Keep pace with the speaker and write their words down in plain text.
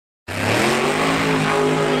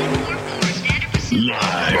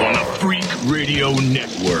Live on the Freak Radio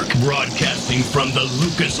Network, broadcasting from the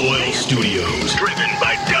Lucas Oil Studios, driven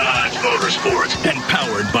by Dodge Motorsports and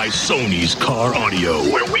powered by Sony's Car Audio,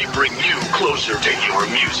 where we bring you closer to your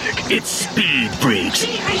music. It's Speed Freaks,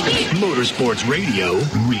 Motorsports Radio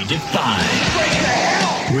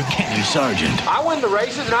redefined. With Kenny Sargent. I win the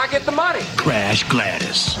races and I get the money. Crash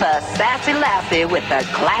Gladys. The sassy lassie with the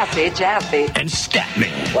classy jassy. And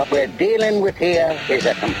Statman. What we're dealing with here is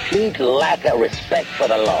a complete lack of respect for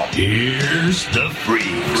the law. Here's the Freaks.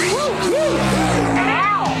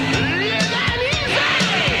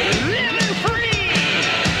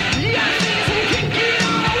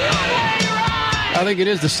 I think it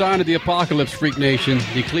is the sign of the apocalypse, Freak Nation.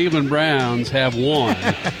 The Cleveland Browns have won.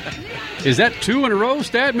 Is that 2 in a row,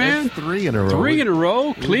 Statman? That's 3 in a row. 3 in a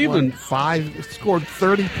row? Cleveland. 5, scored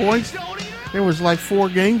 30 points. There was like 4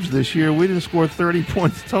 games this year. We didn't score 30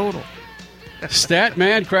 points total.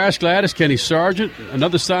 Statman, Crash Gladys, Kenny Sargent.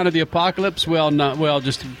 Another sign of the apocalypse?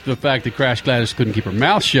 Just the fact that Crash Gladys couldn't keep her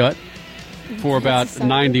mouth shut for about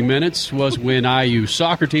 90 minutes was when IU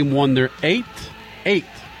soccer team won their eighth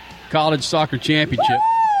college soccer championship.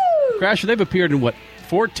 Woo! Crash, they've appeared in what?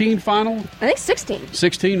 14 final? I think 16.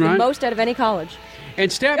 16, right? The most out of any college.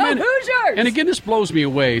 And Statman, Go Hoosiers! And again, this blows me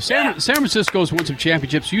away. San Francisco's won some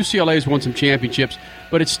championships. UCLA's won some championships.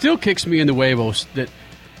 But it still kicks me in the huevos that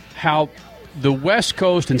how the West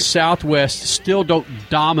Coast and Southwest still don't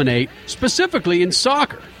dominate, specifically in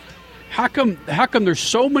soccer. How come there's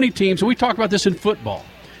so many teams, and we talk about this in football,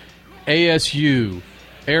 ASU,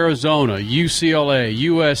 Arizona, UCLA,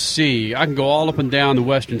 USC, I can go all up and down the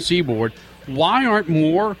Western Seaboard. Why aren't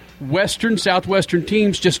more Western, Southwestern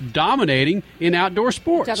teams just dominating in outdoor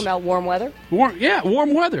sports? Talking about warm weather?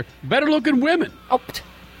 Warm weather. Better-looking women. Oh.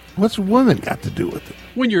 What's women got to do with it?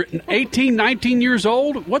 When you're 18, 19 years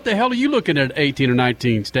old, what the hell are you looking at 18 or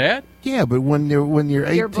 19, Stat? Yeah, but when you're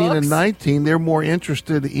 18 and 19, they're more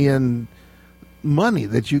interested in money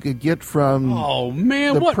that you could get from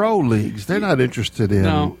the pro leagues. They're not interested in...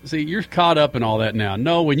 No, see, you're caught up in all that now.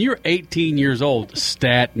 No, when you're 18 years old,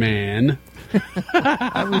 Statman...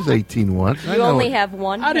 I was 18 once. You only have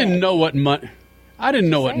one. I didn't know what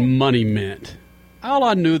money meant. All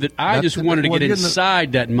I knew that I just wanted to get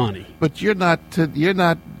inside that money. But you're not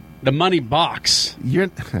the money box. You're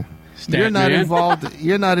not involved.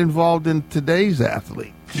 You're not involved in today's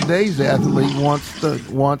athlete. Today's athlete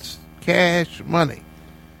wants cash money.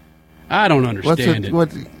 I don't understand it.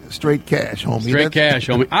 What's straight cash, homie? Straight cash,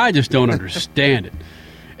 homie. I just don't understand it.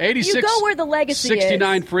 86, you go where the legacy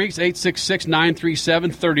 69 is. Freaks,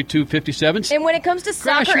 866-937-3257. And when it comes to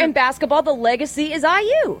soccer and basketball, the legacy is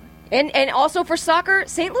IU. And also for soccer,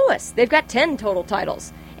 St. Louis. They've got 10 total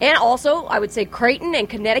titles. And also, I would say Creighton and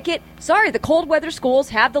Connecticut. Sorry, the cold weather schools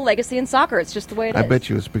have the legacy in soccer. It's just the way it is. I bet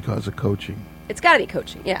you it's because of coaching. It's got to be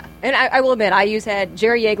coaching, yeah. And I will admit, IU's had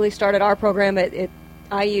Jerry Yeagley started our program at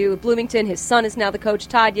IU Bloomington. His son is now the coach,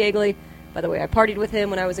 Todd Yeagley. By the way, I partied with him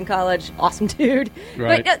when I was in college. Awesome dude.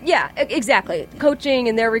 Right. But, yeah, exactly. Coaching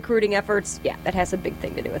and their recruiting efforts, yeah, that has a big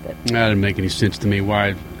thing to do with it. That didn't make any sense to me.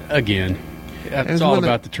 Why, again, it's all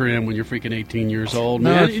about the trend when you're freaking 18 years old.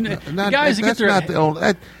 Nowadays, you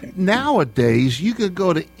could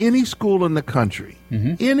go to any school in the country,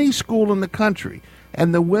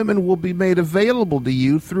 and the women will be made available to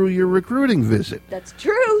you through your recruiting visit. That's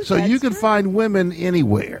true. So you can find women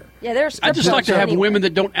anywhere. Yeah, there's. I just like to have women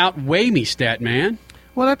that don't outweigh me, Statman.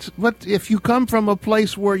 Well, that's what if you come from a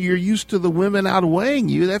place where you're used to the women outweighing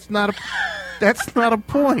you. That's not a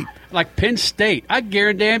point. Like Penn State, I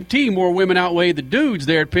guarantee more women outweigh the dudes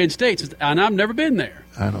there at Penn State, and I've never been there.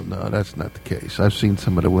 I don't know. That's not the case. I've seen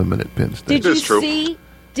some of the women at Penn State.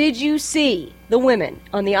 Did you see the women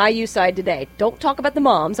on the IU side today? Don't talk about the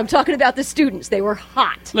moms. I'm talking about the students. They were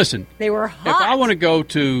hot. Listen. They were hot. If I want to go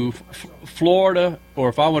to Florida, or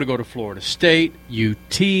if I want to go to Florida State,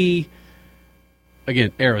 UT,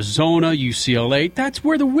 again, Arizona, UCLA, that's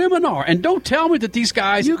where the women are. And don't tell me that these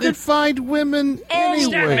guys... You can find women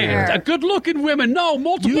anywhere. Good-looking women. No,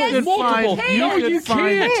 multiple. You can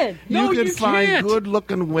find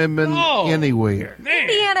good-looking women anywhere.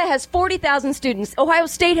 Indiana has 40,000 students. Ohio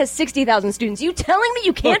State has 60,000 students. You telling me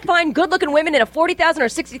you can't find good-looking women in a 40,000 or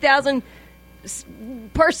 60,000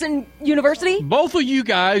 person university? Both of you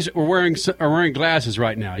guys are wearing glasses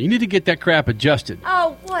right now. You need to get that crap adjusted.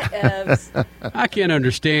 Oh, whatevs. I can't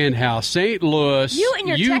understand how St. Louis, you and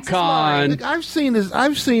your UConn. I've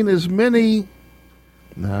seen as many.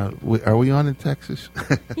 Now, are we on in Texas?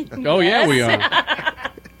 Oh yeah, we are.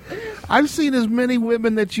 I've seen as many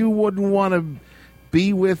women that you wouldn't want to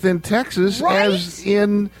be with in Texas as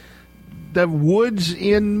in the woods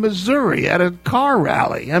in Missouri at a car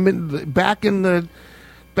rally. I mean, back in the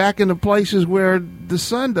places where the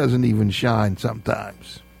sun doesn't even shine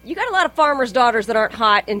sometimes. You got a lot of farmers' daughters that aren't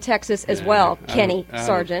hot in Texas as well, Kenny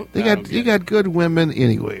Sargent. You got good women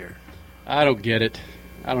anywhere. I don't get it.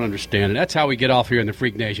 I don't understand it. That's how we get off here in the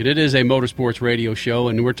Freak Nation. It is a motorsports radio show,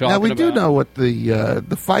 and we're talking about... Now, we do know what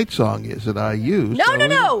the fight song is that I use.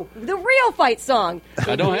 No. The real fight song.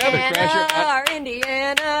 I don't have it,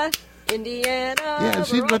 Crasher. Indiana. Yeah,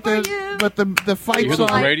 see, but the fight song...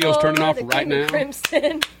 The radio's turning off right now.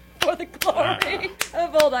 Crimson for the glory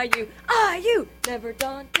of old IU. Never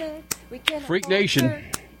daunted. Freak Nation,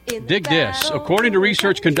 dig this. According to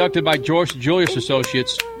research conducted by Joyce Julius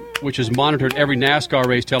Associates, which has monitored every NASCAR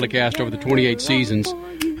race telecast over the 28 seasons,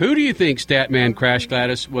 who do you think, Statman Crash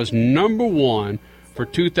Gladys, was number one for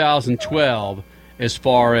 2012 as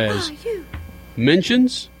far as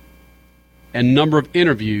mentions and number of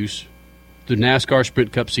interviews the NASCAR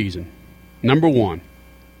Sprint Cup season? Number one.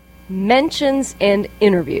 Mentions and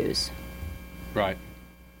interviews. Right.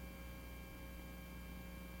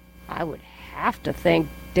 I would have to think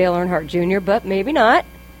Dale Earnhardt Jr., but maybe not.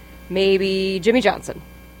 Maybe Jimmy Johnson.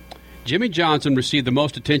 Jimmy Johnson received the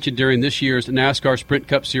most attention during this year's NASCAR Sprint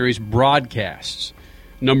Cup Series broadcasts.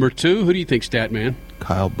 Number two, who do you think, Statman?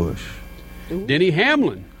 Kyle Busch. Ooh. Denny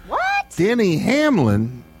Hamlin. What? Denny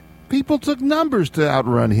Hamlin? People took numbers to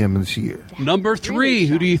outrun him this year. Number three,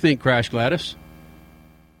 who do you think, Crash Gladys?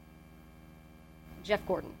 Jeff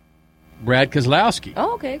Gordon. Brad Keselowski.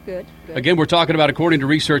 Oh, okay, good. Again, we're talking about, according to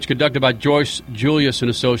research conducted by Joyce Julius and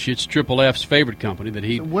Associates, Triple F's favorite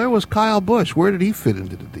company. Where was Kyle Busch? Where did he fit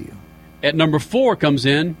into the deal? At number four comes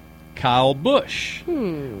in Kyle Busch.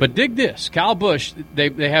 But dig this. Kyle Busch,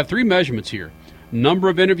 they have three measurements here. Number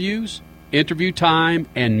of interviews, interview time,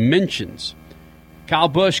 and mentions. Kyle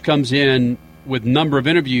Busch comes in with number of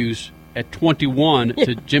interviews at 21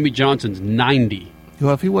 to Jimmy Johnson's 90.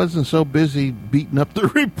 Well, if he wasn't so busy beating up the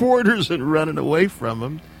reporters and running away from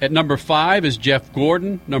them. At number 5 is Jeff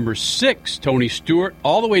Gordon. Number 6, Tony Stewart.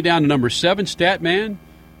 All the way down to number 7, Statman,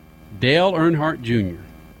 Dale Earnhardt Jr.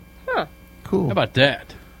 Huh. Cool. How about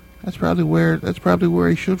that? That's probably where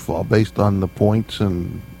he should fall based on the points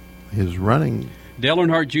and his running. Dale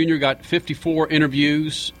Earnhardt Jr. got 54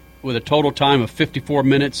 interviews with a total time of 54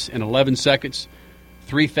 minutes and 11 seconds,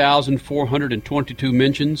 3,422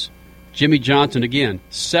 mentions. Jimmy Johnson, again,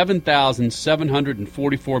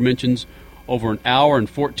 7,744 mentions over an hour and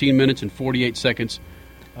 14 minutes and 48 seconds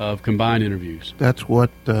of combined interviews. That's what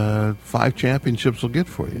 5 championships will get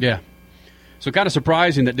for you. Yeah. So kind of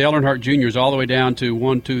surprising that Dale Earnhardt Jr. is all the way down to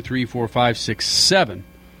 1, 2, 3, 4, 5, 6, 7.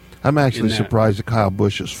 I'm actually surprised that Kyle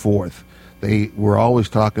Busch is 4th. They were always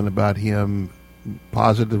talking about him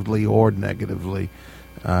positively or negatively.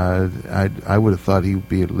 I would have thought he would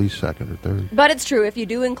be at least 2nd or 3rd. But it's true. If you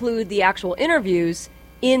do include the actual interviews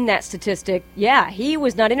in that statistic, he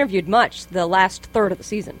was not interviewed much the last third of the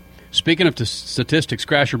season. Speaking of statistics,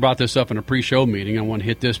 Crasher brought this up in a pre-show meeting. I want to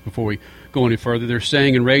hit this before we go any further. They're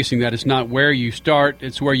saying in racing that it's not where you start,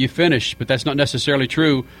 it's where you finish. But that's not necessarily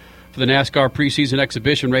true for the NASCAR preseason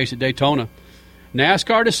exhibition race at Daytona.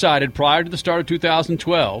 NASCAR decided prior to the start of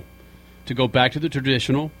 2012 to go back to the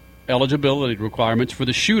traditional eligibility requirements for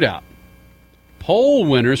the shootout. Pole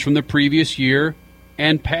winners from the previous year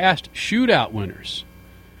and past shootout winners.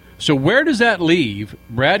 So where does that leave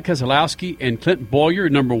Brad Keselowski and Clint Bowyer,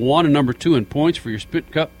 number 1 and number 2 in points for your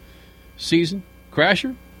Sprint Cup season?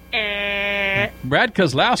 Crasher? Brad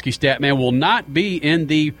Keselowski, Statman, will not be in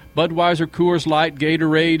the Budweiser, Coors Light,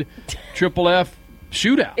 Gatorade, Triple F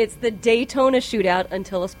shootout. It's the Daytona shootout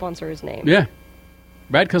until a sponsor is named. Yeah.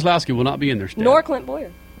 Brad Keselowski will not be in there, Stat. Nor Clint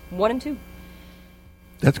Bowyer. 1 and 2.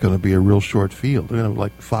 That's going to be a real short field. They're going to have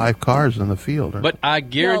like 5 cars in the field. But I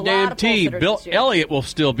guarantee Bill Elliott will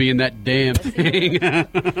still be in that damn thing.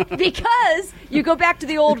 Because you go back to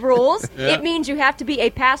the old rules. Yeah. It means you have to be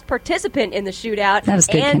a past participant in the shootout. That was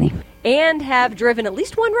good, Kenny. And have driven at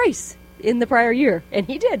least one race in the prior year. And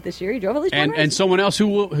he did this year. He drove at least one race. And someone else who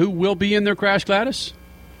will be in there, Crash Gladys?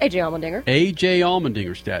 A.J. Allmendinger. A.J.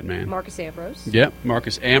 Allmendinger, Statman. Marcus Ambrose. Yep,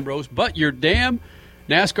 Marcus Ambrose. But your damn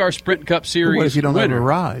NASCAR Sprint Cup Series what if you don't winner. have a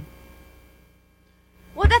ride?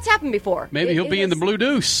 Well, that's happened before. Maybe he'll be in the Blue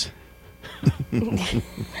Deuce.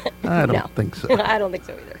 I don't think so. I don't think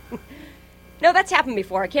so either. No, that's happened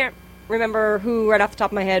before. I can't remember who right off the top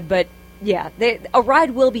of my head, but yeah, a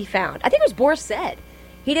ride will be found. I think it was Boris said.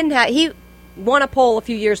 He won a pole a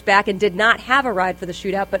few years back and did not have a ride for the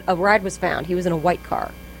shootout, but a ride was found. He was in a white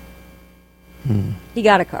car. He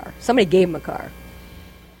got a car. Somebody gave him a car.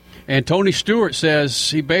 And Tony Stewart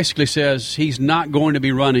basically says he's not going to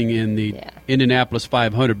be running in the Indianapolis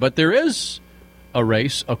 500. But there is a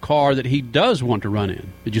race, a car that he does want to run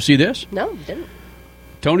in. Did you see this? No, didn't.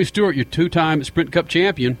 Tony Stewart, your 2-time Sprint Cup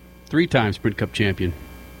champion, 3-time Sprint Cup champion.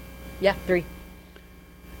 Yeah, 3.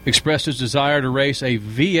 Expressed his desire to race a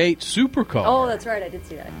V8 supercar. Oh, that's right. I did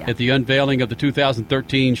see that. Yeah. At the unveiling of the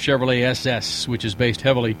 2013 Chevrolet SS, which is based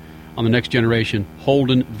heavily on the next generation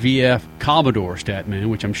Holden VF Commodore, Statman,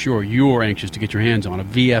 which I'm sure you're anxious to get your hands on, a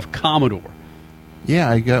VF Commodore. Yeah,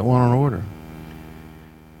 I got one on order.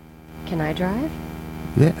 Can I drive?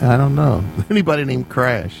 Yeah, I don't know. Anybody named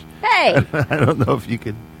Crash? Hey! I don't know if you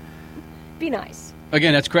could. Be nice.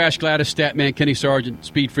 Again, that's Crash Gladys, Statman, Kenny Sargent,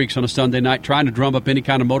 Speed Freaks on a Sunday night, trying to drum up any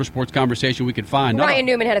kind of motorsports conversation we could find. Ryan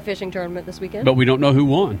Newman had a fishing tournament this weekend. But we don't know who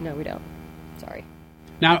won. No, we don't. Sorry.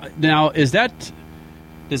 Now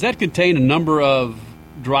does that contain a number of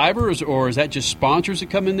drivers, or is that just sponsors that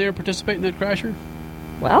come in there and participate in that crasher?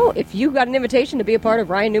 Well, if you got an invitation to be a part of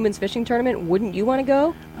Ryan Newman's fishing tournament, wouldn't you want to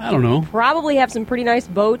go? I don't know. Probably have some pretty nice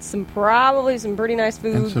boats, probably some pretty nice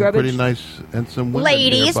food, and some grubbage. pretty nice, and some women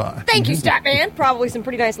ladies. Nearby. Thank you, Statman. Probably some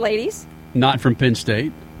pretty nice ladies. Not from Penn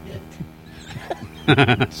State.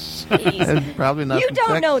 And probably not. You from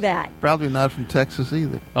don't know that. Probably not from Texas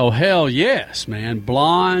either. Oh, hell yes, man.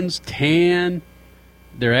 Blondes, tan,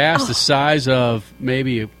 their ass the size of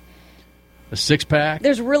maybe a six-pack.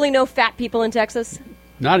 There's really no fat people in Texas?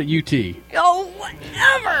 Not at UT. Oh,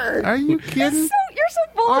 whatever. Are you kidding? You're so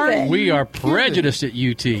full of it. We are prejudiced at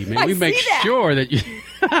UT, man. I We make see that. sure that you...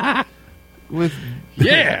 With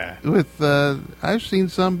I've seen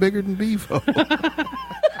some bigger than Bevo.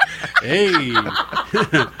 Hey.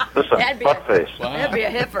 That'd be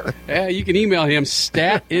a heifer. Yeah, you can email him,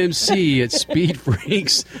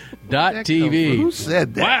 statmc@speedfreaks.tv. Who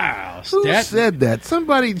said that? Wow. Who said that?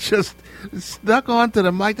 Somebody just snuck onto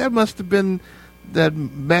the mic. That must have been that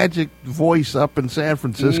magic voice up in San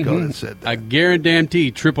Francisco that said that. I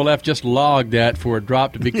guarantee Triple F just logged that for a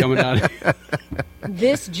drop to be coming out.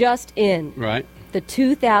 This just in. Right. The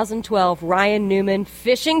 2012 Ryan Newman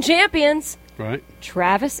Fishing Champions. Right.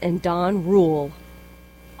 Travis and Don Rule.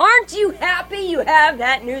 Aren't you happy you have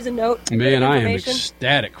that news and note? Man, I am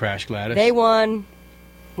ecstatic, Crash Gladys. They won,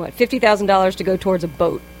 $50,000 to go towards a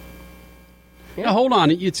boat. Yeah. Now, hold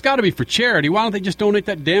on. It's got to be for charity. Why don't they just donate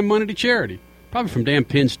that damn money to charity? Probably from damn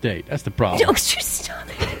Penn State. That's the problem. No, stop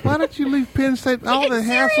it. Why don't you leave Penn State? All the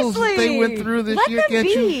hassles that they went through this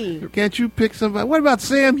year. Can't you pick somebody? What about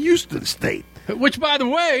Sam Houston State? Which, by the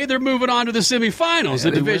way, they're moving on to the semifinals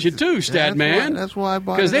in Division II, Statman. That's why I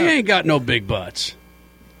bought it. Because they ain't got no big butts.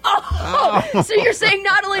 Oh, so you're saying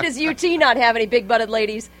not only does UT not have any big-butted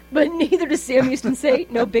ladies, but neither does Sam Houston State?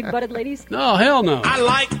 No big-butted ladies? No, hell no. I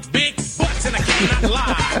like big butts and I cannot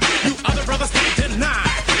lie. You other brothers can't deny.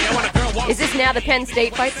 Is this now the Penn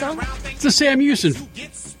State fight song? It's the Sam Houston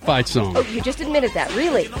fight song. Oh, you just admitted that.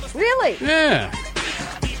 Really? Really? Yeah.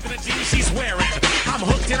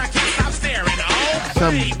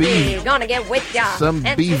 Some B. You're gonna get with ya. Some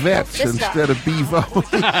B-vets instead of Bevo.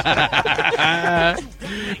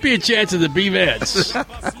 Be a chance of the B-vets.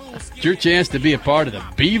 It's your chance to be a part of the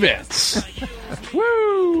B-vets.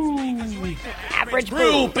 Woo! Average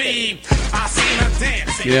boo.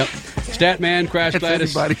 Yep. Statman, Crash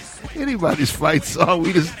Gladys. Anybody's fight song.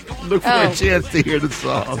 We just look for a chance to hear the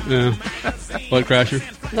song. Yeah. What, Crasher?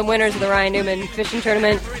 The winners of the Ryan Newman fishing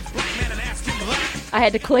tournament. I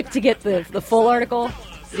had to click to get the full article.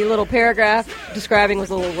 The little paragraph describing was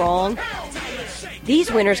a little wrong. These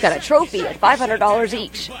winners got a trophy at $500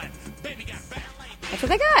 each. That's what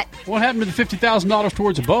they got. What happened to the $50,000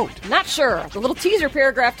 towards a boat? Not sure. The little teaser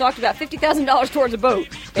paragraph talked about $50,000 towards a boat.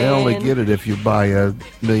 They only get it if you buy a $1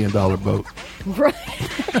 million boat. Right.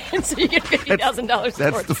 So you get $50,000.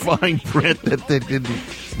 That's the fine print that they didn't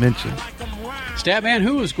mention. Statman,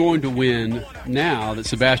 who is going to win now that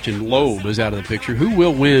Sebastian Loeb is out of the picture? Who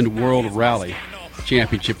will win World Rally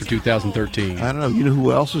Championship for 2013? I don't know. You know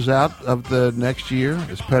who else is out of the next year?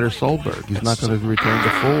 It's Petter Solberg. He's not going to return to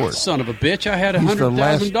Ford. Son of a bitch. I had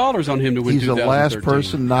 $100,000 on him to win 2013. He's the last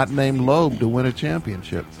person not named Loeb to win a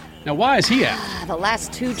championship. Now, why is he out? The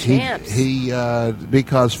last two champs. He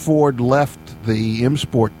because Ford left the M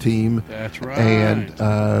Sport team. That's right.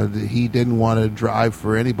 And he didn't want to drive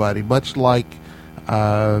for anybody, much like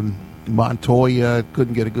Montoya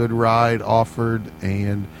couldn't get a good ride offered,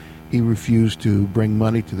 and he refused to bring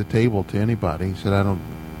money to the table to anybody. He said,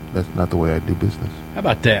 that's not the way I do business. How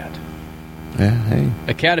about that? Yeah, hey.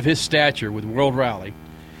 A cat of his stature with World Rally.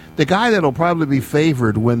 The guy that'll probably be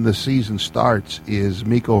favored when the season starts is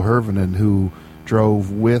Mikko Hirvonen, who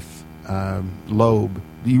drove with Loeb.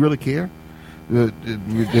 Do you really care?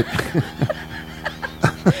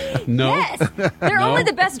 No. Yes. They're No. only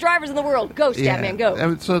the best drivers in the world. Go, Statman,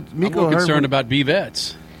 go. So I'm Mikko more concerned Hirvonen, about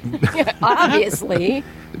B-Vets. Obviously.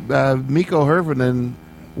 Mikko Hirvonen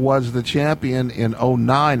was the champion in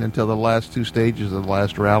 2009 until the last two stages of the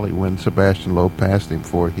last rally when Sebastian Loeb passed him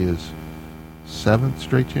for his 7th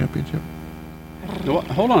straight championship.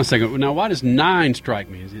 Hold on a second. Now, why does 9 strike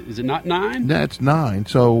me? Is it not 9? That's 9.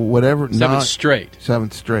 So whatever. 7th straight.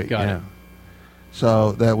 7th straight. Got yeah. it.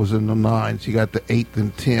 So that was in the 9. So you got the 8th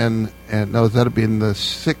and 10, and no, that'd be in the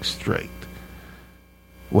 6th straight.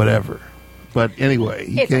 Whatever. But anyway,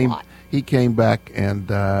 he came back and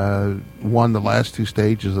won the last two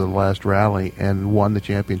stages of the last rally and won the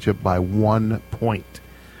championship by 1 point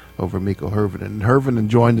over Mikko Hirvonen. Hirvonen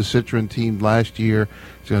joined the Citroen team last year.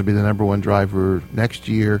 He's going to be the number one driver next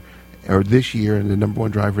year, or this year, and the number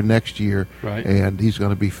one driver next year. Right. And he's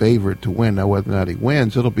going to be favored to win. Now, whether or not he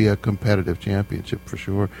wins, it'll be a competitive championship for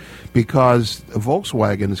sure, because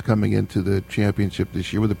Volkswagen is coming into the championship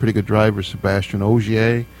this year with a pretty good driver, Sebastian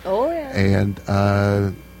Ogier. Oh, yeah. And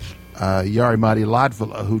Jari-Matti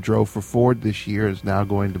Latvala, who drove for Ford this year, is now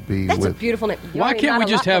going to be That's with. a beautiful name. Why can't we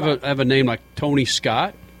just have Latvala. a name like Tony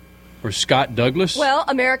Scott or Scott Douglas? Well,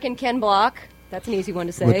 American Ken Block. That's an easy one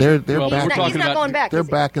to say. But they're Well, back. we're talking he's not about- going back. They're is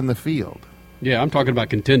he? back in the field. Yeah, I'm talking about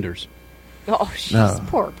contenders. Oh, jeez. No.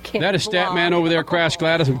 Poor Ken That is Block. Statman over there, Crash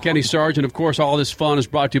Gladys and Kenny Sargent. Of course, all this fun is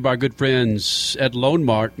brought to you by our good friends at Loan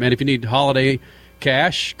Mart. Man, if you need holiday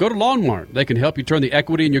cash, go to Loan Mart. They can help you turn the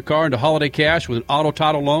equity in your car into holiday cash with an auto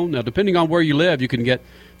title loan. Now, depending on where you live, you can get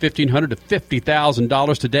 $1,500 to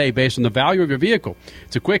 $50,000 today based on the value of your vehicle.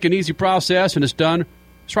 It's a quick and easy process, and it's done.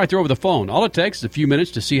 It's right there over the phone. All it takes is a few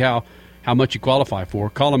minutes to see how much you qualify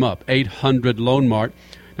for. Call them up, 800-LOAN-MART.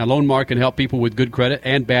 Now, Loan Mart can help people with good credit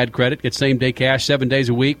and bad credit get same-day cash 7 days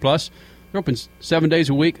a week. Plus, they're open 7 days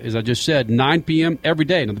a week, as I just said, 9 p.m. every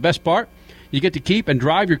day. Now, the best part, you get to keep and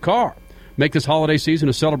drive your car. Make this holiday season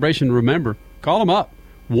a celebration to remember. Call them up,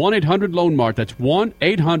 1-800-LOAN-MART. That's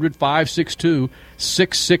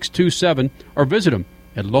 1-800-562-6627. Or visit them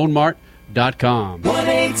at loanmart.com.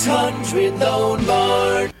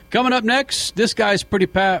 1-800-LOAN-MART. Coming up next, this guy's pretty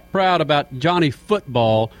proud about Johnny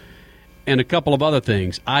Football and a couple of other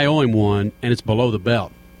things. I owe him one, and it's below the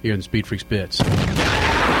belt here in the Speed Freaks Pits. Speed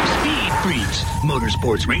Freaks,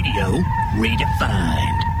 Motorsports Radio,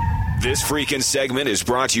 redefined. This freaking segment is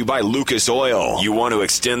brought to you by Lucas Oil. You want to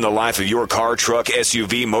extend the life of your car, truck,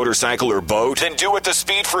 SUV, motorcycle, or boat? Then do what the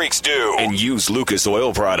Speed Freaks do and use Lucas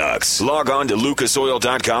Oil products. Log on to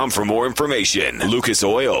lucasoil.com for more information. Lucas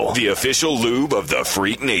Oil, the official lube of the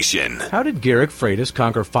Freak Nation. How did Garrick Freitas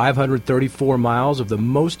conquer 534 miles of the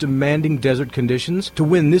most demanding desert conditions to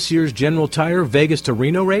win this year's General Tire Vegas to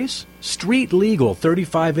Reno race? Street legal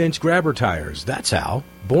 35-inch grabber tires, that's how.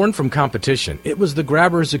 Born from competition, it was the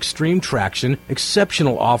grabber's extreme traction,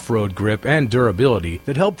 exceptional off-road grip, and durability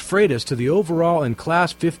that helped Freitas to the overall and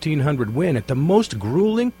Class 1500 win at the most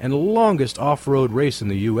grueling and longest off-road race in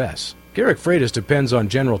the U.S. Garrick Freitas depends on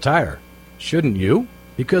General Tire. Shouldn't you?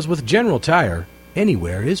 Because with General Tire,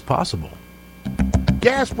 anywhere is possible.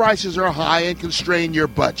 Gas prices are high and constrain your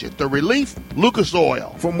budget. The relief? Lucas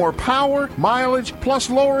Oil. For more power, mileage, plus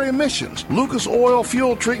lower emissions, Lucas Oil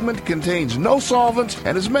fuel treatment contains no solvents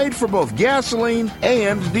and is made for both gasoline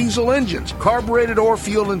and diesel engines, carbureted or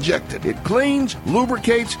fuel injected. It cleans,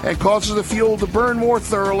 lubricates, and causes the fuel to burn more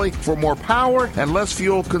thoroughly for more power and less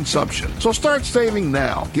fuel consumption. So start saving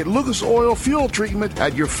now. Get Lucas Oil fuel treatment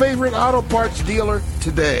at your favorite auto parts dealer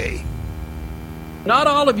today. Not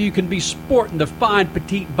all of you can be sporting the fine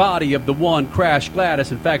petite body of the one Crash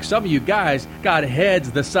Gladys. In fact, some of you guys got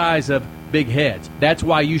heads the size of big heads. That's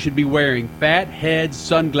why you should be wearing Fat Heads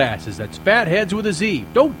sunglasses. That's Fat Heads with a Z.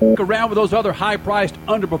 Don't f*** around with those other high-priced,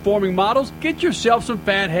 underperforming models. Get yourself some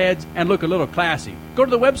Fat Heads and look a little classy. Go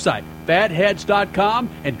to the website, fatheads.com,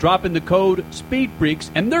 and drop in the code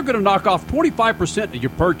SpeedFreaks, and they're going to knock off 25% of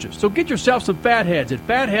your purchase. So get yourself some Fat Heads at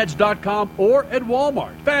fatheads.com or at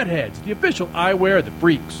Walmart. Fat Heads, the official eyewear of the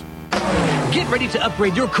freaks. Get ready to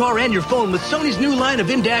upgrade your car and your phone with Sony's new line of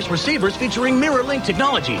in-dash receivers featuring mirror-link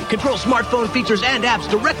technology. Control smartphone features and apps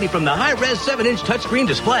directly from the high-res 7-inch touchscreen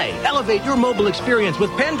display. Elevate your mobile experience with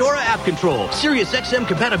Pandora app control, Sirius XM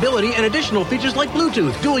compatibility, and additional features like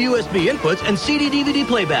Bluetooth, dual USB inputs, and CD-DVD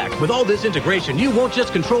playback. With all this integration, you won't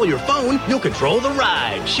just control your phone, you'll control the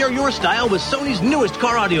ride. Share your style with Sony's newest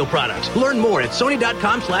car audio products. Learn more at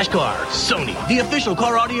sony.com/car. Sony, the official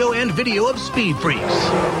car audio and video of Speed Freaks.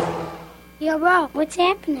 Yo, bro, what's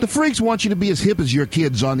happening? The Freaks want you to be as hip as your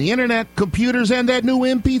kids on the internet, computers, and that new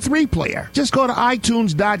MP3 player. Just go to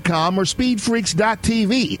iTunes.com or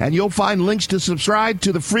SpeedFreaks.tv, and you'll find links to subscribe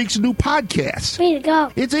to the Freaks' new podcast. Way to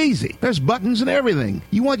go. It's easy. There's buttons and everything.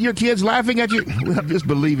 You want your kids laughing at you? Well, just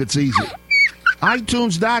believe it's easy.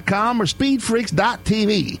 iTunes.com or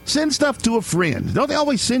SpeedFreaks.tv. Send stuff to a friend. Don't they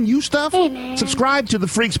always send you stuff? Hey, man. Subscribe to the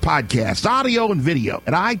Freaks podcast, audio and video,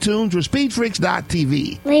 at iTunes or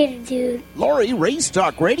SpeedFreaks.tv. Later, dude. Lori, Race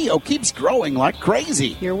Talk Radio keeps growing like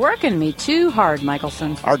crazy. You're working me too hard,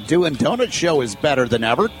 Michelson. Our Doin' Donut show is better than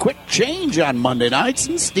ever. Quick change on Monday nights,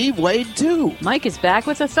 and Steve Wade, too. Mike is back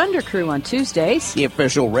with the Thunder Crew on Tuesdays. The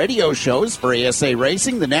official radio shows for ASA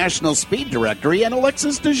Racing, the National Speed Directory, and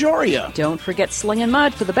Alexis DeJoria. Don't forget Sling and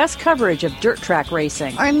Mud for the best coverage of dirt track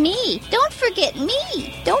racing. Or me. Don't forget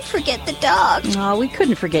me. Don't forget the dog. Oh, we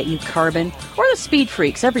couldn't forget you, Carbon. Or the Speed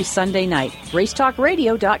Freaks every Sunday night.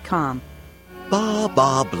 RaceTalkRadio.com.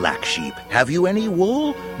 Ba, black sheep. Have you any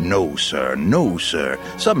wool? No, sir. No, sir.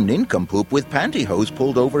 Some nincompoop with pantyhose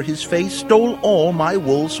pulled over his face stole all my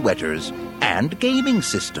wool sweaters and gaming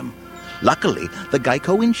system. Luckily, the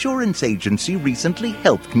Geico Insurance Agency recently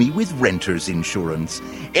helped me with renter's insurance.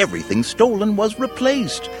 Everything stolen was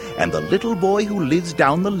replaced, and the little boy who lives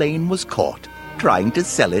down the lane was caught trying to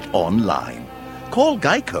sell it online. Call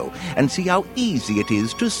Geico and see how easy it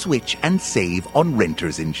is to switch and save on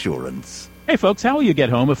renter's insurance. Hey folks, how will you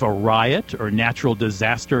get home if a riot or natural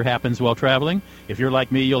disaster happens while traveling? If you're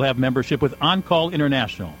like me, you'll have membership with On Call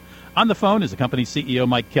International. On the phone is the company's CEO,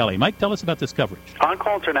 Mike Kelly. Mike, tell us about this coverage. On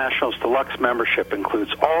Call International's deluxe membership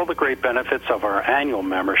includes all the great benefits of our annual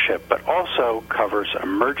membership, but also covers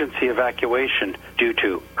emergency evacuation due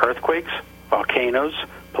to earthquakes, volcanoes,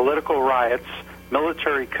 political riots,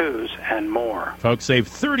 military coups, and more. Folks, save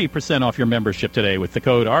 30% off your membership today with the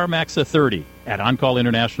code RMAXA30 at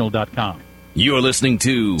OnCallInternational.com. You're listening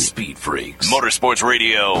to Speed Freaks, Motorsports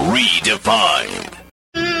Radio Redefined.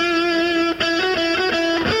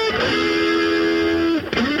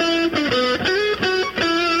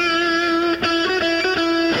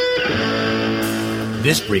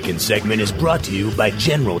 This Freakin' segment is brought to you by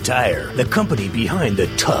General Tire, the company behind the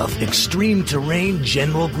tough, extreme terrain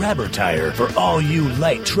General Grabber Tire for all you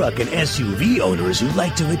light truck and SUV owners who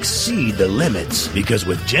like to exceed the limits. Because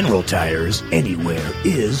with General Tires, anywhere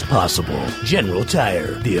is possible. General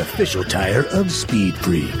Tire, the official tire of Speed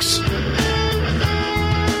Freaks.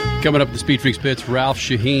 Coming up at the Speed Freaks pits, Ralph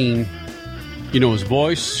Sheheen. You know his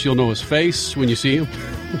voice. You'll know his face when you see him.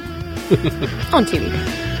 On TV.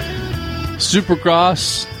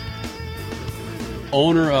 Supercross,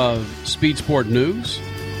 owner of Speed Sport News.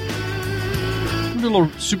 A little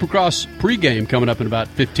Supercross pregame coming up in about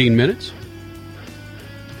 15 minutes.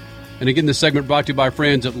 And again, this segment brought to you by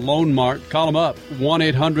friends at Loan Mart. Call them up,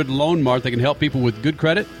 1-800-LOAN MART. They can help people with good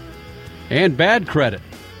credit and bad credit.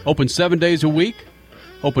 Open 7 days a week.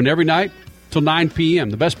 Open every night till 9 p.m.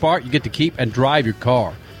 The best part, you get to keep and drive your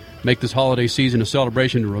car. Make this holiday season a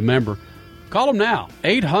celebration to remember. Call them now,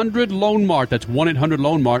 800-LOAN-MART. That's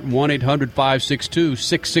 1-800-LOAN-MART,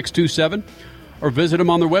 1-800-562-6627. Or visit them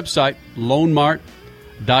on their website,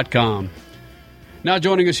 loanmart.com. Now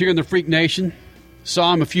joining us here in the Freak Nation,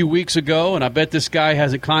 saw him a few weeks ago, and I bet this guy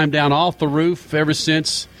hasn't climbed down off the roof ever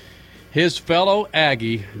since his fellow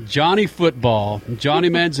Aggie, Johnny Football, Johnny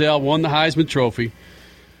Manziel, won the Heisman Trophy.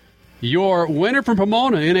 Your winner from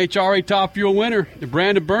Pomona, NHRA Top Fuel winner,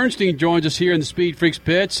 Brandon Bernstein, joins us here in the Speed Freaks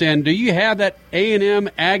pits. And do you have that A&M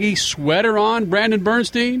Aggie sweater on, Brandon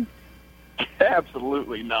Bernstein?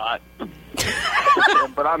 Absolutely not.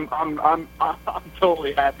 But I'm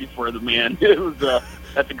totally happy for the man. It was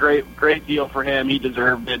that's a great deal for him. He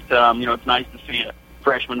deserved it. It's nice to see a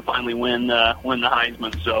freshman finally win the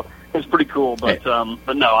Heisman. So it's pretty cool. But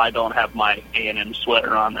no, I don't have my A&M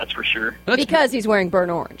sweater on. That's for sure. Because he's wearing burnt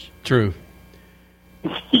orange. True.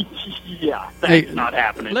 Yeah, that's not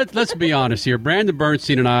happening. Let's be honest here. Brandon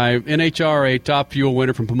Bernstein and I, NHRA Top Fuel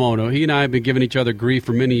winner from Pomona, he and I have been giving each other grief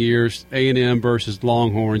for many years, A&M versus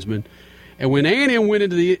Longhornsman. And when A&M went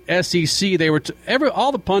into the SEC, they were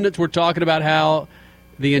all the pundits were talking about how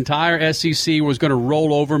the entire SEC was going to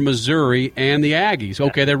roll over Missouri and the Aggies.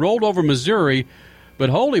 Okay, they rolled over Missouri,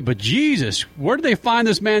 but Jesus, where did they find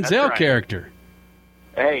this Manziel character?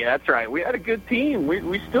 Hey, that's right. We had a good team. We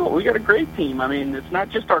got a great team. I mean, it's not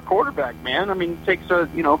just our quarterback, man. I mean, it takes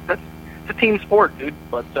it's a team sport, dude.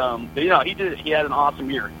 But he had an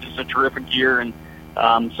awesome year, just a terrific year, and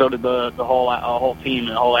so did the whole team,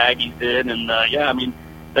 and the whole Aggies did. And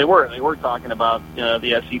they were talking about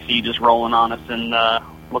the SEC just rolling on us, and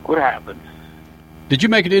look what happened. Did you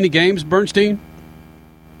make it to any games, Bernstein?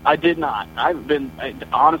 I did not. I've been,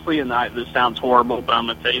 honestly, and this sounds horrible, but I'm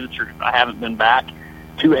going to tell you the truth. I haven't been back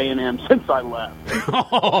to A&M since I left.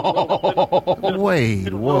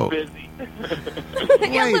 Wait, whoa. Busy.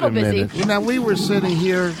 Wait a minute. Now, we were sitting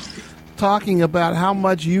here talking about how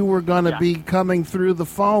much you were going to be coming through the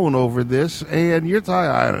phone over this, and you're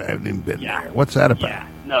talking, I haven't even been there. What's that about? Yeah.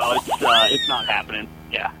 No, it's not happening.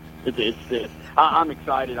 Yeah. I'm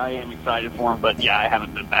excited. I am excited for him, but, yeah, I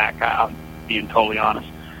haven't been back. I'm being totally honest.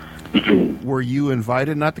 Were you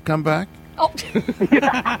invited not to come back? Oh.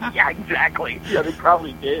 Yeah, exactly. Yeah, they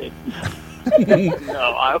probably did. No,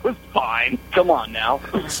 I was fine. Come on now.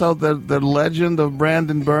 So the legend of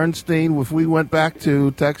Brandon Bernstein, if we went back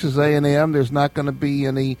to Texas A&M, there's not going to be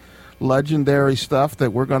any legendary stuff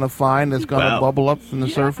that we're going to find that's going to bubble up from the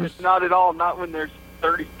surface? Not at all. Not when there's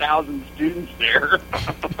 30,000 students there.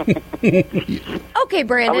 Okay,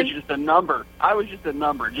 Brandon. I was just a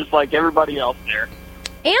number, just like everybody else there.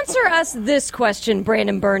 Answer us this question,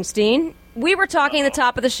 Brandon Bernstein. We were talking at the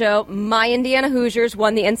top of the show. My Indiana Hoosiers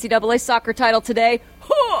won the NCAA soccer title today.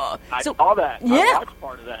 I saw that. Yeah. I watched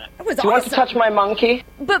part of that. It was Do you want to touch my monkey?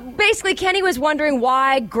 But basically, Kenny was wondering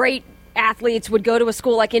why great athletes would go to a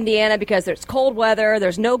school like Indiana because there's cold weather,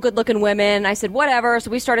 there's no good-looking women. I said, whatever.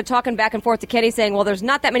 So we started talking back and forth to Kenny saying, well, there's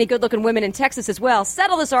not that many good-looking women in Texas as well.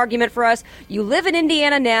 Settle this argument for us. You live in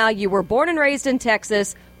Indiana now. You were born and raised in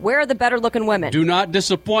Texas. Where are the better-looking women? Do not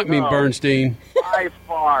disappoint me, Bernstein. By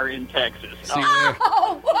far in Texas.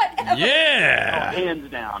 Oh, what? Yeah.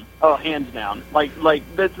 Oh, hands down. Like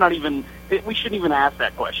that's not even. We shouldn't even ask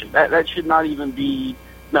that question. That should not even be.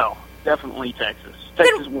 No, definitely Texas.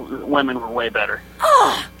 Texas women were way better.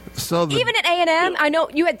 Even at A&M, I know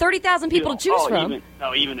you had 30,000 people to choose from.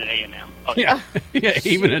 Even at A&M. Oh, yeah,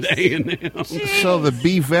 even at A&M. So the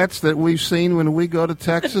B-vets that we've seen when we go to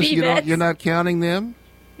Texas, you're not counting them?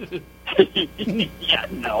 Yeah,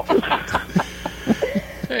 no.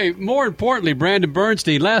 Hey, more importantly, Brandon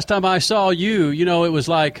Bernstein, last time I saw you, it was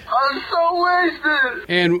like... I'm so wasted!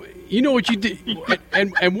 And you know what you did?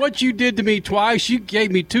 and what you did to me twice, you gave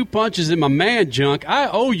me 2 punches in my man junk. I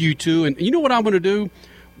owe you 2, and you know what I'm going to do?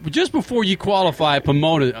 Just before you qualify at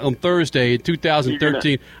Pomona on Thursday in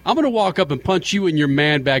 2013, I'm going to walk up and punch you in your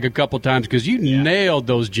man bag a couple times because you nailed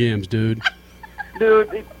those gyms, dude.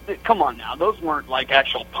 Dude, come on now. Those weren't like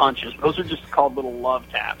actual punches. Those are just called little love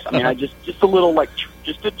taps. I mean, I just a little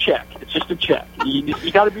just a check. It's just a check.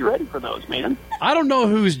 You got to be ready for those, man. I don't know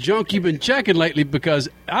whose junk you've been checking lately because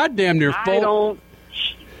I damn near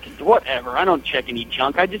whatever. I don't check any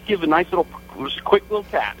junk. I just give a nice little, quick little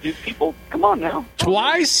tap. Dude, people, come on now.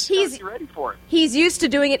 Twice? He's ready for it. He's used to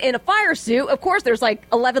doing it in a fire suit. Of course, there's like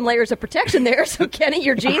 11 layers of protection there. So, Kenny,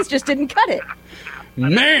 your jeans just didn't cut it.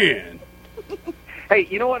 Man. Hey,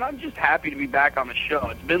 you know what? I'm just happy to be back on the show.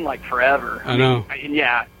 It's been like forever. I know. And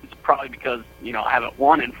yeah, it's probably because, I haven't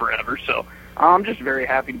won in forever. So I'm just very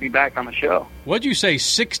happy to be back on the show. What'd you say,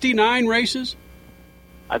 69 races?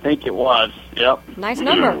 I think it was. Yep. Nice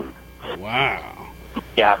number. Wow.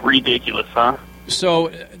 Yeah, ridiculous, huh?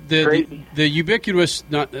 So the ubiquitous,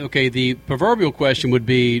 the proverbial question would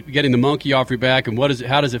be getting the monkey off your back, and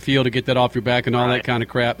how does it feel to get that off your back, and all that kind of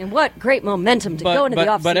crap. And what great momentum to go into the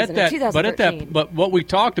offseason in 2013. But what we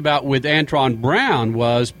talked about with Antron Brown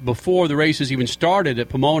was before the races even started at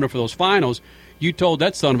Pomona for those finals, you told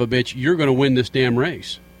that son of a bitch, you're going to win this damn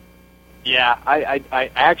race. Yeah, I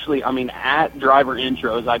actually, at driver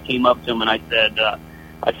intros, I came up to him and I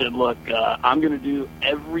said, look, I'm going to do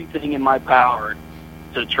everything in my power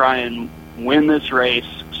to try and win this race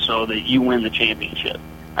so that you win the championship.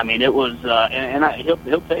 It was,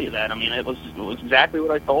 he'll tell you that. It was exactly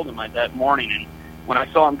what I told him that morning. And when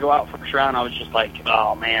I saw him go out first round, I was just like,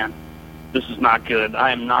 oh, man, this is not good.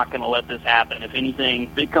 I am not going to let this happen. If anything,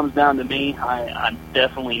 if it comes down to me, I'm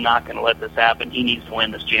definitely not going to let this happen. He needs to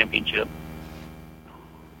win this championship.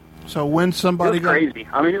 So when somebody it was crazy.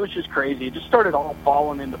 It was just crazy. It just started all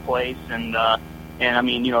falling into place, and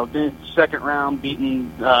then second round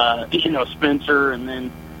beating Spencer, and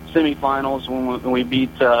then semifinals when we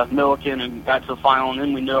beat Milliken and got to the final,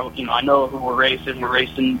 and then I know who we're racing. We're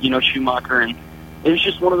racing Schumacher, and it was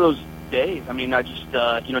just one of those days. I just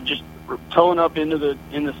towing up in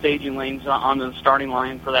the staging lanes on the starting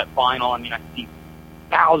line for that final. I see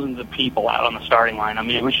thousands of people out on the starting line.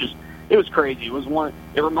 It was crazy.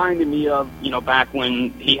 It reminded me of, back when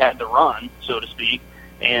he had the run, so to speak,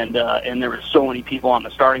 and there were so many people on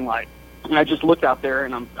the starting line. And I just looked out there,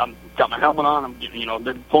 and I'm got my helmet on.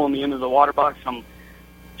 They're pulling me into the water box.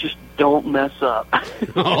 Just don't mess up.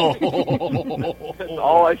 That's all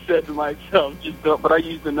I said to myself. But I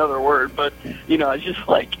used another word. But it's just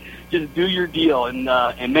like, just do your deal. And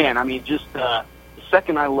man, just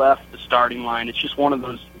second I left the starting line, it's just one of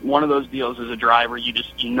those deals as a driver. You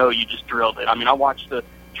just drilled it. I mean, I watched the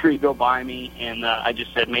tree go by me, and I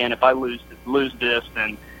just said, man, if I lose this,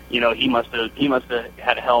 then he must have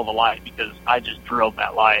had a hell of a light, because I just drilled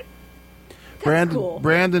that light.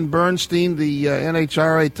 Brandon Bernstein, the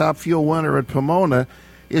NHRA Top Fuel winner at Pomona.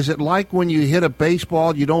 Is it like when you hit a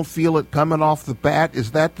baseball, you don't feel it coming off the bat?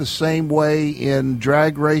 Is that the same way in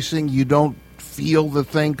drag racing? You don't feel the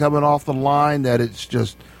thing coming off the line, that it's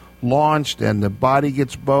just launched and the body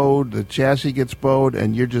gets bowed, the chassis gets bowed,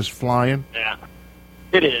 and you're just flying? Yeah,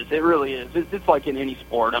 it is. It really is. It's like in any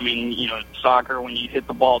sport. I mean, soccer, when you hit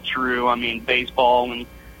the ball true. I mean, baseball, when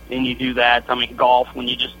you do that. I mean, golf, when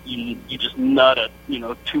you just nut a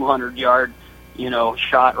 200-yard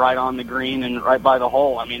shot right on the green and right by the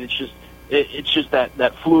hole. I mean, it's just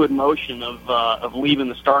that fluid motion of leaving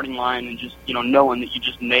the starting line and just knowing that you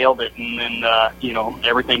just nailed it, and then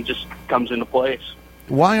everything just comes into place.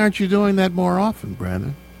 Why aren't you doing that more often,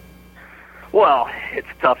 Brandon? Well, it's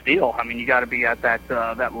a tough deal. I mean, you got to be at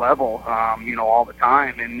that level, all the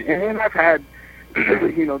time. And I've had,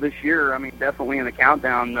 this year, I mean, definitely in the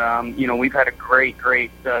countdown, we've had a great,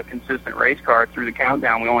 consistent race car through the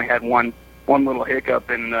countdown. We only had one little hiccup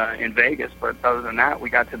in Vegas, but other than that, we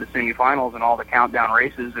got to the semifinals and all the countdown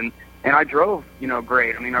races, and I drove,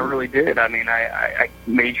 great. I mean, I really did. I mean, I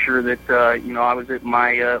made sure that I was at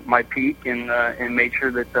my peak, and made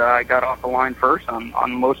sure that I got off the line first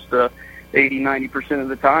on most 80-90% of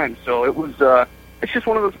the time. So it was it's just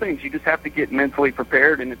one of those things. You just have to get mentally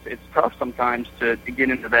prepared, and it's tough sometimes to get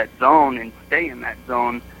into that zone and stay in that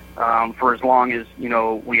zone for as long as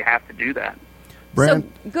we have to do that. So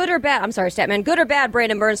good or bad? I'm sorry, Statman. Good or bad,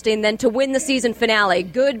 Brandon Bernstein? Then to win the season finale,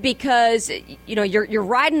 good because you're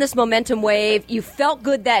riding this momentum wave. You felt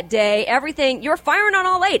good that day. Everything, you're firing on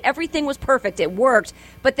all 8. Everything was perfect. It worked.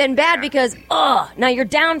 But then bad because now you're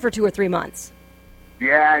down for 2 or 3 months.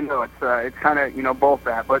 Yeah, I know it's kind of both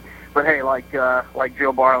that. But hey, like Joe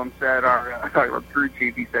Barlam said, our crew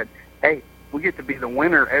chief, he said, hey, we get to be the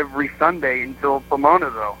winner every Sunday until Pomona,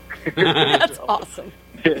 though. That's awesome.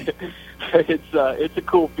 It's a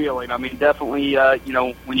cool feeling. I mean, definitely,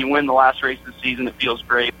 when you win the last race of the season, it feels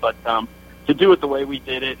great. But to do it the way we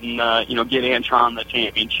did it, and get Antron the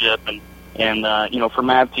championship, and for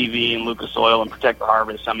Mav TV and Lucas Oil and Protect the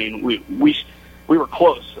Harvest, I mean, we were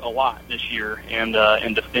close a lot this year, and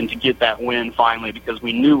to get that win finally, because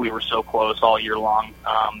we knew we were so close all year long.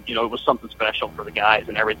 It was something special for the guys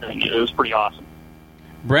and everything. It was pretty awesome.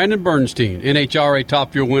 Brandon Bernstein, NHRA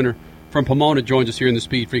Top Fuel winner from Pomona, joins us here in the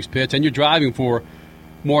Speed Freaks pits, and you're driving for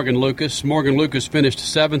Morgan Lucas. Morgan Lucas finished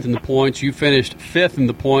 7th in the points. You finished 5th in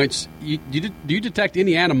the points. Do you detect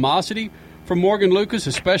any animosity from Morgan Lucas,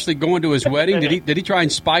 especially going to his wedding? Did he try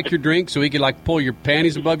and spike your drink so he could pull your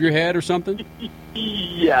panties above your head or something?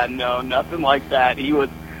 Yeah, no, nothing like that. He was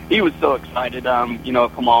so excited, at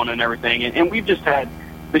Pomona and everything, and we've just had.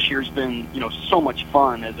 This year's been, so much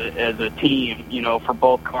fun as a team, for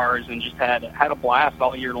both cars, and just had a blast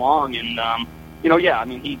all year long. And yeah, I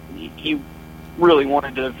mean, he really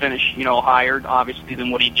wanted to finish, higher, obviously,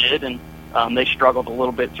 than what he did, and they struggled a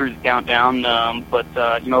little bit through the countdown, but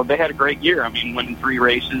they had a great year. I mean, winning 3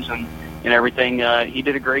 races and everything. He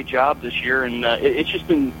did a great job this year, and it's just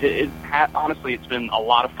been, honestly, it's been a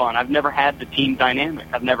lot of fun. I've never had the team dynamic.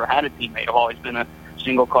 I've never had a teammate. I've always been a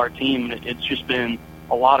single car team, and it's just been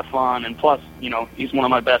a lot of fun, and plus, he's one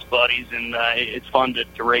of my best buddies, and it's fun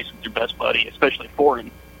to race with your best buddy, especially for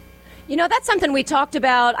him. That's something we talked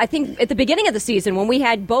about, I think, at the beginning of the season when we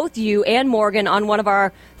had both you and Morgan on one of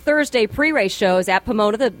our Thursday pre-race shows at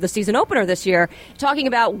Pomona, the season opener this year, talking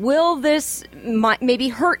about will this maybe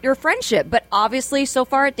hurt your friendship? But obviously, so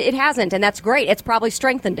far, it hasn't, and that's great. It's probably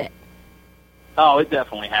strengthened it. Oh, it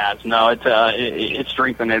definitely has. No, it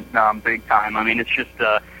strengthened it big time. I mean, it's just...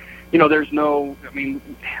 there's no, I mean,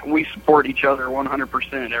 we support each other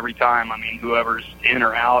 100% every time. I mean, whoever's in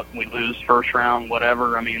or out, we lose first round,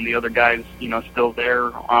 whatever. I mean, the other guys, still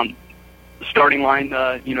there on the starting line,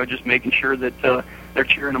 just making sure that they're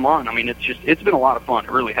cheering them on. I mean, it's been a lot of fun.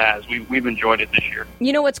 It really has. We've enjoyed it this year.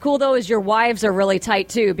 What's cool, though, is your wives are really tight,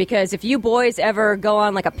 too, because if you boys ever go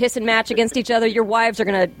on like a pissing match against each other, your wives are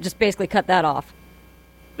going to just basically cut that off.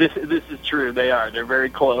 This is true. They are. They're very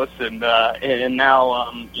close, and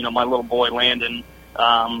now my little boy Landon,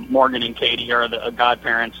 Morgan and Katie are the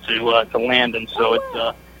godparents to Landon. So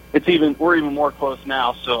we're even more close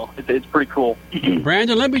now. So it's pretty cool.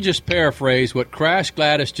 Brandon, let me just paraphrase what Crash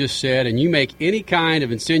Gladys just said, and you make any kind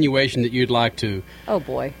of insinuation that you'd like to. Oh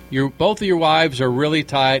boy! Both of your wives are really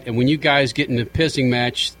tight, and when you guys get in a pissing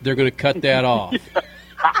match, they're going to cut that off.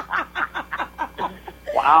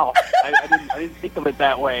 Wow, I didn't think of it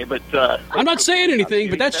that way. But I'm not saying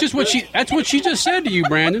anything, but that's just what she just said to you,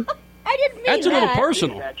 Brandon. I didn't mean that's a little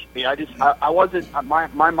personal. Actually, I wasn't.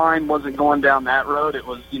 My mind wasn't going down that road. It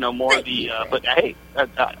was, more the. But hey,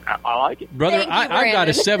 I like it, brother. I've got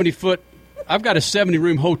a 70-foot. I've got a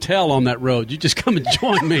 70-room hotel on that road. You just come and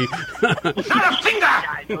join me.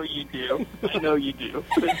 I know you do.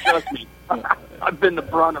 Trust me. I've been the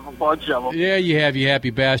brunt of a bunch of them. Yeah, you have, you happy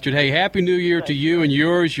bastard. Hey, Happy New Year to you and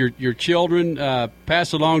yours, your children.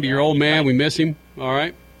 Pass along to your old man. We miss him. All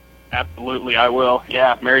right? Absolutely, I will.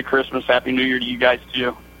 Yeah, Merry Christmas. Happy New Year to you guys,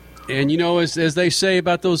 too. And, as they say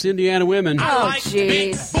about those Indiana women. Oh,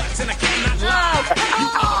 jeez. Oh,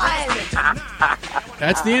 come on.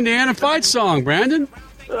 That's the Indiana fight song, Brandon.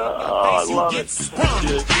 Oh, I love it.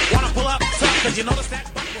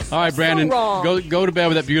 All right, Brandon, go to bed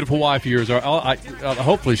with that beautiful wife of yours.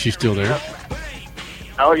 Hopefully she's still there.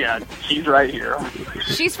 Oh, yeah, she's right here.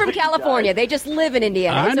 She's from California. They just live in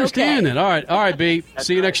Indiana. I understand it. All right, B.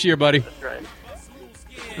 See you next year, buddy. That's right.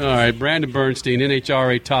 All right, Brandon Bernstein,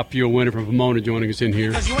 NHRA Top Fuel winner from Pomona, joining us in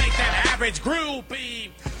here. 'Cause you ain't that average groupie.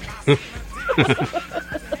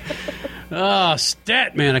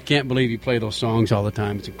 Stat, man, I can't believe you play those songs all the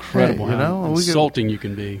time. It's incredible how insulting you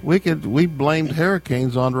can be. We blamed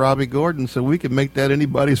hurricanes on Robbie Gordon, so we could make that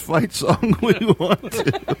anybody's fight song we want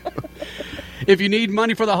to. If you need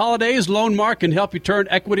money for the holidays, Loan Mark can help you turn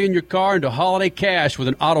equity in your car into holiday cash with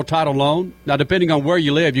an auto title loan. Now, depending on where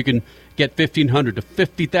you live, you can get $1,500 to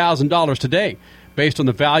 $50,000 today based on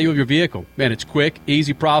the value of your vehicle. Man, it's quick,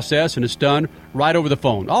 easy process, and it's done right over the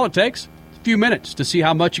phone. All it takes is a few minutes to see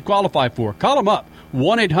how much you qualify for. Call them up,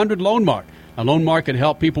 1-800-LOAN-MARK. Now, Loan Mark can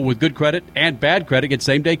help people with good credit and bad credit get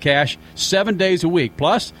same-day cash 7 days a week.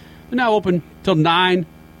 Plus, they're now open till 9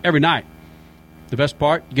 every night. The best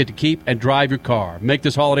part, you get to keep and drive your car. Make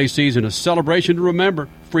this holiday season a celebration to remember,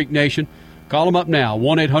 Freak Nation. Call them up now,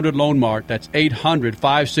 1-800-LOAN-MARK. That's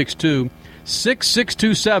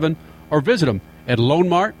 800-562-6627. Or visit them at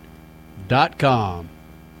loanmart.com.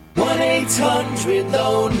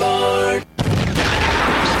 1-800-LOAN-MARK.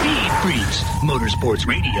 Speed Freaks, Motorsports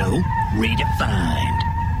Radio, redefined.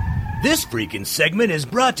 This freaking segment is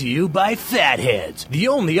brought to you by Fatheads, the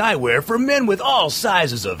only eyewear for men with all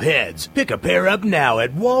sizes of heads. Pick a pair up now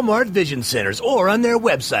at Walmart Vision Centers or on their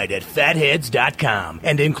website at fatheads.com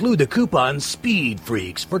and include the coupon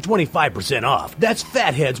SpeedFreaks for 25% off. That's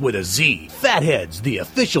Fatheads with a Z. Fatheads, the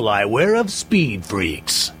official eyewear of Speed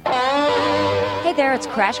Freaks. Hey there, it's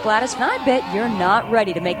Crash Gladys, and I bet you're not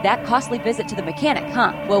ready to make that costly visit to the mechanic,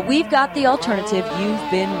 huh? Well, we've got the alternative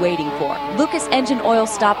you've been waiting for. Lucas Engine Oil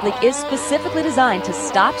Stop Leak is specifically designed to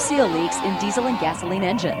stop seal leaks in diesel and gasoline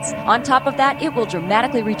engines. On top of that, it will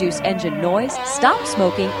dramatically reduce engine noise, stop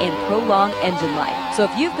smoking, and prolong engine life. So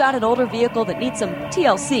if you've got an older vehicle that needs some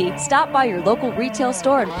TLC, stop by your local retail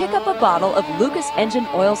store and pick up a bottle of Lucas Engine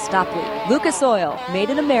Oil Stop Leak. Lucas Oil, made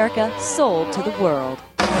in America, sold to the world.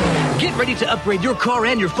 Get ready to upgrade your car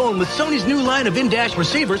and your phone with Sony's new line of in-dash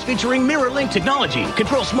receivers featuring mirror-link technology.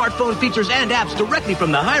 Control smartphone features and apps directly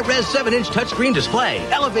from the high-res 7-inch touchscreen display.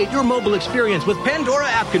 Elevate your mobile experience with Pandora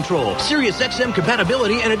app control, Sirius XM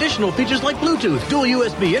compatibility, and additional features like Bluetooth, dual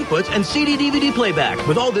USB inputs, and CD-DVD playback.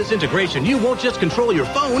 With all this integration, you won't just control your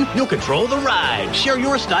phone, you'll control the ride. Share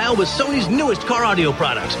your style with Sony's newest car audio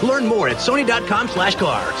products. Learn more at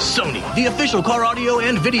sony.com/car. Sony, the official car audio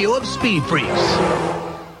and video of Speed Freaks.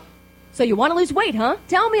 So you want to lose weight, huh?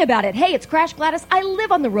 Tell me about it. Hey, it's Crash Gladys. I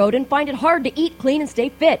live on the road and find it hard to eat clean and stay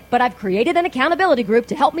fit. But I've created an accountability group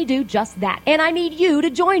to help me do just that. And I need you to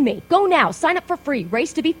join me. Go now. Sign up for free.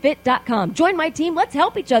 Racetobefit.com. Join my team. Let's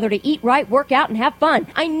help each other to eat right, work out, and have fun.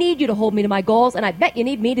 I need you to hold me to my goals, and I bet you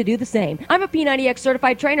need me to do the same. I'm a P90X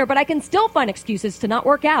certified trainer, but I can still find excuses to not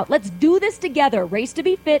work out. Let's do this together.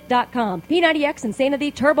 Racetobefit.com. P90X,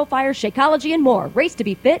 Insanity, TurboFire, Shakeology, and more.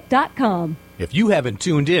 Racetobefit.com. If you haven't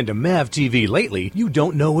tuned in to MAV TV lately, you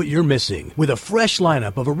don't know what you're missing. With a fresh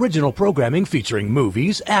lineup of original programming featuring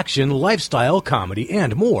movies, action, lifestyle, comedy,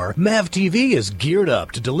 and more, MAV TV is geared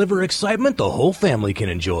up to deliver excitement the whole family can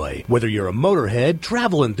enjoy. Whether you're a motorhead,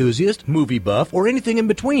 travel enthusiast, movie buff, or anything in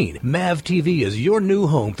between, MAV TV is your new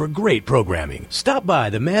home for great programming. Stop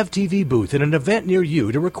by the MAV TV booth at an event near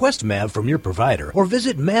you to request MAV from your provider, or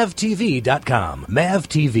visit MAVTV.com. MAV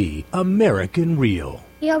TV, American Real.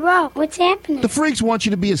 Yo, bro, what's happening? The Freaks want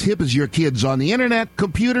you to be as hip as your kids on the internet,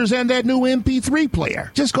 computers, and that new MP3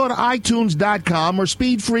 player. Just go to iTunes.com or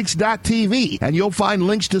SpeedFreaks.tv, and you'll find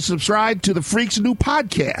links to subscribe to the Freaks' new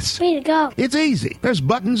podcast. Way to go. It's easy. There's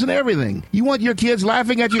buttons and everything. You want your kids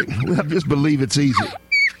laughing at you? Well, just believe it's easy.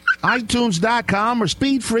 iTunes.com or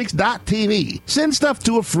SpeedFreaks.tv. Send stuff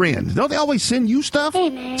to a friend. Don't they always send you stuff? Hey,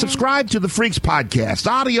 man. Subscribe to the Freaks podcast,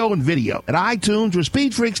 audio and video, at iTunes or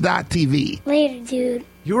SpeedFreaks.tv. Later, dude.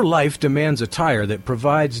 Your life demands a tire that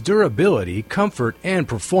provides durability, comfort, and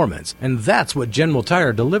performance, and that's what General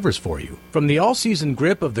Tire delivers for you. From the all-season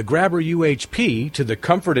grip of the Grabber UHP to the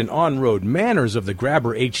comfort and on-road manners of the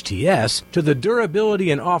Grabber HTS to the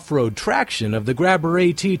durability and off-road traction of the Grabber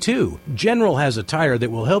AT2, General has a tire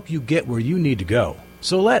that will help you get where you need to go.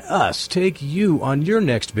 So let us take you on your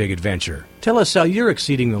next big adventure. Tell us how you're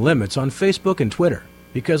exceeding the limits on Facebook and Twitter,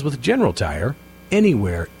 because with General Tire,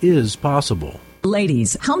 anywhere is possible.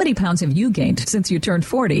 Ladies, how many pounds have you gained since you turned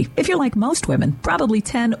 40? If you're like most women, probably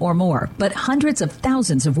 10 or more. But hundreds of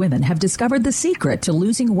thousands of women have discovered the secret to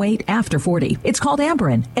losing weight after 40. It's called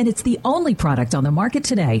Amberen, and it's the only product on the market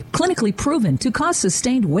today clinically proven to cause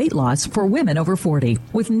sustained weight loss for women over 40.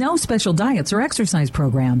 With no special diets or exercise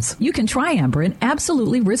programs, you can try Amberen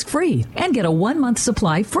absolutely risk-free and get a 1-month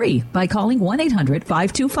supply free by calling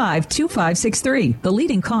 1-800-525-2563. The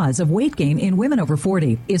leading cause of weight gain in women over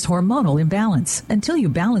 40 is hormonal imbalance. Until you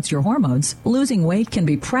balance your hormones, losing weight can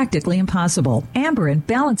be practically impossible. Amberen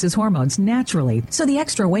balances hormones naturally, so the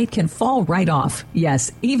extra weight can fall right off.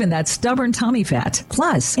 Yes, even that stubborn tummy fat.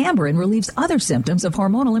 Plus, Amberen relieves other symptoms of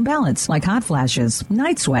hormonal imbalance, like hot flashes,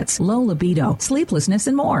 night sweats, low libido, sleeplessness,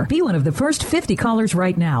 and more. Be one of the first 50 callers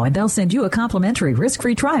right now, and they'll send you a complimentary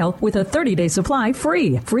risk-free trial with a 30-day supply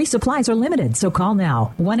free. Free supplies are limited, so call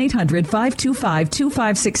now.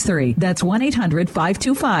 1-800-525-2563. That's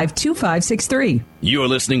 1-800-525-2563. You're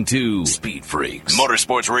listening to Speed Freaks,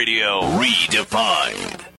 Motorsports Radio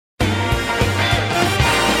Redefined.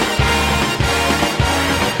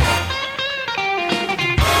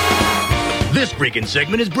 This freaking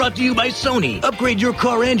segment is brought to you by Sony. Upgrade your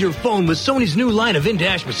car and your phone with Sony's new line of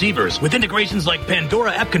in-dash receivers. With integrations like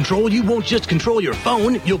Pandora App Control, you won't just control your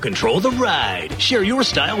phone, you'll control the ride. Share your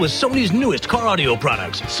style with Sony's newest car audio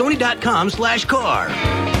products. Sony.com/car.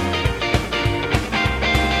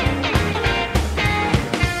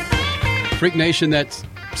 Freak Nation, that's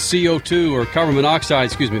CO2 or carbon monoxide,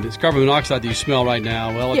 that's carbon monoxide that you smell right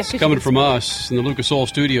now. Well, it's coming from us in the Lucas Oil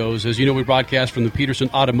Studios. As you know, we broadcast from the Peterson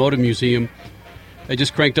Automotive Museum. They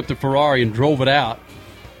just cranked up the Ferrari and drove it out.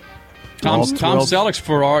 Tom Selleck's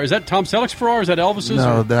Ferrari. Is that Tom Selleck's Ferrari or is that Elvis's?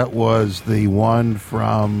 No, that was the one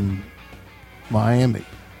from Miami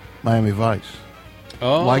Vice.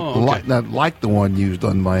 Oh, like the one used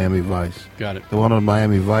on Miami Vice. Got it. The one on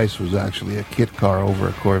Miami Vice was actually a kit car over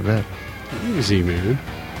a Corvette. Easy, man.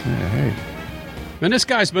 Yeah, hey. Man, this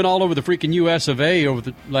guy's been all over the freaking U.S. of A. over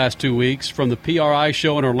the last 2 weeks, from the PRI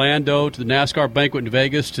show in Orlando to the NASCAR banquet in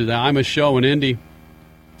Vegas to the IMA show in Indy.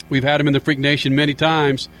 We've had him in the Freak Nation many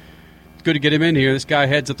times. It's good to get him in here. This guy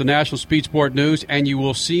heads up the National Speed Sport News, and you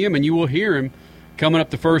will see him and you will hear him coming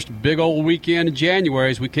up the first big old weekend in January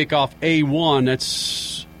as we kick off A1.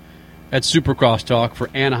 That's Supercross talk for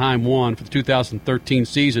Anaheim 1 for the 2013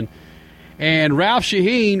 season. And Ralph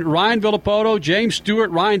Sheheen, Ryan Villapoto, James Stewart,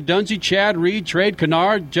 Ryan Dungey, Chad Reed, Trade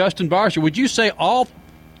Kennard, Justin Barsha. Would you say all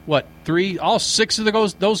 6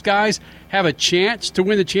 of those guys have a chance to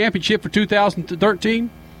win the championship for 2013?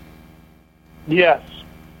 Yes.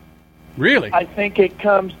 Really? I think it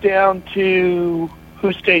comes down to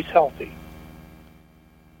who stays healthy.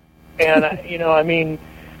 And,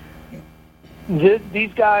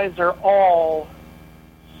 these guys are all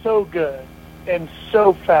so good and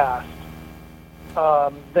so fast.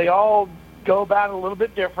 They all go about it a little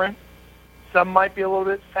bit different. Some might be a little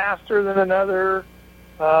bit faster than another.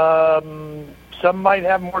 Some might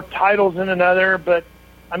have more titles than another. But,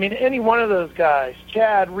 any one of those guys,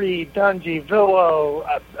 Chad, Reed, Dungey, Villo,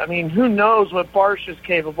 who knows what Barsh is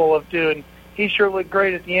capable of doing. He sure looked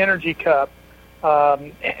great at the Energy Cup.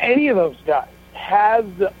 Any of those guys has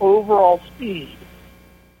the overall speed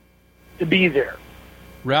to be there.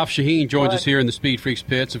 Ralph Sheheen joins us here in the Speed Freaks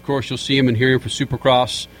pits. Of course, you'll see him and hear him for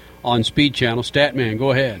Supercross on Speed Channel. Statman,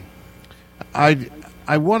 go ahead.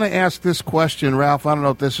 I want to ask this question, Ralph. I don't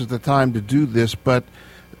know if this is the time to do this, but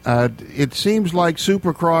it seems like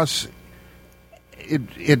Supercross,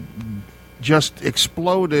 it just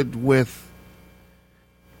exploded with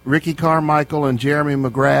Ricky Carmichael and Jeremy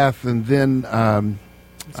McGrath and then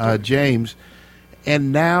James.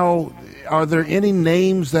 And now, are there any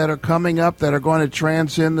names that are coming up that are going to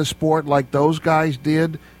transcend the sport like those guys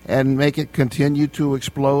did and make it continue to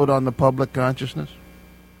explode on the public consciousness?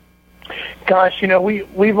 Gosh,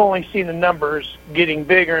 we've only seen the numbers getting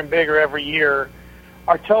bigger and bigger every year.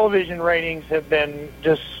 Our television ratings have been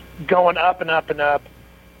just going up and up and up.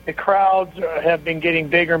 The crowds have been getting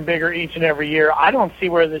bigger and bigger each and every year. I don't see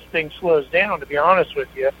where this thing slows down, to be honest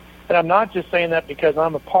with you. And I'm not just saying that because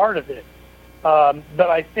I'm a part of it. But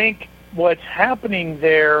I think what's happening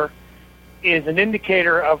there is an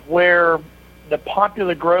indicator of where the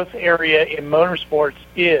popular growth area in motorsports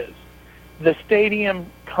is. The stadium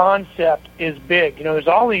concept is big. You know, there's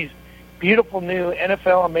all these beautiful new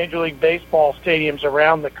NFL and Major League Baseball stadiums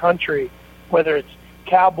around the country, whether it's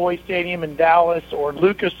Cowboy Stadium in Dallas or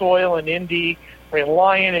Lucas Oil in Indy or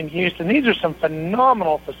Reliant in Houston. These are some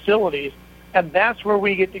phenomenal facilities, and that's where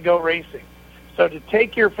we get to go racing. So to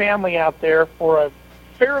take your family out there for a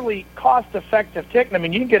fairly cost-effective ticket, I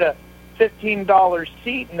mean, you can get a $15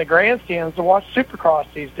 seat in the grandstands to watch Supercross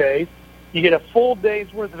these days. You get a full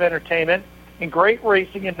day's worth of entertainment and great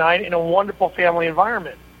racing at night in a wonderful family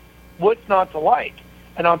environment. What's not to like?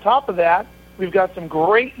 And on top of that, we've got some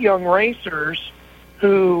great young racers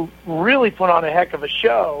who really put on a heck of a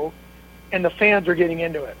show, and the fans are getting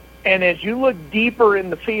into it. And as you look deeper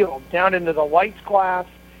in the field, down into the lights class,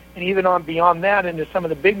 and even on beyond that into some of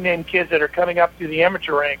the big-name kids that are coming up through the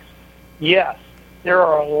amateur ranks, yes, there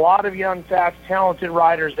are a lot of young, fast, talented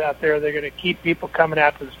riders out there that are going to keep people coming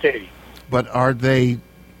out to the stadium. But are they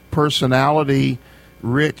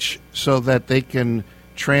personality-rich so that they can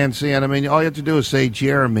transcend? I mean, all you have to do is say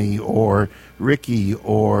Jeremy or Ricky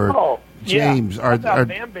or James. Yeah. Are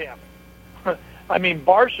Bam Bam? I mean,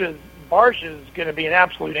 Barsha's going to be an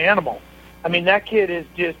absolute animal. I mean, that kid is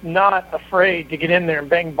just not afraid to get in there and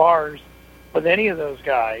bang bars with any of those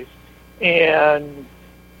guys, and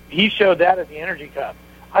he showed that at the Energy Cup.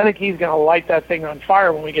 I think he's going to light that thing on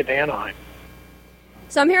fire when we get to Anaheim.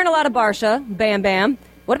 So I'm hearing a lot of Barsha, Bam Bam.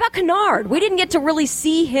 What about Kennard? We didn't get to really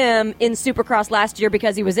see him in Supercross last year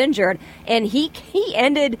because he was injured, and he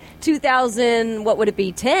ended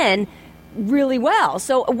 10 really well.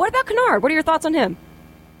 So what about Kennard? What are your thoughts on him?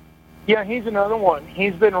 Yeah, he's another one.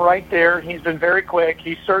 He's been right there. He's been very quick.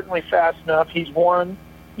 He's certainly fast enough. He's won.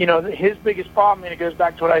 You know, his biggest problem, and it goes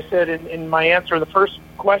back to what I said in my answer to the first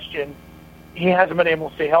question, he hasn't been able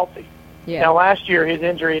to stay healthy. Yeah. Now, last year, his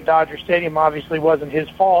injury at Dodger Stadium obviously wasn't his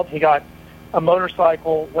fault. He got a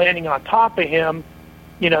motorcycle landing on top of him.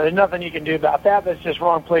 You know, there's nothing you can do about that. That's just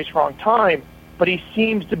wrong place, wrong time. But he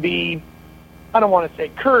seems to be, I don't want to say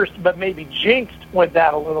cursed, but maybe jinxed with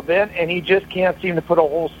that a little bit, and he just can't seem to put a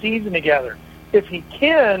whole season together. If he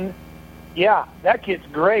can, yeah, that kid's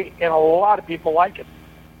great, and a lot of people like him.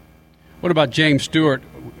 What about James Stewart?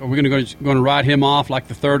 Are we going to ride him off like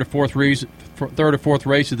the third or fourth race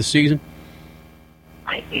of the season?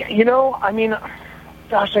 I mean,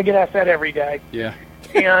 gosh, I get asked that every day. Yeah.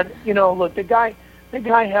 And look, the guy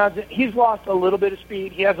he's lost a little bit of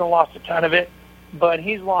speed. He hasn't lost a ton of it, but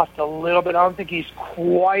he's lost a little bit. I don't think he's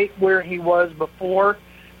quite where he was before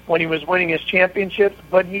when he was winning his championships,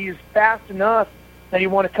 but he's fast enough that he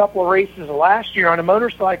won a couple of races last year on a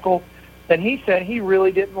motorcycle that he said he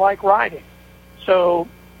really didn't like riding. So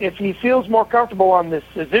if he feels more comfortable on this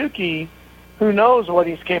Suzuki, who knows what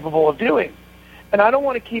he's capable of doing. And I don't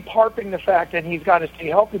want to keep harping the fact that he's got to stay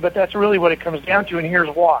healthy, but that's really what it comes down to, and here's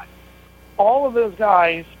why. All of those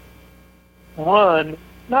guys run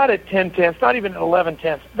not at 10/10, not even at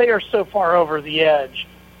 11/10. They are so far over the edge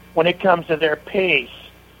when it comes to their pace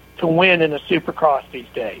to win in a Supercross these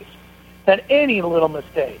days that any little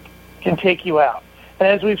mistake can take you out. And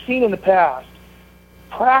as we've seen in the past,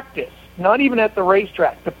 practice, not even at the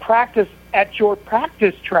racetrack, but practice at your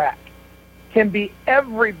practice track can be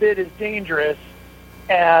every bit as dangerous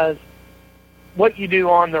as what you do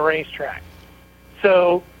on the racetrack.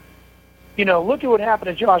 So, look at what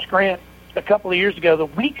happened to Josh Grant a couple of years ago. The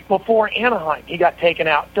week before Anaheim, he got taken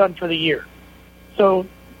out, done for the year. So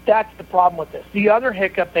that's the problem with this. The other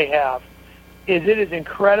hiccup they have is it is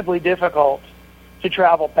incredibly difficult to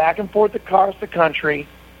travel back and forth across the country,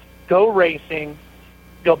 go racing,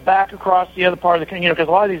 go back across the other part of the country, because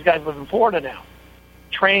a lot of these guys live in Florida now.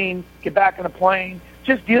 Train, get back on a plane,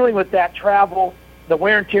 just dealing with that travel, the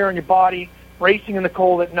wear and tear on your body, racing in the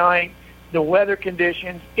cold at night, the weather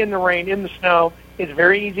conditions, in the rain, in the snow. It's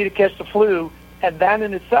very easy to catch the flu, and that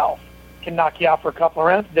in itself can knock you out for a couple of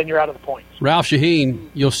rounds, then you're out of the points. Ralph Sheheen,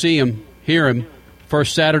 you'll see him, hear him,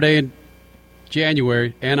 first Saturday in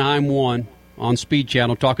January, Anaheim 1 on Speed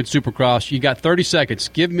Channel, talking Supercross. You got 30 seconds.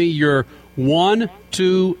 Give me your 1,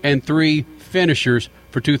 2, and 3 finishers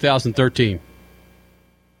for 2013.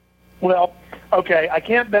 Well, okay, I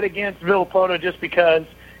can't bet against Villapoto just because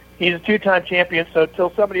he's a two-time champion, so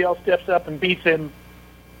until somebody else steps up and beats him,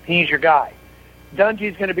 he's your guy.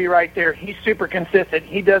 Dungey's going to be right there. He's super consistent.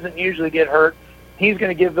 He doesn't usually get hurt. He's going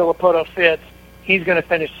to give Villapoto fits. He's going to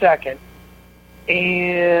finish second.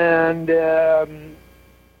 And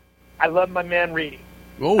I love my man Reedy.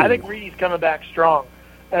 Ooh. I think Reedy's coming back strong.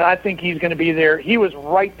 and I think he's going to be there. He was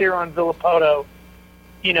right there on Villapoto,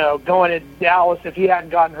 going to Dallas. If he hadn't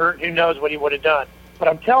gotten hurt, who knows what he would have done. But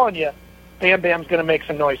I'm telling you, Bam Bam's going to make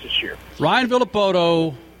some noise this year. Ryan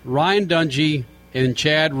Villapoto, Ryan Dungey, and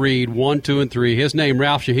Chad Reed, 1, 2, and 3. His name,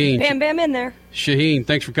 Ralph Sheheen. Bam Bam in there. Sheheen,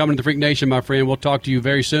 thanks for coming to the Freak Nation, my friend. We'll talk to you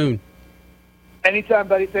very soon. Anytime,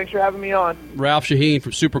 buddy. Thanks for having me on. Ralph Sheheen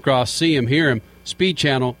from Supercross. See him, hear him. Speed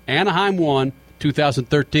Channel, Anaheim 1,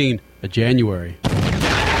 2013, January.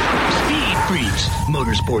 Speed Freaks,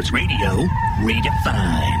 Motorsports Radio,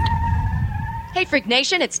 redefined. Hey, Freak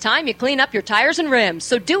Nation, it's time you clean up your tires and rims,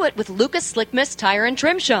 so do it with Lucas Slick Mist Tire and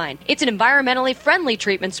Trim Shine. It's an environmentally friendly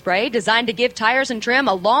treatment spray designed to give tires and trim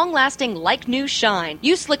a long-lasting, like-new shine.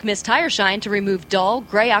 Use Slick Mist Tire Shine to remove dull,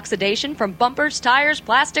 gray oxidation from bumpers, tires,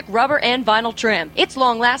 plastic, rubber, and vinyl trim. It's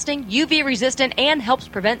long-lasting, UV-resistant, and helps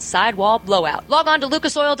prevent sidewall blowout. Log on to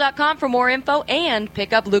lucasoil.com for more info and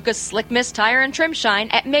pick up Lucas Slick Mist Tire and Trim Shine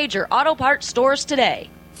at major auto parts stores today.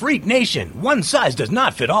 Freak Nation, one size does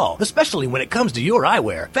not fit all, especially when it comes to your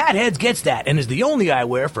eyewear. Fatheads gets that and is the only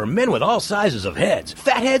eyewear for men with all sizes of heads.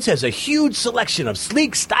 Fatheads has a huge selection of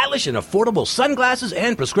sleek, stylish, and affordable sunglasses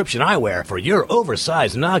and prescription eyewear for your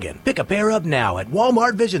oversized noggin. Pick a pair up now at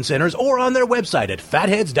Walmart Vision Centers or on their website at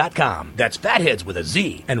fatheads.com. That's Fatheads with a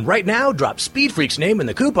Z. And right now, drop Speed Freak's name in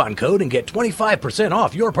the coupon code and get 25%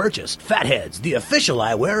 off your purchase. Fatheads, the official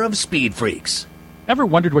eyewear of Speed Freaks. Ever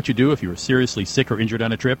wondered what you do if you were seriously sick or injured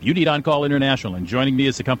on a trip? You need On Call International, and joining me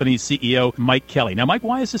is the company's CEO, Mike Kelly. Now, Mike,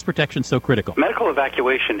 why is this protection so critical? Medical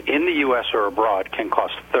evacuation in the U.S. or abroad can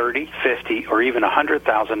cost $30,000, $50,000, or even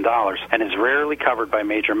 $100,000 and is rarely covered by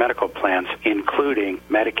major medical plans, including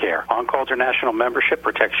Medicare. On Call International membership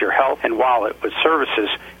protects your health and wallet with services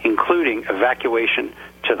including evacuation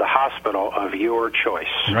to the hospital of your choice.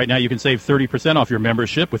 And right now you can save 30% off your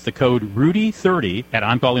membership with the code RUDY30 at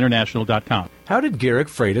OnCallInternational.com. How did Garrick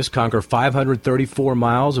Freitas conquer 534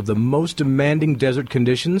 miles of the most demanding desert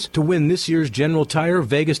conditions to win this year's General Tire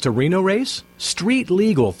Vegas to Reno race? Street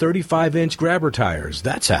legal 35-inch grabber tires,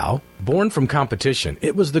 that's how. Born from competition,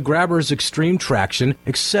 it was the grabber's extreme traction,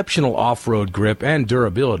 exceptional off-road grip, and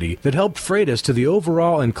durability that helped Freitas to the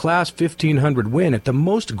overall and Class 1500 win at the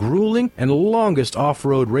most grueling and longest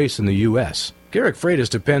off-road race in the U.S. Garrick Freitas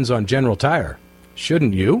depends on General Tire.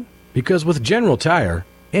 Shouldn't you? Because with General Tire,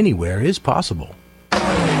 anywhere is possible.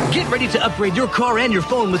 Get ready to upgrade your car and your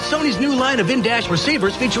phone with Sony's new line of in-dash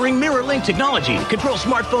receivers featuring mirror link technology. Control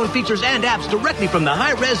smartphone features and apps directly from the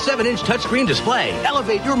high-res 7-inch touchscreen display.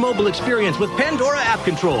 Elevate your mobile experience with Pandora app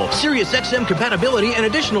control, Sirius XM compatibility, and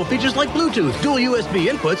additional features like Bluetooth, dual USB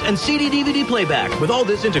inputs, and CD-DVD playback. With all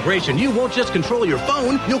this integration, you won't just control your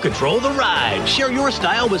phone, you'll control the ride. Share your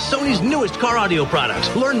style with Sony's newest car audio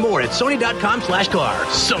products. Learn more at sony.com/car.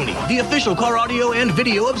 Sony, the official car audio and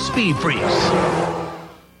video of Speed Freaks.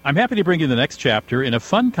 I'm happy to bring you the next chapter in a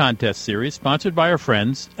fun contest series sponsored by our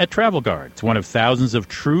friends at Travel Guard. It's one of thousands of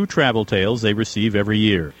true travel tales they receive every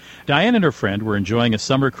year. Diane and her friend were enjoying a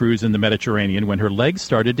summer cruise in the Mediterranean when her legs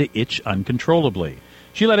started to itch uncontrollably.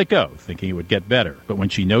 She let it go, thinking it would get better. But when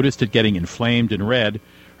she noticed it getting inflamed and red,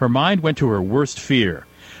 her mind went to her worst fear.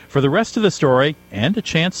 For the rest of the story and a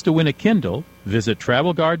chance to win a Kindle, visit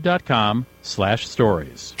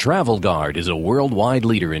TravelGuard.com/stories. Travel Guard is a worldwide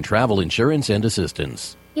leader in travel insurance and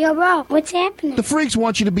assistance. Yo, bro, what's happening? The Freaks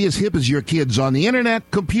want you to be as hip as your kids on the internet,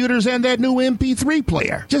 computers, and that new MP3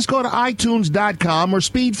 player. Just go to iTunes.com or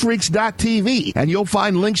SpeedFreaks.tv, and you'll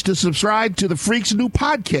find links to subscribe to the Freaks' new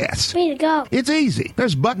podcast. Way to go. It's easy.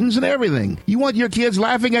 There's buttons and everything. You want your kids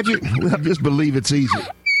laughing at you? Well, just believe it's easy.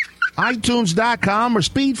 iTunes.com or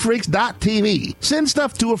SpeedFreaks.tv. Send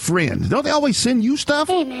stuff to a friend. Don't they always send you stuff?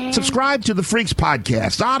 Hey, man. Subscribe to the Freaks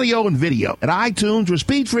podcast, audio and video, at iTunes or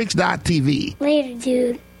SpeedFreaks.tv. Later,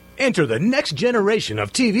 dude. Enter the next generation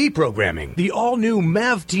of TV programming. The all-new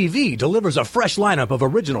MAV TV delivers a fresh lineup of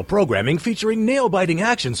original programming featuring nail-biting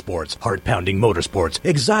action sports, heart-pounding motorsports,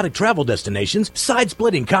 exotic travel destinations,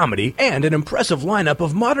 side-splitting comedy, and an impressive lineup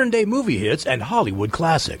of modern-day movie hits and Hollywood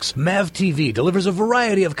classics. MAV TV delivers a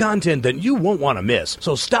variety of content that you won't want to miss.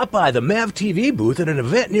 So stop by the MAV TV booth at an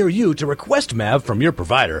event near you to request MAV from your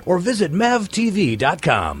provider or visit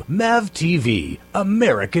MAVTV.com. MAV TV,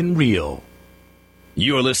 American Real.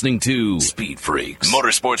 You're listening to Speed Freaks,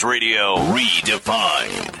 Motorsports Radio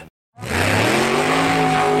redefined.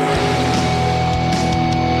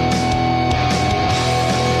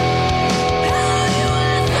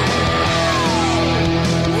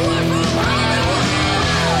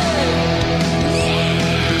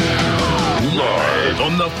 Live on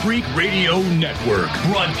from the Freak Radio Network,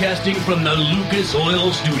 broadcasting from the Lucas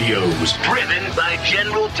Oil Studios, driven by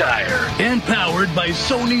General Tire, and powered by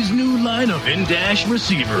Sony's new line of in-dash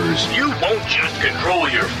receivers. You won't just control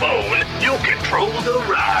your phone, you'll control the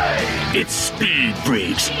ride. It's Speed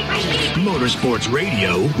Freaks, Motorsports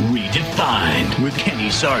Radio redefined, with Kenny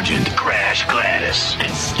Sargent, Crash Gladys,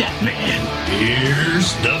 and Statman.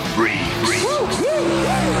 Here's the Freaks.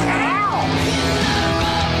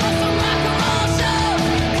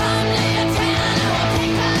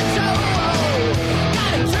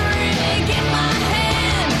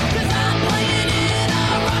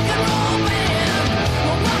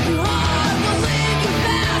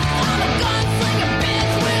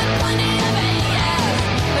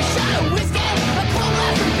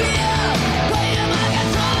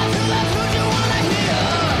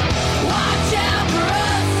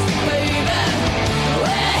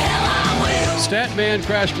 Statman,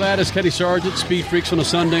 Crash Gladys, Kenny Sargent, Speed Freaks on a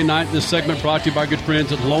Sunday night. This segment brought to you by good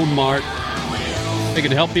friends at Loan Mart. They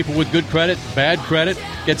can help people with good credit, bad credit,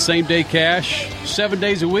 get same-day cash 7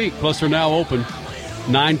 days a week. Plus, they're now open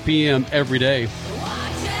 9 p.m. every day.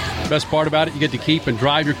 Best part about it, you get to keep and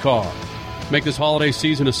drive your car. Make this holiday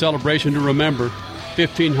season a celebration to remember.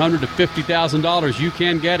 $1,500 to $50,000, you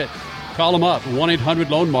can get it. Call them up,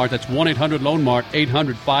 1-800-LOAN-MART. That's 1-800-LOAN-MART,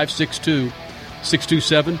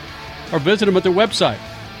 800-562-627. Or visit them at their website,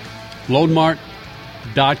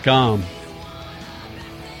 loanmart.com.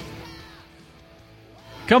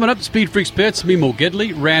 Coming up, Speed Freaks Pits, Memo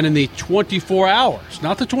Gidley ran in the 24 hours,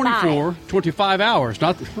 not the 24, 25 hours.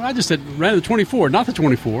 I just said ran in the 24, not the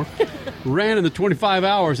 24. Ran in the 25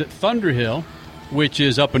 hours at Thunderhill, which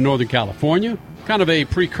is up in Northern California. Kind of a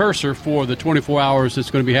precursor for the 24 hours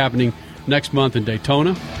that's going to be happening next month in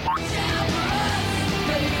Daytona.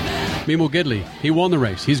 Memo Gidley, he won the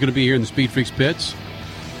race. He's going to be here in the Speed Freaks pits.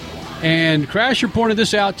 And Crasher pointed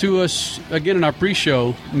this out to us again in our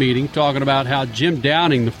pre-show meeting, talking about how Jim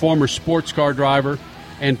Downing, the former sports car driver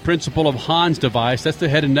and principal of Hans device, that's the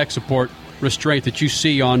head and neck support restraint that you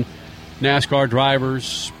see on NASCAR drivers,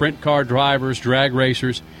 sprint car drivers, drag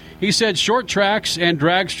racers. He said short tracks and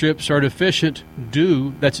drag strips are deficient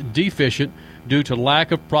due to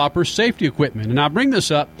lack of proper safety equipment. And I bring this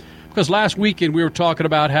up because last weekend we were talking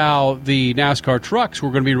about how the NASCAR trucks were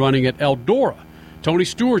going to be running at Eldora, Tony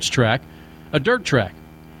Stewart's track, a dirt track,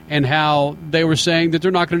 and how they were saying that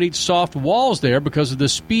they're not going to need soft walls there because of the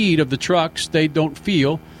speed of the trucks they don't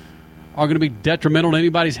feel are going to be detrimental to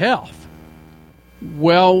anybody's health.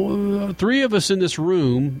 Well, three of us in this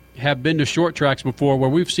room have been to short tracks before where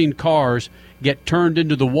we've seen cars get turned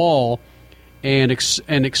into the wall and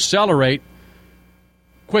accelerate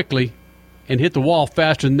quickly and hit the wall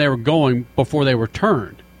faster than they were going before they were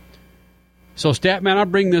turned. So, Statman, I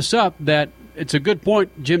bring this up that it's a good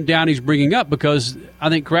point Jim Downey's bringing up because I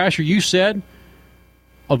think, Crasher, you said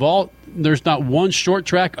there's not one short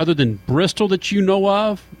track other than Bristol that you know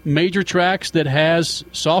of, major tracks that has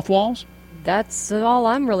soft walls? That's all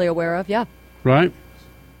I'm really aware of, yeah. Right?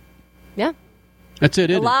 Yeah. That's it,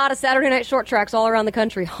 isn't it? A lot of Saturday night short tracks all around the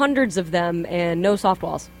country, hundreds of them, and no soft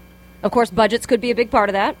walls. Of course, budgets could be a big part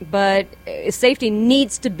of that, but safety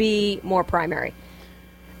needs to be more primary.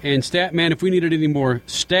 And Statman, if we needed any more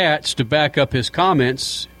stats to back up his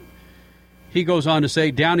comments, Downey goes on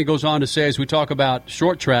to say, as we talk about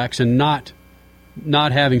short tracks and not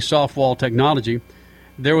having soft wall technology,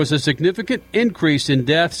 there was a significant increase in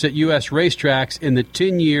deaths at U.S. racetracks in the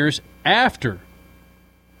 10 years after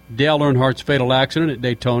Dale Earnhardt's fatal accident at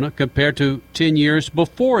Daytona compared to 10 years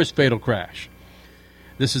before his fatal crash.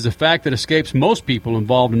 This is a fact that escapes most people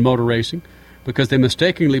involved in motor racing because they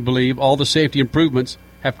mistakenly believe all the safety improvements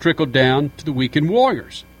have trickled down to the weekend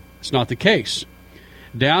warriors. It's not the case.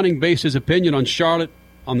 Downing based his opinion on a Charlotte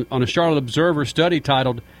Observer study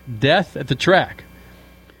titled Death at the Track.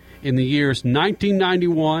 In the years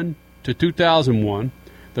 1991 to 2001,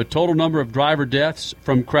 the total number of driver deaths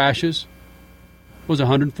from crashes was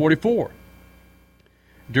 144.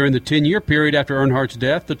 During the 10-year period after Earnhardt's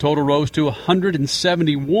death, the total rose to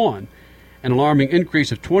 171, an alarming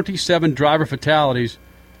increase of 27 driver fatalities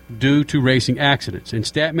due to racing accidents. And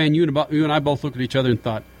Statman, you and I both looked at each other and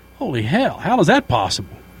thought, holy hell, how is that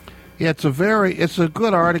possible? Yeah, it's a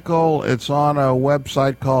good article. It's on a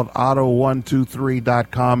website called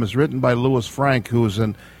auto123.com. It's written by Louis Frank, who is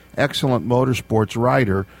an excellent motorsports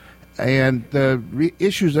writer. And the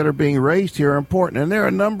issues that are being raised here are important. And there are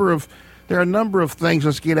a number of things.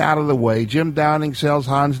 Let's get out of the way. Jim Downing sells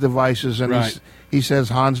Hans devices, and right. he says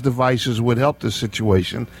Hans devices would help this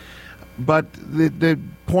situation. But the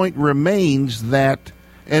point remains that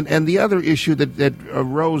And the other issue that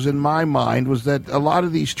arose in my mind was that a lot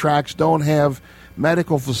of these tracks don't have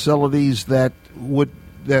medical facilities that would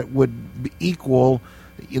equal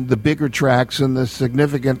in the bigger tracks and the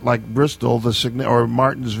significant, like Bristol, or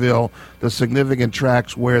Martinsville, the significant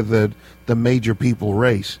tracks where the major people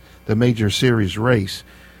race, the major series race.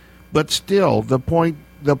 But still, the point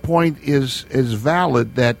is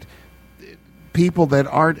valid that people that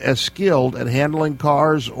aren't as skilled at handling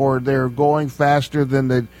cars, or they're going faster than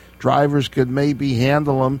the drivers could maybe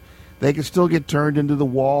handle them, they can still get turned into the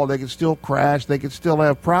wall, they can still crash, they can still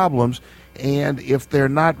have problems. And if they're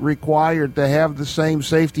not required to have the same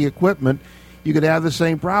safety equipment, you could have the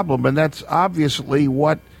same problem. And that's obviously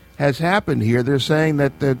what has happened here. They're saying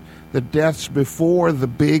that the deaths before the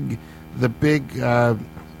big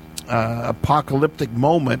apocalyptic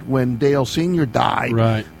moment when Dale Sr. died,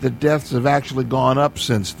 right, the deaths have actually gone up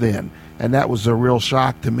since then. And that was a real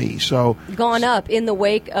shock to me. So gone up in the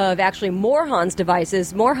wake of actually more Hans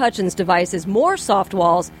devices, more Hutchins devices, more soft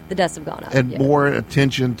walls. The deaths have gone up. And more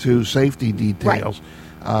attention to safety details.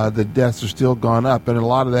 Right. The deaths are still gone up. And a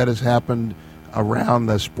lot of that has happened around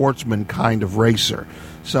the sportsman kind of racer.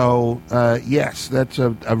 So, yes, that's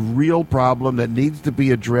a real problem that needs to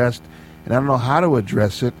be addressed. And I don't know how to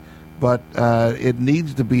address it, but it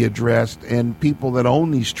needs to be addressed. And people that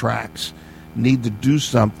own these tracks need to do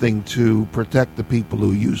something to protect the people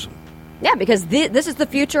who use them. Yeah, because this is the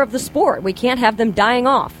future of the sport. We can't have them dying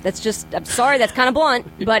off. That's just, I'm sorry, that's kind of blunt,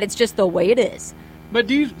 but it's just the way it is. But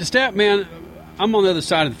man, I'm on the other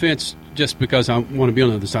side of the fence just because I want to be on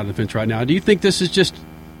the other side of the fence right now. Do you think this is just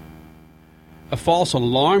a false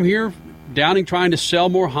alarm here? Downing trying to sell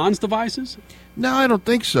more Hans devices? No, I don't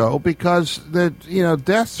think so, because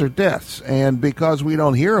deaths are deaths, and because we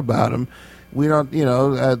don't hear about them, we don't,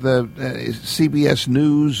 the CBS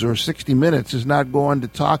News or 60 Minutes is not going to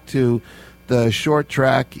talk to the short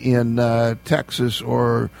track in Texas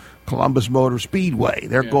or Columbus Motor Speedway.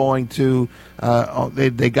 They're going to,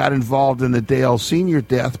 they got involved in the Dale Sr.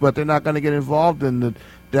 death, but they're not going to get involved in the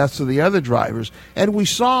deaths of the other drivers. And we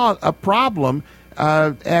saw a problem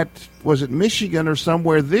was it Michigan or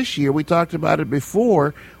somewhere this year? We talked about it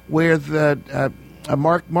before, where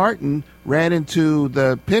Mark Martin ran into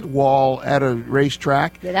the pit wall at a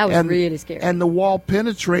racetrack. Yeah, that was really scary. And the wall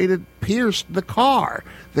pierced the car,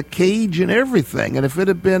 the cage and everything. And if it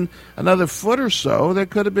had been another foot or so, there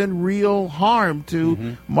could have been real harm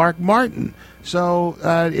to Mark Martin. So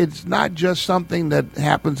it's not just something that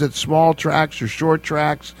happens at small tracks or short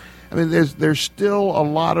tracks. I mean, there's still a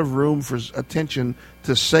lot of room for attention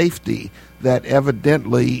to safety that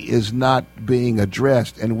evidently is not being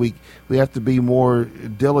addressed, and we have to be more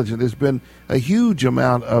diligent. There's been a huge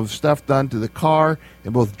amount of stuff done to the car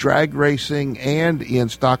in both drag racing and in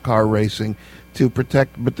stock car racing to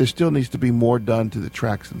protect, but there still needs to be more done to the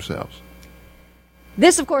tracks themselves.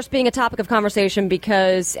 This, of course, being a topic of conversation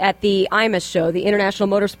because at the IMUS show, the International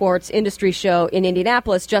Motorsports Industry Show in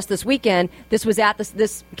Indianapolis just this weekend,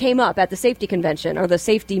 this came up at the safety convention or the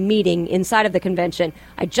safety meeting inside of the convention.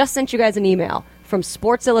 I just sent you guys an email from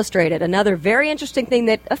Sports Illustrated, another very interesting thing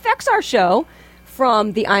that affects our show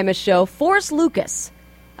from the IMUS show. Forrest Lucas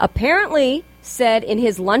apparently said in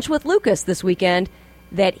his Lunch with Lucas this weekend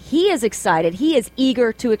that he is excited, he is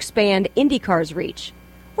eager to expand IndyCar's reach.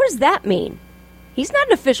 What does that mean? He's not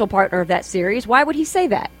an official partner of that series. Why would he say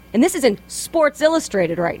that? And this is in Sports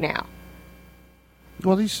Illustrated right now.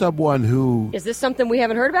 Well, he's someone who... Is this something we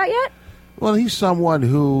haven't heard about yet? Well, he's someone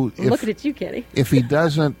who... I'm looking at you, Kenny. If he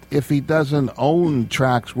doesn't own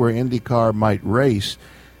tracks where IndyCar might race,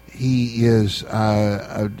 he is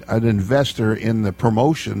an investor in the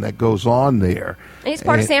promotion that goes on there. And he's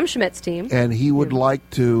part of Sam Schmidt's team. And he would like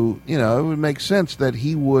to, it would make sense that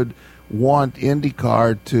he would want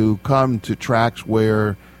IndyCar to come to tracks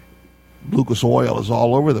where Lucas Oil is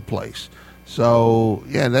all over the place. So,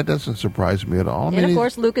 yeah, that doesn't surprise me at all. And, of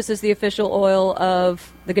course, Lucas is the official oil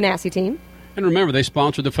of the Ganassi team. And remember, they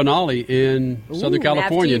sponsored the finale in Southern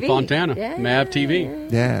California, in Fontana. Yeah. MAV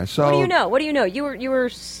TV. Yeah. So what do you know?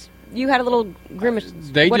 You had a little grimace.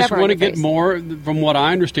 They just want to get more, from what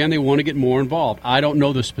I understand, they want to get more involved. I don't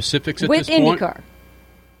know the specifics at this point. With IndyCar.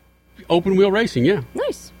 Open wheel racing, yeah.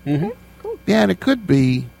 Nice. Mm-hmm. Okay, cool. Yeah, and it could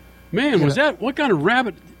be. Man, what kind of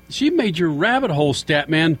rabbit? She made your rabbit hole stat,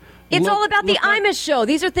 man. It's all about the IMUS show.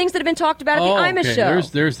 These are things that have been talked about at the IMUS show.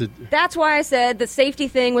 That's why I said the safety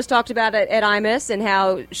thing was talked about at IMUS and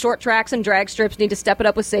how short tracks and drag strips need to step it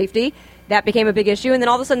up with safety. That became a big issue. And then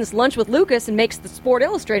all of a sudden this Lunch with Lucas and makes the Sport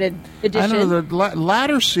Illustrated edition. I know the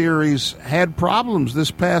Ladder Series had problems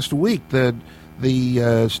this past week.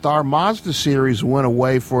 The Star Mazda Series went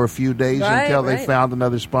away for a few days until they found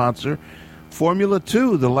another sponsor. Formula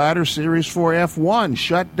 2, the ladder series for F1,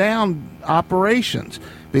 shut down operations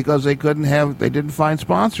because they didn't find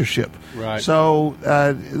sponsorship. Right. So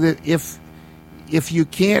if you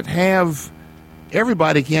can't have,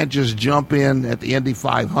 everybody can't just jump in at the Indy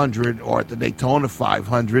 500 or at the Daytona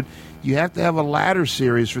 500. You have to have a ladder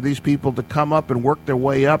series for these people to come up and work their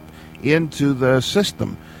way up into the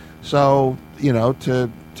system. So, to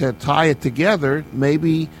tie it together,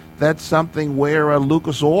 maybe that's something where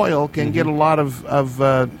Lucas Oil can get a lot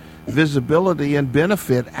of visibility and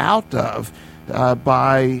benefit out of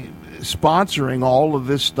by sponsoring all of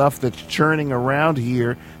this stuff that's churning around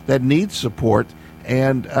here that needs support.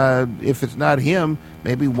 And if it's not him,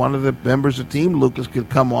 maybe one of the members of Team Lucas could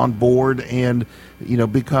come on board and,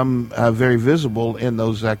 become very visible in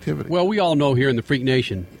those activities. Well, we all know here in the Freak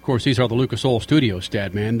Nation, of course, these are the Lucas Oil Studios,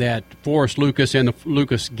 Statman, that Forrest Lucas and the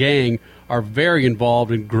Lucas gang are very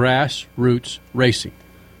involved in grassroots racing,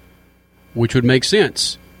 which would make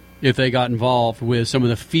sense if they got involved with some of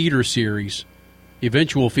the feeder series,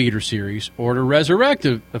 eventual feeder series, or to resurrect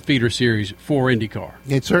a feeder series for IndyCar.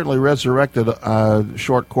 It certainly resurrected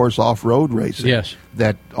short course off-road racing. Yes.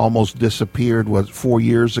 That almost disappeared 4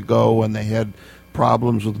 years ago, and they had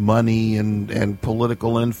problems with money and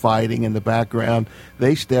political infighting in the background.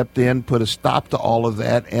 They stepped in, put a stop to all of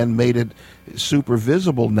that, and made it super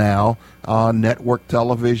visible now on network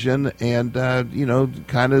television and,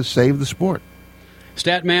 kind of saved the sport.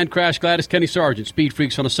 Statman, Crash Gladys, Kenny Sargent, Speed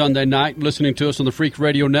Freaks on a Sunday night, listening to us on the Freak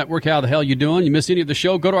Radio Network. How the hell you doing? You missed any of the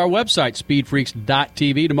show? Go to our website,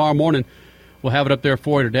 speedfreaks.tv. Tomorrow morning, we'll have it up there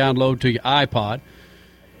for you to download to your iPod.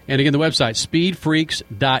 And again, the website,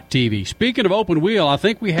 speedfreaks.tv. Speaking of open wheel, I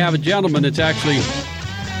think we have a gentleman that's actually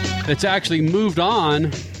moved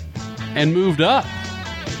on and moved up.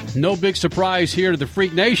 No big surprise here to the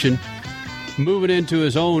Freak Nation, moving into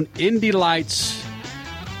his own Indy Lights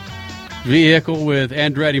vehicle with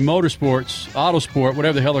Andretti Motorsports, Autosport,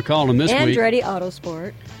 whatever the hell they're calling them this week. Andretti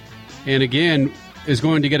Autosport. And again, is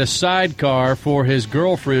going to get a sidecar for his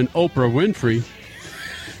girlfriend, Oprah Winfrey.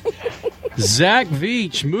 Zach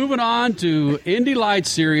Veach, moving on to Indy Lights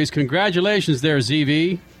Series. Congratulations there,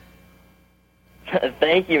 ZV.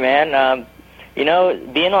 Thank you, man.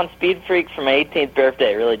 Being on Speed Freaks for my 18th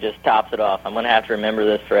birthday really just tops it off. I'm going to have to remember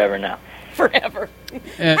this forever now. Forever.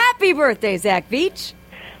 Happy birthday, Zach Veach.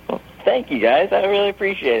 Well, thank you, guys. I really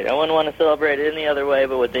appreciate it. I wouldn't want to celebrate it any other way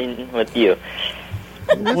but with you.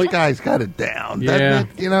 This guy's got it down, yeah.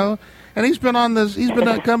 doesn't it? And he's been on this. He's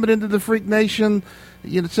been coming into the Freak Nation,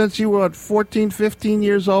 since you were 14, 15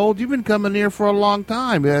 years old. You've been coming here for a long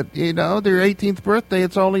time. Their 18th birthday.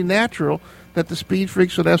 It's only natural that the Speed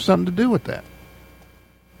Freaks would have something to do with that.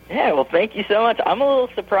 Yeah, well, thank you so much. I'm a little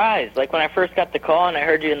surprised. Like when I first got the call and I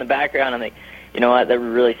heard you in the background, I'm like, you know what? That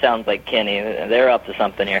really sounds like Kenny. They're up to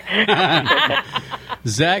something here.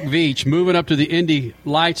 Zach Veach moving up to the Indy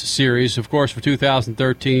Lights Series, of course, for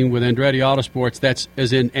 2013 with Andretti Autosports. That's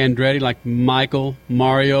as in Andretti, like Michael,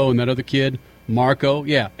 Mario, and that other kid, Marco.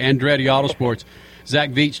 Yeah, Andretti Autosports.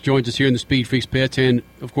 Zach Veach joins us here in the Speed Freaks pits, and,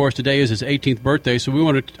 of course, today is his 18th birthday, so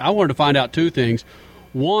I wanted to find out two things.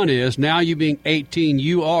 One is, now you being 18,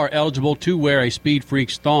 you are eligible to wear a Speed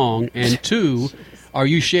Freaks thong, and two, are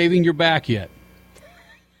you shaving your back yet?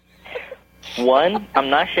 One, I'm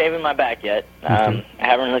not shaving my back yet. I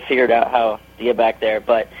haven't really figured out how to get back there,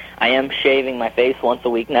 but I am shaving my face once a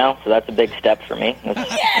week now, so that's a big step for me.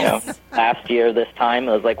 Yes! Last year, this time,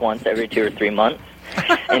 it was like once every 2 or 3 months.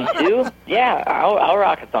 And two, yeah, I'll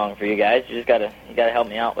rock a thong for you guys. You gotta help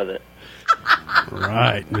me out with it.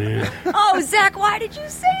 Right, man. Oh, Zach, why did you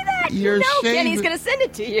say that? Kenny's going to send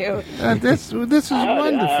it to you. This is wonderful.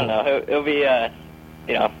 I don't know. It'll be,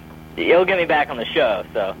 You'll get me back on the show,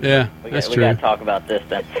 so yeah, we that's got true. to talk about this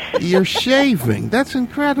then. You're shaving. That's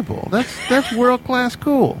incredible. That's world-class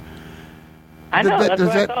cool. I know, that's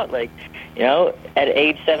what I thought. Like, at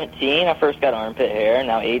age 17, I first got armpit hair.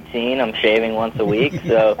 Now 18, I'm shaving once a week,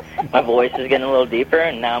 so my voice is getting a little deeper,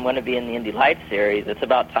 and now I'm going to be in the Indy Lights Series. It's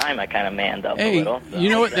about time I kind of manned up a little. So.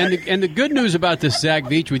 You know what? And the good news about this, Zach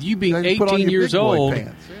Veach, with you being 18 years old,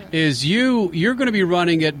 is you're going to be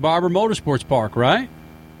running at Barber Motorsports Park, right?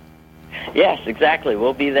 Yes, exactly.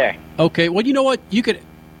 We'll be there. Okay. Well, you know what? You could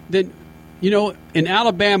then, in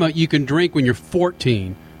Alabama, you can drink when you're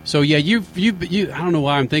 14. So yeah, you I don't know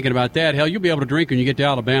why I'm thinking about that. Hell, you'll be able to drink when you get to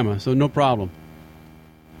Alabama, so no problem.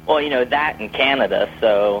 Well, that in Canada,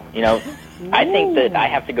 so I think that I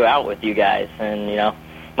have to go out with you guys, and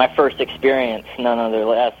my first experience, none other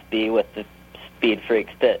less, be with the Speed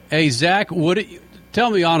Freaks pit. Hey Zach, tell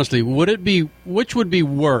me honestly, which would be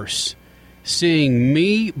worse? Seeing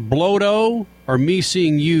me blodo or me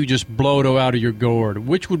seeing you just blodo out of your gourd?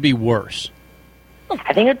 Which would be worse?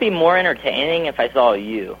 I think it'd be more entertaining if I saw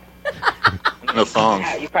you. No thong.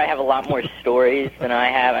 You probably have a lot more stories than I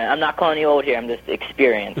have. I'm not calling you old here. I'm just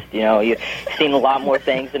experienced. You know, you've seen a lot more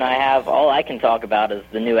things than I have. All I can talk about is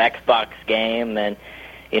the new Xbox game and,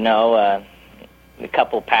 you know, a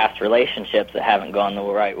couple past relationships that haven't gone the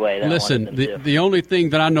right way. That Listen, the only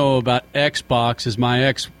thing that I know about Xbox is my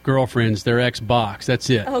ex-girlfriend's their Xbox. That's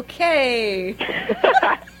it. Okay.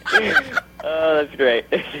 Oh, that's great.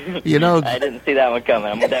 You know, I didn't see that one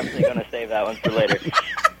coming. I'm definitely going to save that one for later.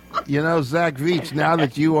 You know, Zach Veach, now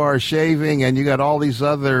that you are shaving and you got all these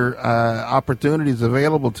other opportunities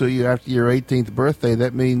available to you after your 18th birthday,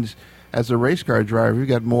 that means as a race car driver, you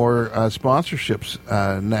got more sponsorships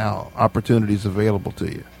now, opportunities available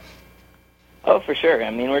to you. Oh, for sure. I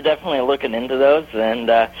mean, we're definitely looking into those, and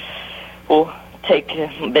we'll take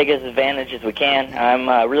biggest advantage as we can.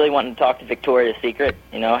 I'm really wanting to talk to Victoria's Secret,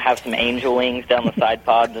 you know, have some angel wings down the side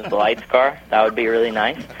pods of the lights car. That would be really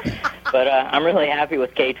nice. But I'm really happy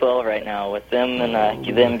with K-12 right now. With them and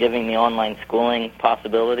them giving me online schooling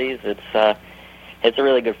possibilities, it's a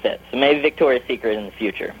really good fit. So maybe Victoria's Secret in the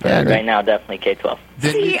future. But right now, definitely K-12.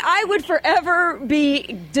 See, I would forever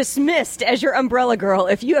be dismissed as your umbrella girl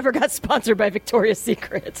if you ever got sponsored by Victoria's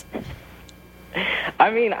Secret.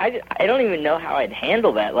 I mean, I don't even know how I'd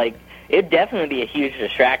handle that. Like, it'd definitely be a huge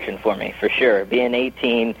distraction for me, for sure. Being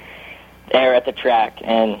 18 there at the track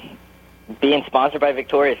and being sponsored by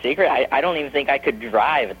Victoria's Secret, I don't even think I could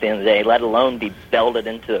drive at the end of the day, let alone be belted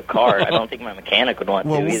into a car. I don't think my mechanic would want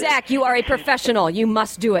to either. Zach, you are a professional. You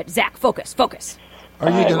must do it. Zach, focus.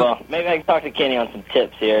 Well, maybe I can talk to Kenny on some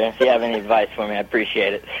tips here. If you have any advice for me, I'd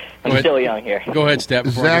appreciate it. I'm still young here. Go ahead, Step,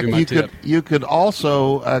 before Zach, I give you my tip. You could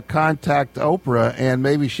also contact Oprah, and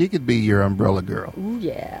maybe she could be your umbrella girl. Ooh,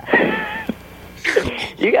 yeah.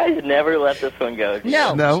 You guys never let this one go.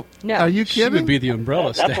 No. Are you kidding? She would be the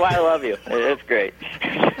umbrella, That's why I love you. It's great.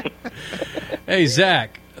 Hey,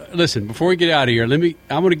 Zach, listen, before we get out of here, I'm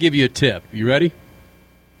going to give you a tip. You ready?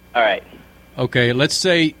 All right. Okay, let's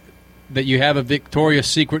say that you have a Victoria's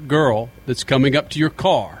Secret girl that's coming up to your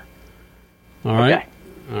car. All right? Okay.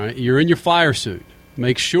 All right. You're in your fire suit.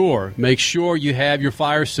 Make sure you have your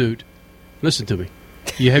fire suit. Listen to me.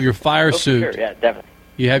 You have your fire suit. Sure. Yeah, definitely.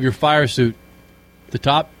 You have your fire suit. The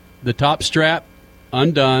top strap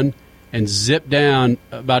undone and zip down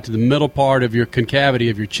about to the middle part of your concavity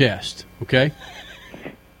of your chest. Okay?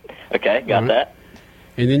 Okay, got that.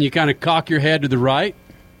 And then you kind of cock your head to the right,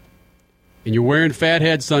 and you're wearing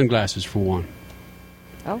fathead sunglasses for one.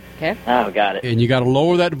 Oh, okay. Oh, got it. And you got to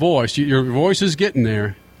lower that voice. Your voice is getting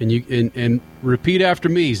there. And repeat after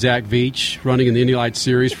me, Zach Veach, running in the Indy Lights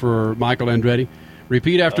series for Michael Andretti.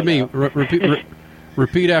 Repeat after me. No.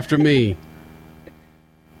 Repeat after me.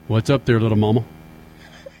 What's up there, little mama?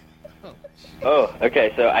 Oh,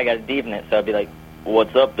 okay. So I got to deepen it. So I'd be like,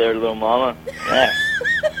 "What's up there, little mama?" Yeah.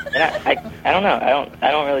 And I don't know.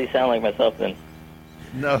 I don't really sound like myself then.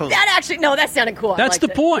 No. That sounded cool. That's the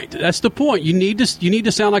point. That's the point. You need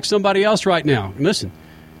to sound like somebody else right now. Listen,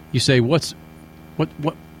 you say, what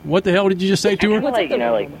the hell did you just say to her?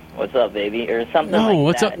 Like, what's up, baby, or something. No, like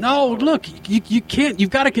what's that. up? No, look, you can't. You've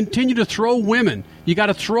got to continue to throw women. You got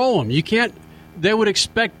to throw them. You can't. They would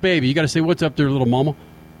expect baby. You got to say, what's up there, little mama?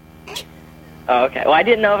 Oh, okay. Well, I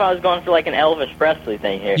didn't know if I was going for like an Elvis Presley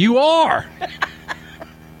thing here. You are.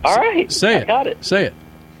 All right. Say it. Got it. Say it.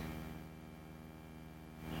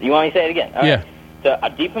 You want me to say it again? All Yeah. right. So I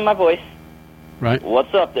deepen my voice. Right.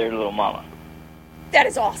 What's up there, little mama? That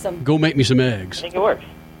is awesome. Go make me some I eggs. think it works.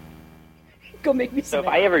 Go make me So some. if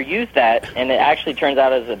I ever use that and it actually turns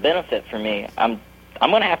out as a benefit for me, I'm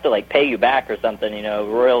going to have to like pay you back or something,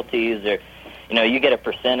 royalties or, you get a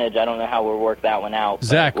percentage. I don't know how we'll work that one out.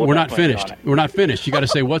 Zach, we'll we're not definitely finished. get on it. We're not finished. You got to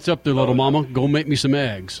say, what's up there, little mama? Go make me some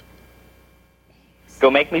eggs. Go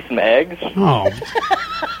make me some eggs? Oh,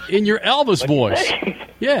 in your Elvis voice.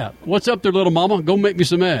 Yeah. What's up there, little mama? Go make me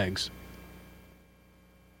some eggs.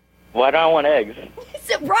 Why do I want eggs?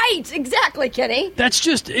 Right, exactly, Kenny. That's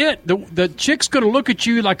just it. The chick's going to look at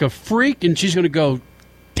you like a freak, and she's going to go,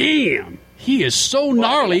 damn, he is so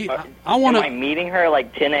gnarly. I want to. Am I meeting her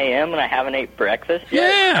like 10 a.m. and I haven't ate breakfast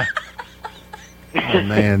yet? Yeah. Oh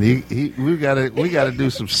man, we got to do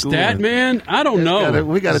some schooling. Stat man, I don't know.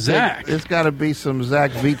 We got to Zach. It's got to be some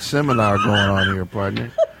Zach Veach seminar going on here,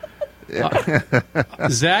 partner.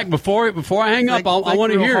 Zach, before I hang up, I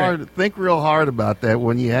want to hear it. Think real hard about that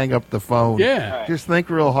when you hang up the phone. Yeah. Right. Just think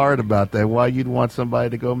real hard about that. Why you'd want somebody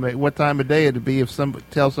to go make? What time of day it'd be if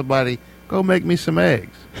tell somebody go make me some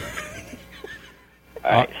eggs.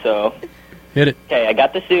 All right, so hit it. Okay, I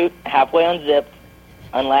got the suit halfway unzipped,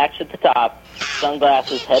 unlatched at the top,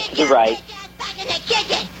 sunglasses, head to the right.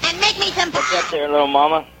 me some What's up there, little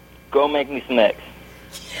mama? Go make me some eggs.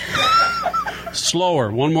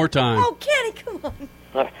 Slower, one more time. Oh, Kenny, come on.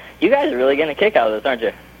 Look, you guys are really getting a kick out of this, aren't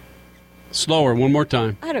you? Slower, one more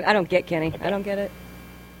time. I don't get Kenny. I don't get it.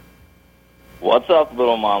 What's up,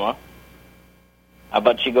 little mama? How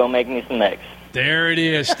about you go make me some eggs? There it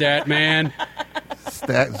is, Stat Man.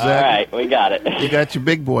 Zach, All right, we got it. You got your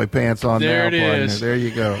big boy pants on There now, it partner. is. There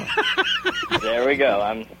you go. There we go.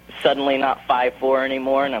 I'm suddenly not 5'4"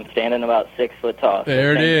 anymore, and I'm standing about 6 foot tall. So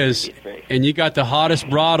There it thank you, is. SpeedFreaks. And you got the hottest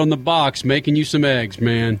broad on the box making you some eggs,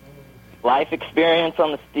 man. Life experience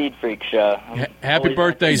on the Speed Freak show. Happy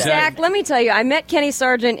birthday, Zach. Zach, let me tell you, I met Kenny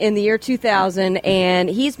Sargent in the year 2000, and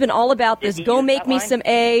he's been all about this go make me some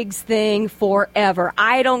eggs thing forever.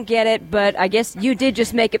 I don't get it, but I guess you did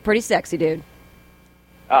just make it pretty sexy, dude.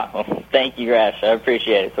 Oh, well, thank you, Rash. I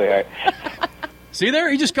appreciate it, sweetheart. See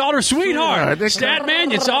there? He just called her sweetheart. Stat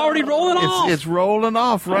Man, it's already rolling off. It's rolling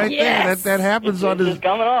off right there. That happens on his. It's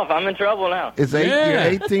coming off. I'm in trouble now. It's your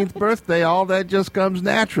 18th birthday. All that just comes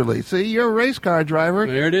naturally. See, you're a race car driver.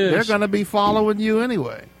 There it is. They're going to be following you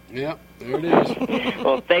anyway. Yep, there it is.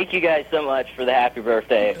 Well, thank you guys so much for the happy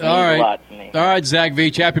birthday. It means All right. a lot to me. All right, Zach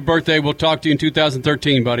Veach, happy birthday. We'll talk to you in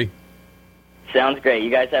 2013, buddy. Sounds great. You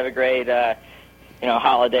guys have a great,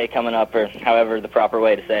 holiday coming up, or however the proper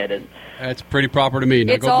way to say it is. That's pretty proper to me.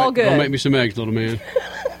 Now It's all good. Go make me some eggs, little man.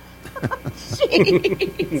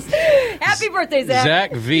 Jeez. Happy birthday, Zach.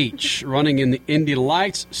 Zach Veach, running in the Indy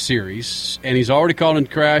Lights series, and he's already calling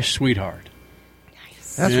Crash sweetheart.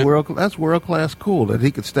 That's Yeah. world class cool that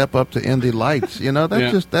he could step up to Indy Lights.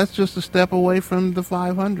 That's just a step away from the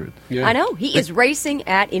 500. Yeah. I know. He is racing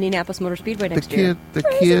at Indianapolis Motor Speedway next year. The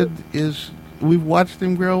kid is. We've watched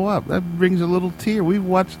him grow up. That brings a little tear. We've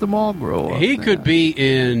watched them all grow up. He now. could be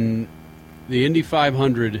in the Indy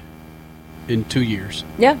 500 in 2 years.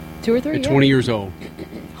 Yeah, 2 or 3. At 20 years old.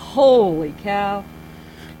 Holy cow.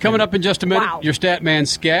 Coming up in just a minute, Wow. your Statman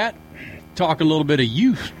Scat. Talking a little bit of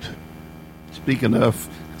youth. Speaking of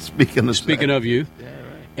youth.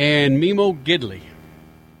 And Memo Gidley.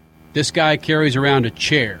 This guy carries around a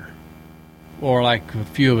chair. Or like a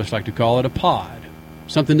few of us like to call it, a pod.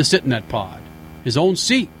 Something to sit in that pod. His own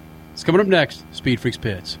seat. It's coming up next. Speed Freaks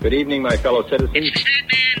Pits. Good evening, my fellow citizens.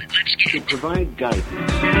 To provide guidance to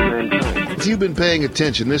mankind. If you've been paying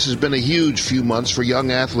attention, this has been a huge few months for young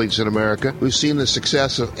athletes in America. We've seen the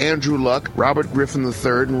success of Andrew Luck, Robert Griffin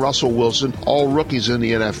III, and Russell Wilson, all rookies in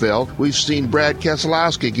the NFL. We've seen Brad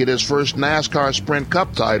Keselowski get his first NASCAR Sprint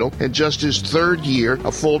Cup title in just his third year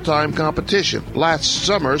of full-time competition. Last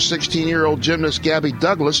summer, 16-year-old gymnast Gabby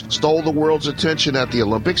Douglas stole the world's attention at the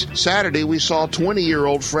Olympics. Saturday, we saw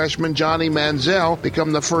 20-year-old freshman Johnny Manziel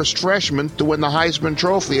become the first freshman to win the Heisman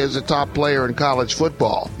Trophy as a top player in college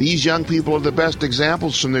football. These young people are the best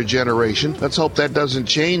examples from their generation. Let's hope that doesn't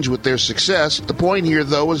change with their success. The point here,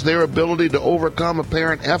 though, is their ability to overcome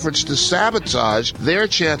apparent efforts to sabotage their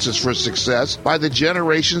chances for success by the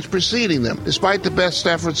generations preceding them. Despite the best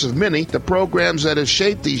efforts of many, the programs that have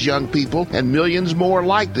shaped these young people and millions more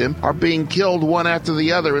like them are being killed one after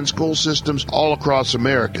the other in school systems all across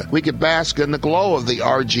America. We could bask in the glow of the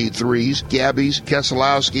RG3s, Gabbies,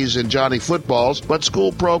 Keselowskis, and Johnny Footballs, but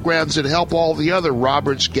school programs that help all the other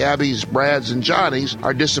Roberts, Gabbies, Brads, and Johnnies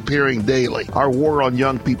are disappearing daily. Our war on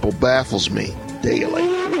young people baffles me daily.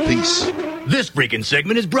 Peace. This freaking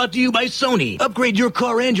segment is brought to you by Sony. Upgrade your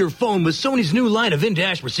car and your phone with Sony's new line of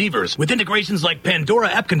in-dash receivers. With integrations like Pandora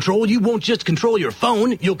App Control, you won't just control your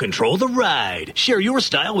phone, you'll control the ride. Share your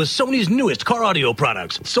style with Sony's newest car audio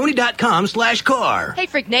products. Sony.com/car. Hey,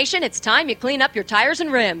 Freak Nation, it's time you clean up your tires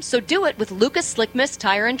and rims. So do it with Lucas Slick Mist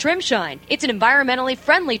Tire and Trim Shine. It's an environmentally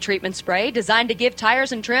friendly treatment spray designed to give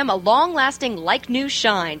tires and trim a long-lasting, like-new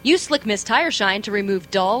shine. Use Slick Mist Tire Shine to remove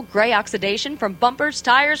dull, gray oxidation from bumpers,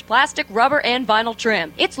 tires, plastic, rubber, and vinyl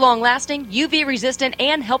trim. It's long-lasting, UV-resistant,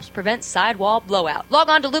 and helps prevent sidewall blowout. Log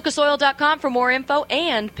on to lucasoil.com for more info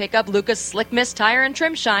and pick up Lucas Slick Mist Tire and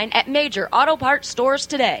Trim Shine at major auto parts stores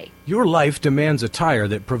today. Your life demands a tire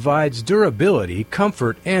that provides durability,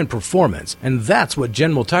 comfort, and performance, and that's what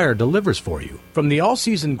General Tire delivers for you. From the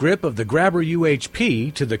all-season grip of the Grabber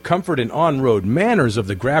UHP to the comfort and on-road manners of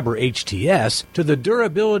the Grabber HTS to the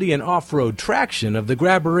durability and off-road traction of the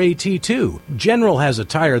Grabber AT2, General has a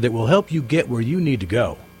tire that will help you get where you need to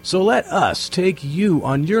go. So let us take you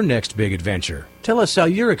on your next big adventure. Tell us how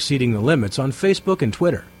you're exceeding the limits on Facebook and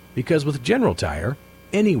Twitter, because with General Tire,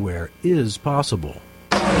 anywhere is possible.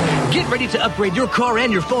 Get ready to upgrade your car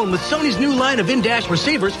and your phone with Sony's new line of in-dash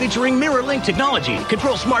receivers featuring mirror link technology.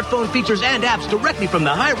 Control smartphone features and apps directly from the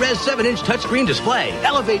high-res 7-inch touchscreen display.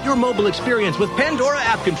 Elevate your mobile experience with Pandora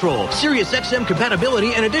app control, Sirius XM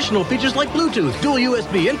compatibility, and additional features like Bluetooth, dual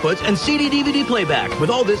USB inputs, and CD-DVD playback. With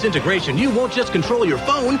all this integration, you won't just control your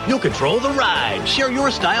phone, you'll control the ride. Share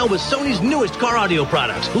your style with Sony's newest car audio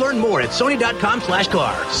products. Learn more at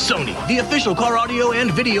sony.com/car. Sony, the official car audio and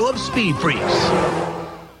video of SpeedFreaks.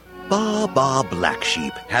 Ba, black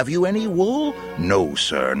sheep, have you any wool? No,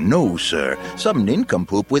 sir, no, sir. Some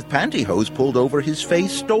nincompoop with pantyhose pulled over his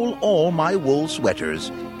face stole all my wool sweaters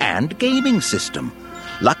and gaming system.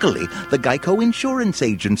 Luckily, the Geico Insurance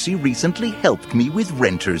Agency recently helped me with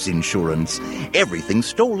renter's insurance. Everything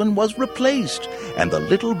stolen was replaced, and the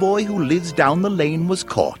little boy who lives down the lane was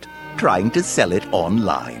caught trying to sell it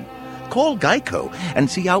online. Call Geico and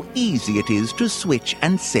see how easy it is to switch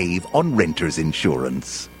and save on renter's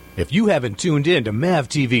insurance. If you haven't tuned in to MAV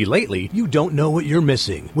TV lately, you don't know what you're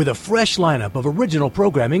missing. With a fresh lineup of original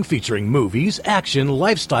programming featuring movies, action,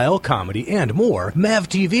 lifestyle, comedy, and more, MAV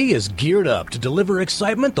TV is geared up to deliver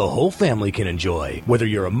excitement the whole family can enjoy. Whether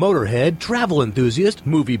you're a motorhead, travel enthusiast,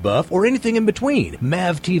 movie buff, or anything in between,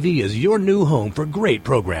 MAV TV is your new home for great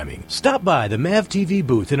programming. Stop by the MAV TV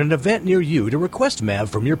booth in an event near you to request MAV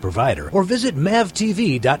from your provider, or visit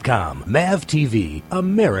MAVTV.com. MAV TV,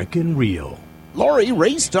 American Real. Lori,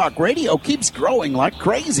 Race Talk Radio keeps growing like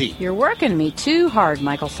crazy. You're working me too hard,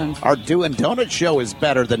 Michelson. Our Doin' Donut show is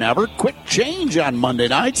better than ever. Quick change on Monday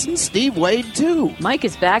nights, and Steve Wade, too. Mike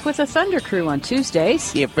is back with the Thunder Crew on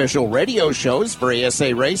Tuesdays. The official radio shows for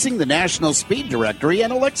ASA Racing, the National Speed Directory,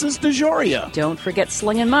 and Alexis DeJoria. Don't forget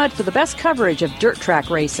Sling and Mud for the best coverage of dirt track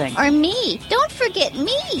racing. Or me. Don't forget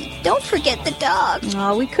me. Don't forget the dog.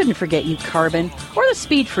 Oh, we couldn't forget you, Carbon. Or the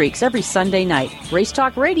Speed Freaks every Sunday night.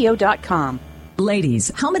 RaceTalkRadio.com.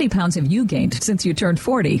 Ladies, how many pounds have you gained since you turned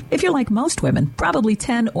 40? If you're like most women, probably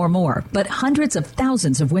 10 or more. But hundreds of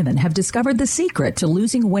thousands of women have discovered the secret to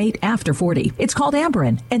losing weight after 40. It's called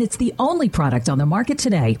Amberin, and it's the only product on the market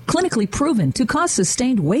today, clinically proven to cause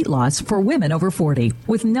sustained weight loss for women over 40.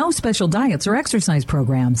 With no special diets or exercise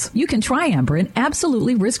programs, you can try Amberin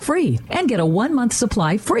absolutely risk-free and get a 1-month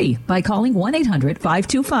supply free by calling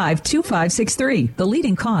 1-800-525-2563. The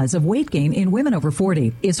leading cause of weight gain in women over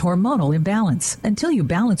 40 is hormonal imbalance. Until you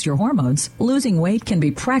balance your hormones, losing weight can be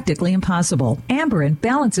practically impossible. Amberin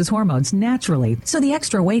balances hormones naturally, so the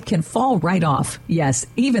extra weight can fall right off. Yes,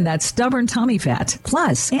 even that stubborn tummy fat.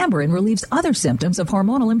 Plus, Amberin relieves other symptoms of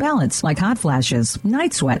hormonal imbalance, like hot flashes,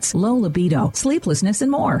 night sweats, low libido, sleeplessness,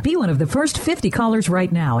 and more. Be one of the first 50 callers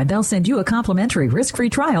right now, and they'll send you a complimentary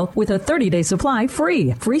risk-free trial with a 30-day supply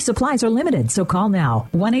free. Free supplies are limited, so call now.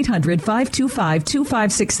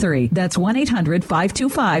 1-800-525-2563. That's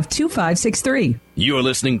 1-800-525-2563. You're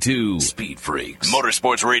listening to Speed Freaks,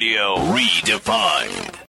 Motorsports Radio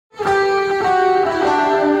Redefined.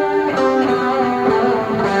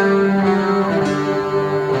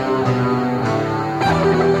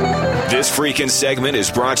 This freaking segment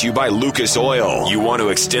is brought to you by Lucas Oil. You want to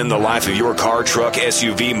extend the life of your car, truck,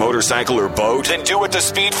 SUV, motorcycle, or boat? Then do what the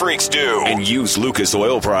Speed Freaks do and use Lucas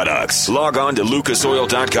Oil products. Log on to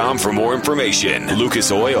lucasoil.com for more information.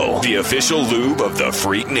 Lucas Oil, the official lube of the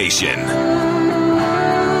Freak Nation.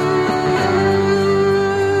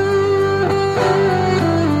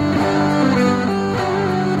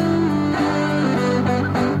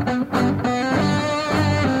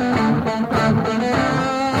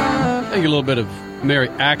 A little bit of Merry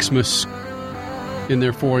Xmas in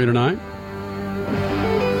there for you tonight.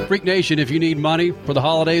 Freak Nation, if you need money for the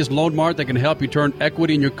holidays, Loan Mart, they can help you turn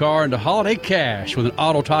equity in your car into holiday cash with an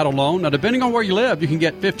auto title loan. Now, depending on where you live, you can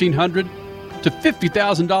get $1,500 to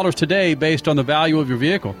 $50,000 today based on the value of your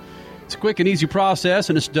vehicle. It's a quick and easy process,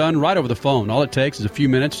 and it's done right over the phone. All it takes is a few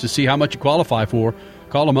minutes to see how much you qualify for.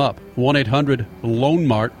 Call them up,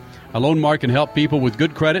 1-800-LOAN-MART. A Loan Mart can help people with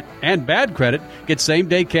good credit and bad credit get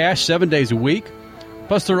same-day cash 7 days a week.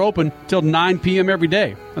 Plus, they're open till 9 p.m. every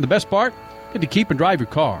day. And the best part? Get to keep and drive your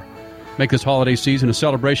car. Make this holiday season a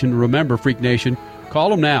celebration to remember, Freak Nation.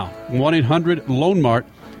 Call them now, 1-800-LOAN-MART.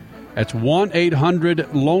 That's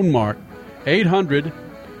 1-800-LOAN-MART,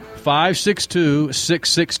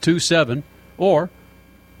 800-562-6627. Or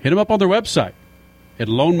hit them up on their website at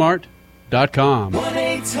loanmart.com.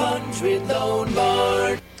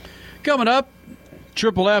 1-800-LOAN-MART. Coming up,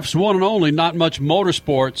 Triple F's one and only Not Much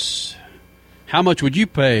Motorsports. How much would you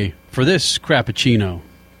pay for this Crappuccino?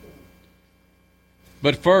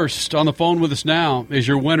 But first, on the phone with us now is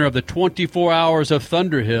your winner of the 24 Hours of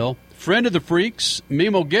Thunderhill, friend of the Freaks,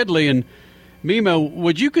 Memo Gidley. And Memo,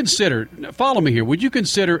 would you consider, follow me here, would you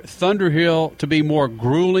consider Thunderhill to be more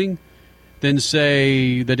grueling than,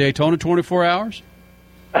 say, the Daytona 24 Hours?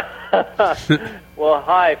 Well,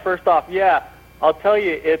 hi. First off, yeah, I'll tell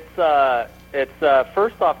you, it's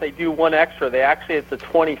first off, they do one extra. It's a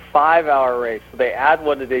 25-hour race, so they add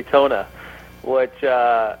one to Daytona, which is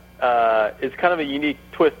kind of a unique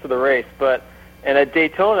twist to the race. And at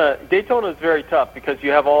Daytona is very tough because you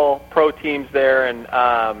have all pro teams there, and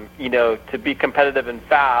to be competitive and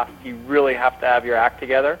fast, you really have to have your act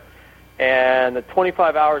together. And the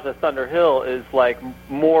 25 hours at Thunderhill is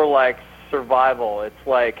more like survival. It's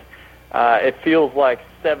like it feels like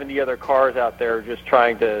 70 other cars out there just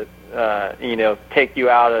trying to take you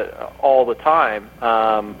out all the time.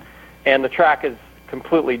 And the track is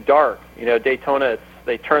completely dark. Daytona,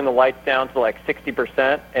 they turn the lights down to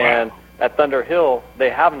 60%, and at Thunderhill,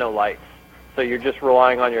 they have no lights, so you're just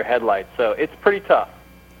relying on your headlights. So it's pretty tough.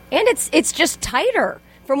 And it's just tighter.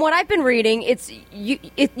 From what I've been reading,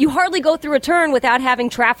 you hardly go through a turn without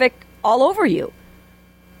having traffic all over you.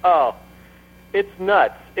 Oh, it's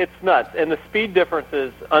nuts. It's nuts. And the speed difference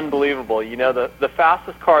is unbelievable. The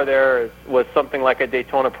fastest car there was something like a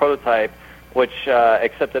Daytona prototype, which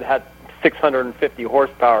except it had 650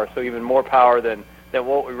 horsepower, so even more power than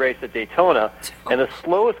what we raced at Daytona. And the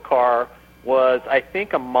slowest car was, I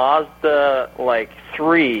think, a Mazda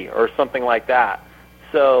 3 or something like that.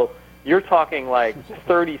 So you're talking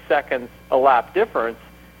 30 seconds a lap difference.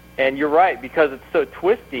 And you're right, because it's so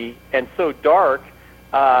twisty and so dark,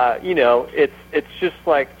 it's just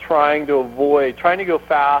trying to go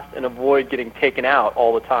fast and avoid getting taken out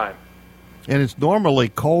all the time. And it's normally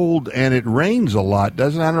cold and it rains a lot,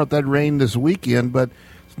 doesn't it? I don't know if that rained this weekend, but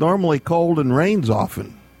it's normally cold and rains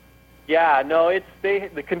often. Yeah, no,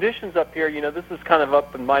 the conditions up here, this is kind of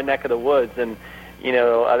up in my neck of the woods, and,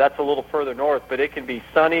 that's a little further north, but it can be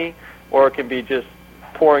sunny or it can be just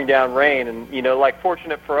pouring down rain. And,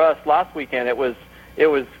 fortunate for us, last weekend it was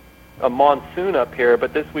a monsoon up here,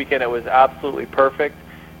 but this weekend it was absolutely perfect.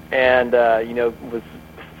 And, it was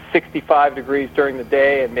 65 degrees during the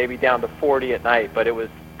day and maybe down to 40 at night, but it was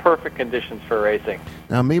perfect conditions for racing.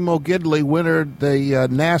 Now, Memo Gidley wintered the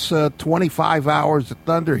NASA 25 hours at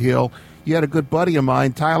Thunderhill. You had a good buddy of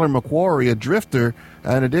mine, Tyler McQuarrie, a drifter.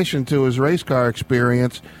 In addition to his race car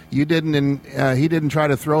experience, he didn't try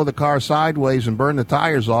to throw the car sideways and burn the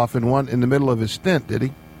tires off in the middle of his stint, did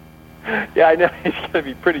he? Yeah, I know. He's going to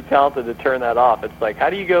be pretty talented to turn that off. It's how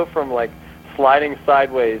do you go from sliding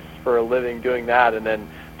sideways for a living doing that and then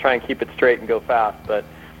try and keep it straight and go fast? But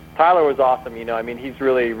Tyler was awesome. He's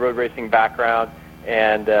really road racing background,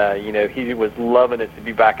 and he was loving it to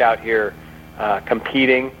be back out here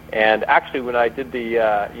competing. And actually, when I did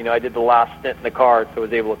I did the last stint in the car, so I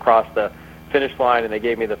was able to cross the finish line, and they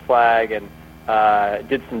gave me the flag and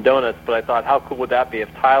did some donuts. But I thought, how cool would that be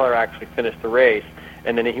if Tyler actually finished the race,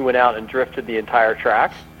 and then he went out and drifted the entire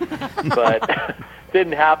track? But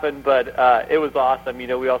didn't happen. But it was awesome.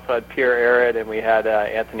 We also had Pierre Arrett, and we had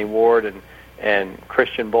Anthony Ward and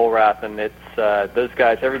Christian Bullrath, and it's those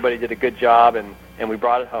guys. Everybody did a good job, and we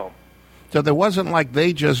brought it home. So there wasn't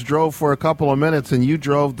they just drove for a couple of minutes and you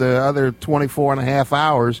drove the other 24 and a half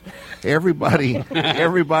hours. Everybody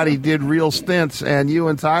did real stints, and you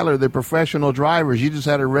and Tyler, the professional drivers, you just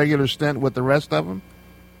had a regular stint with the rest of them?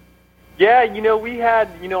 Yeah, we had,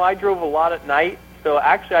 I drove a lot at night, so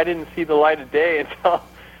actually I didn't see the light of day until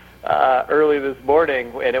early this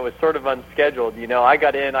morning, and it was sort of unscheduled. I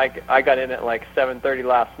got in at 7:30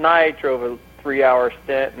 last night, drove a 3-hour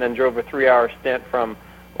stint, and then drove a 3-hour stint from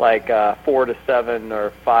 4 to 7 or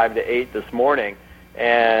 5 to 8 this morning.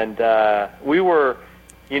 And we were,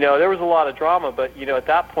 there was a lot of drama, but, at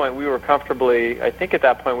that point we were comfortably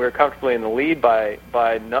in the lead by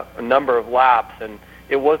a number of laps. And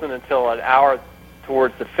it wasn't until an hour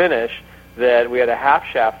towards the finish that we had a half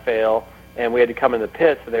shaft fail, and we had to come in the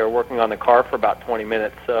pits, and they were working on the car for about 20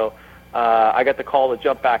 minutes. So I got the call to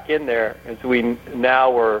jump back in there, as we now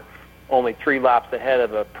were only 3 laps ahead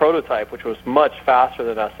of a prototype, which was much faster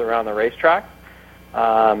than us around the racetrack.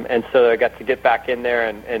 And so I got to get back in there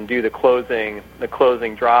and do the closing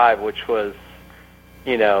drive, which was,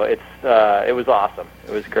 it was awesome.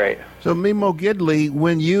 It was great. So, Memo Gidley,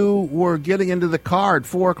 when you were getting into the car at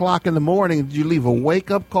 4 o'clock in the morning, did you leave a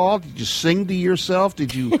wake-up call? Did you sing to yourself?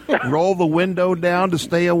 Did you roll the window down to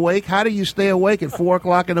stay awake? How do you stay awake at 4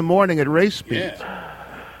 o'clock in the morning at race speed?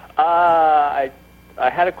 I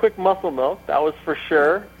had a quick muscle milk, that was for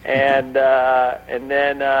sure, and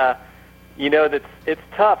then it's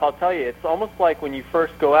tough. I'll tell you, it's almost like when you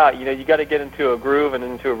first go out. You got to get into a groove and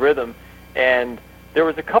into a rhythm. And there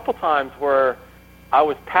was a couple times where I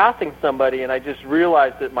was passing somebody, and I just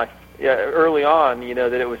realized that early on,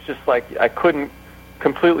 that it was just like I couldn't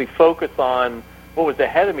completely focus on what was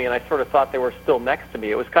ahead of me, and I sort of thought they were still next to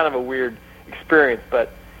me. It was kind of a weird experience,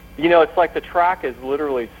 but it's like the track is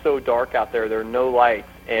literally so dark out there. There are no lights,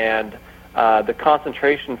 and the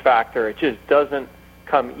concentration factor, it just doesn't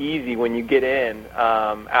come easy when you get in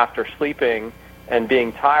after sleeping and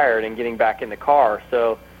being tired and getting back in the car.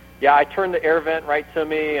 So, yeah, I turned the air vent right to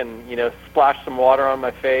me and, splashed some water on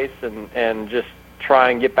my face and just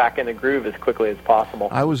try and get back in the groove as quickly as possible.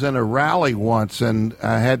 I was in a rally once, and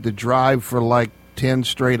I had to drive for like 10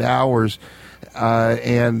 straight hours,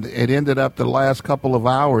 and it ended up the last couple of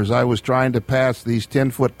hours I was trying to pass these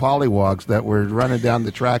 10-foot pollywogs that were running down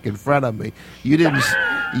the track in front of me. You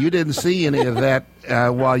didn't see any of that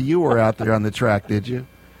while you were out there on the track, did you?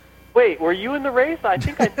 Wait, were you in the race? I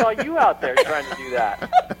think I saw you out there trying to do that.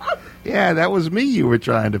 Yeah, that was me you were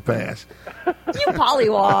trying to pass. You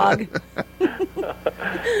pollywog.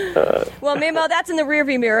 Well, Memo, that's in the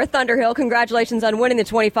rearview mirror. Thunderhill, congratulations on winning the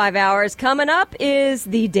 25 hours. Coming up is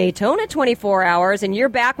the Daytona 24 hours, and you're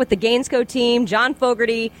back with the Gainesco team, John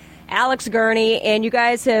Fogerty, Alex Gurney, and you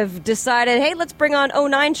guys have decided, hey, let's bring on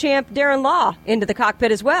 09 champ Darren Law into the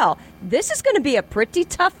cockpit as well. This is going to be a pretty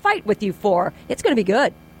tough fight with you four. It's going to be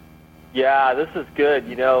good. Yeah, this is good.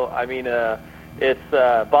 It's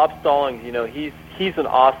Bob Stallings. He's an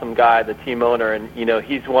awesome guy, the team owner, and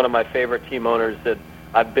he's one of my favorite team owners that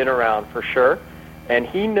I've been around for sure. And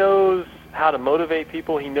he knows how to motivate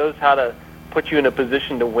people. He knows how to put you in a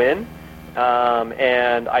position to win.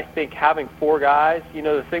 And I think having four guys,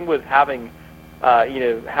 the thing with having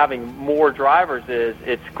more drivers is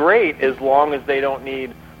it's great as long as they don't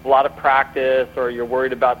need a lot of practice or you're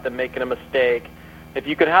worried about them making a mistake. If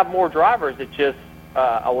you can have more drivers, it just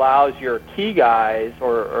allows your key guys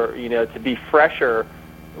or to be fresher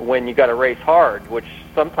when you got to race hard, which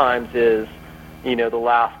sometimes is the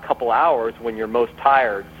last couple hours when you're most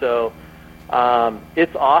tired. So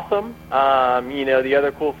it's awesome. The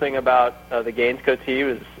other cool thing about the Gainesco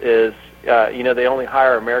team is they only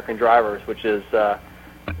hire American drivers, which is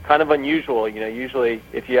kind of unusual. Usually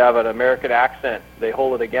if you have an American accent, they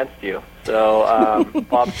hold it against you. So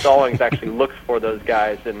Bob Stallings actually looks for those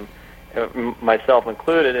guys, and myself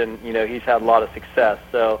included, and he's had a lot of success.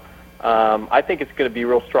 So I think it's going to be a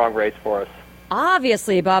real strong race for us.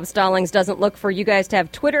 Obviously, Bob Stallings doesn't look for you guys to have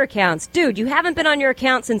Twitter accounts. Dude, you haven't been on your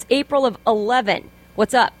account since April of 11.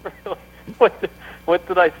 What's up? What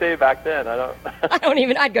did I say back then? I'd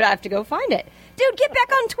have to go find it. Dude, get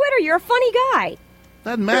back on Twitter. You're a funny guy.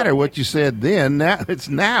 Doesn't matter what you said then. Now it's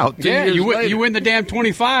now. Yeah, you win the damn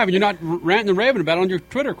 25, and you're not ranting and raving about it on your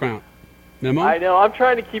Twitter account. Memo? I know. I'm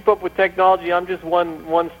trying to keep up with technology. I'm just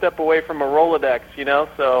one step away from a Rolodex,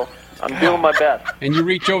 so I'm doing my best. And you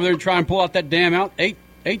reach over there and try and pull out that damn eight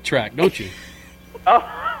track, don't you?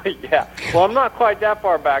 Oh, yeah. Well, I'm not quite that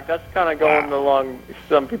far back. That's kind of going along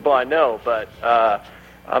some people I know, but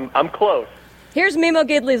I'm close. Here's Memo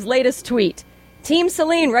Gidley's latest tweet. Team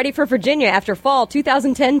Celine ready for Virginia after fall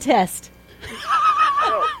 2010 test.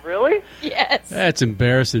 Oh, really? Yes. That's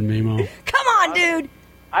embarrassing, Memo. Come on, dude.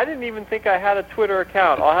 I didn't even think I had a Twitter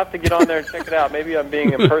account. I'll have to get on there and check it out. Maybe I'm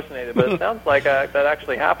being impersonated, but it sounds like that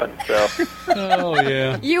actually happened. So. Oh,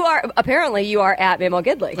 yeah. You are at Memo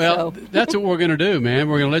Gidley. Well, that's what we're going to do, man.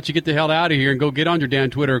 We're going to let you get the hell out of here and go get on your damn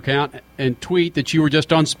Twitter account and tweet that you were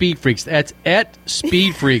just on SpeedFreaks. That's at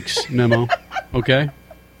SpeedFreaks, Memo. Okay?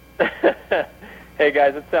 Hey,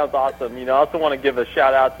 guys, it sounds awesome. I also want to give a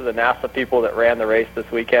shout-out to the NASA people that ran the race this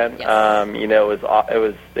weekend. Yes. It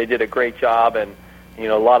was they did a great job, and a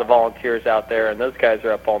lot of volunteers out there, and those guys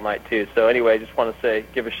are up all night too. So anyway, I just want to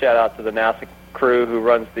give a shout out to the NASA crew who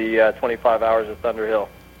runs the 25 hours of Thunderhill.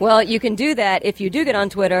 Well, you can do that if you do get on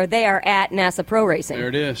Twitter. They are at NASA Pro Racing. There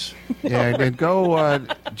it is. Yeah, and go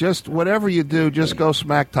just whatever you do, just go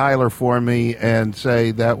smack Tyler for me and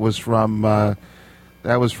say that was from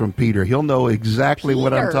Peter. He'll know exactly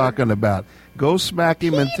what I'm talking about. Go smack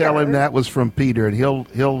him and tell him that was from Peter, and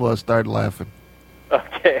he'll start laughing.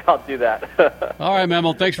 Okay, I'll do that. All right,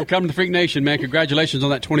 Memo. Thanks for coming to Freak Nation, man. Congratulations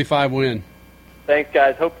on that 25 win. Thanks,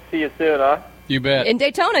 guys. Hope to see you soon, huh? You bet. In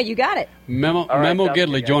Daytona, you got it. Memo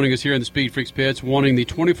Gidley joining us here in the Speed Freaks pits, wanting the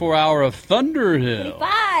 24-hour of Thunderhill.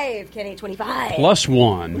 25, Kenny, 25.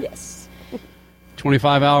 +1. Yes.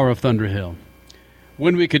 25-hour of Thunderhill.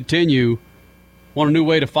 When we continue, want a new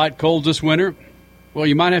way to fight colds this winter? Well,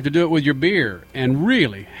 you might have to do it with your beer. And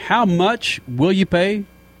really, how much will you pay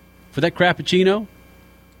for that Crappuccino?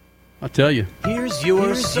 I'll tell you. Here's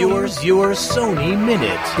Here's your Sony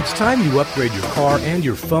Minute. It's time you upgrade your car and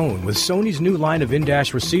your phone with Sony's new line of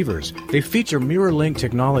in-dash receivers. They feature mirror-link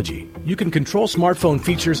technology. You can control smartphone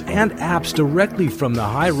features and apps directly from the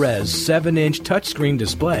high-res 7-inch touchscreen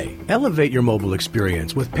display. Elevate your mobile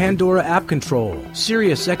experience with Pandora app control,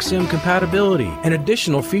 Sirius XM compatibility, and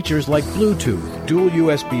additional features like Bluetooth, dual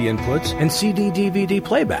USB inputs, and CD/DVD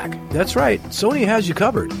playback. That's right, Sony has you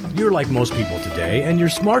covered. You're like most people today, and your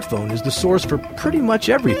smartphone is the source for pretty much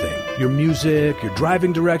everything. Your music, your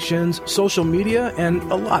driving directions, social media, and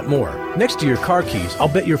a lot more. Next to your car keys, I'll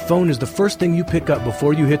bet your phone is the first thing you pick up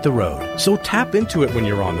before you hit the road. So tap into it when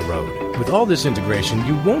you're on the road. With all this integration,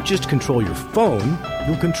 you won't just control your phone,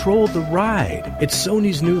 you'll control the ride. It's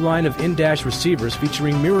Sony's new line of in-dash receivers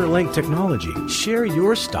featuring mirror-link technology. Share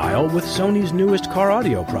your style with Sony's newest car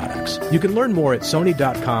audio products. You can learn more at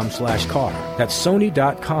sony.com/car. That's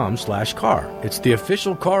sony.com/car. It's the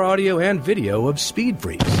official car audio and video of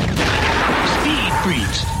SpeedFreaks.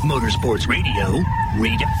 SpeedFreaks, Motorsports Radio,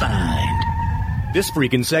 redefined. This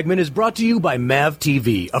freaking segment is brought to you by MAV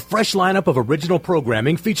TV, a fresh lineup of original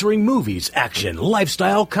programming featuring movies, action,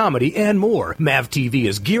 lifestyle, comedy, and more. MAV TV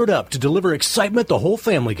is geared up to deliver excitement the whole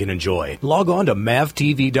family can enjoy. Log on to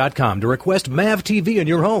mavtv.com to request MAV TV in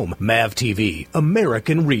your home. MAV TV,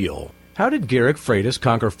 American Real. How did Garrick Freitas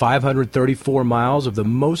conquer 534 miles of the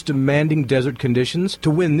most demanding desert conditions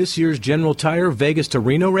to win this year's General Tire Vegas to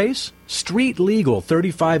Reno race? Street legal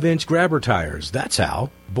 35-inch grabber tires, that's how.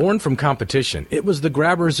 Born from competition, it was the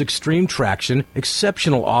grabber's extreme traction,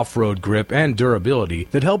 exceptional off-road grip, and durability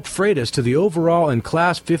that helped Freitas to the overall and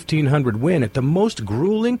Class 1500 win at the most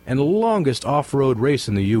grueling and longest off-road race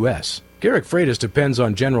in the U.S. Garrick Freitas depends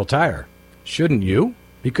on General Tire. Shouldn't you?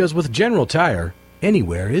 Because with General Tire,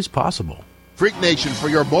 anywhere is possible. Freak Nation, for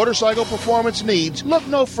your motorcycle performance needs, look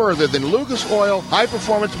no further than Lucas Oil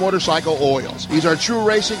High-Performance Motorcycle Oils. These are true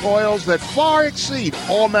racing oils that far exceed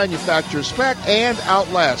all manufacturer's spec and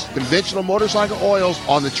outlast conventional motorcycle oils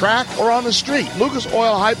on the track or on the street. Lucas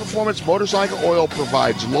Oil High-Performance Motorcycle Oil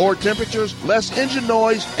provides lower temperatures, less engine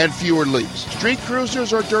noise, and fewer leaks. Street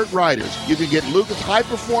cruisers or dirt riders, you can get Lucas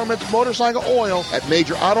High-Performance Motorcycle Oil at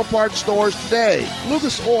major auto parts stores today.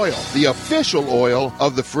 Lucas Oil, the official oil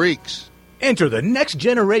of the freaks. Enter the next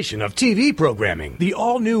generation of TV programming. The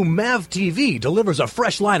all-new MAV TV delivers a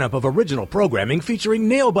fresh lineup of original programming featuring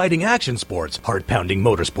nail-biting action sports, heart-pounding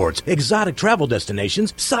motorsports, exotic travel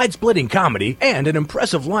destinations, side-splitting comedy, and an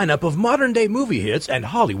impressive lineup of modern-day movie hits and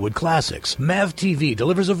Hollywood classics. MAV TV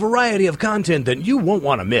delivers a variety of content that you won't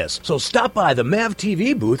want to miss. So stop by the MAV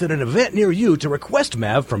TV booth at an event near you to request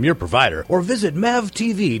MAV from your provider or visit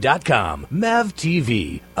mavtv.com. MAV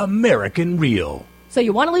TV, American Real. So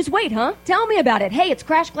you want to lose weight, huh? Tell me about it. Hey, it's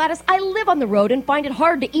Crash Gladys. I live on the road and find it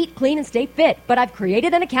hard to eat clean and stay fit. But I've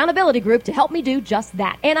created an accountability group to help me do just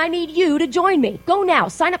that. And I need you to join me. Go now.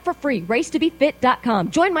 Sign up for free.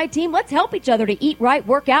 Racetobefit.com. Join my team. Let's help each other to eat right,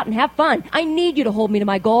 work out, and have fun. I need you to hold me to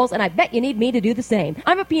my goals, and I bet you need me to do the same.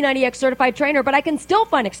 I'm a P90X certified trainer, but I can still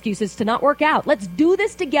find excuses to not work out. Let's do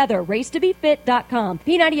this together. Racetobefit.com.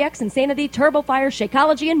 P90X, Insanity, TurboFire,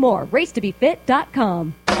 Shakeology, and more.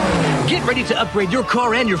 Racetobefit.com. Get ready to upgrade your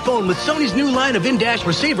car and your phone with Sony's new line of in-dash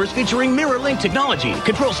receivers featuring mirror-link technology.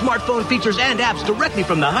 Control smartphone features and apps directly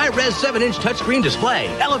from the high-res 7-inch touchscreen display.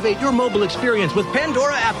 Elevate your mobile experience with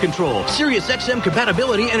Pandora app control, Sirius XM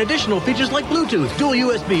compatibility, and additional features like Bluetooth, dual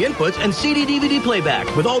USB inputs, and CD/DVD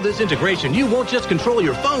playback. With all this integration, you won't just control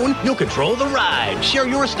your phone, you'll control the ride. Share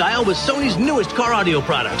your style with Sony's newest car audio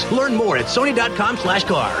products. Learn more at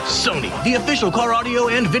sony.com/car. Sony, the official car audio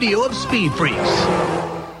and video of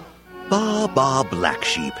SpeedFreaks. Ba, black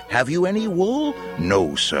sheep, have you any wool?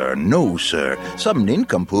 No, sir, no, sir. Some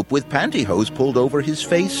nincompoop with pantyhose pulled over his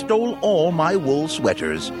face stole all my wool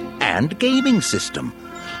sweaters and gaming system.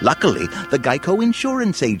 Luckily, the Geico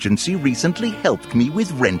Insurance Agency recently helped me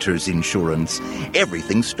with renter's insurance.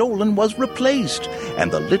 Everything stolen was replaced,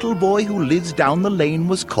 and the little boy who lives down the lane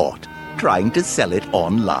was caught trying to sell it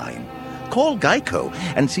online. Call Geico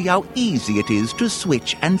and see how easy it is to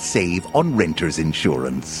switch and save on renter's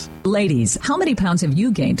insurance. Ladies, how many pounds have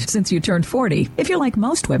you gained since you turned 40? If you're like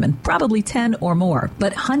most women, probably 10 or more.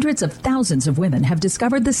 But hundreds of thousands of women have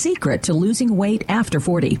discovered the secret to losing weight after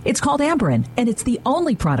 40. It's called Amberen, and it's the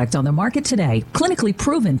only product on the market today clinically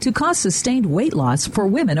proven to cause sustained weight loss for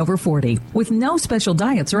women over 40. With no special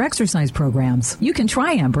diets or exercise programs, you can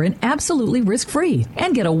try Amberen absolutely risk-free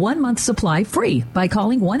and get a 1-month supply free by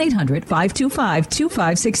calling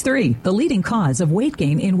 1-800-525-2563. The leading cause of weight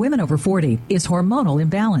gain in women over 40 is hormonal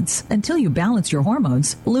imbalance. Imbalance. Until you balance your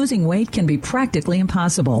hormones, losing weight can be practically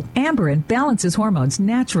impossible. Amberin balances hormones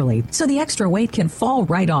naturally, so the extra weight can fall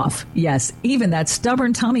right off. Yes, even that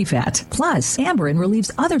stubborn tummy fat. Plus, Amberin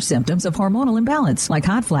relieves other symptoms of hormonal imbalance, like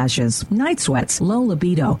hot flashes, night sweats, low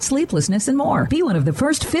libido, sleeplessness, and more. Be one of the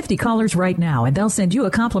first 50 callers right now, and they'll send you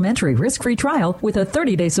a complimentary risk-free trial with a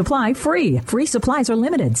 30-day supply free. Free supplies are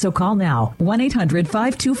limited, so call now.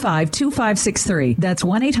 1-800-525-2563. That's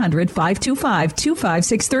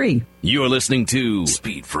 1-800-525-2563. You're listening to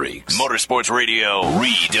Speed Freaks, Motorsports Radio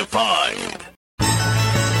Redefined.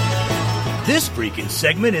 This freaking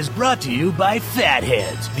segment is brought to you by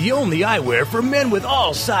Fatheads, the only eyewear for men with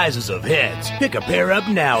all sizes of heads. Pick a pair up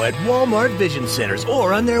now at Walmart Vision Centers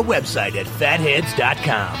or on their website at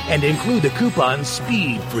fatheads.com and include the coupon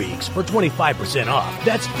SpeedFreaks for 25% off.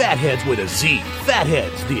 That's Fatheads with a Z.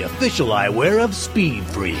 Fatheads, the official eyewear of Speed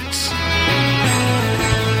Freaks.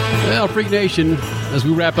 Well, Freak Nation, as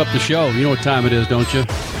we wrap up the show, you know what time it is, don't you?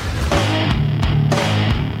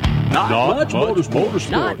 Not much motorsport.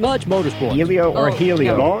 Not much motorsport. Helio or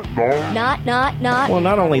Helio? Not. Well,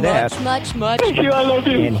 not only that. Much. Thank you, I love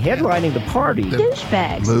you. And headlining the party.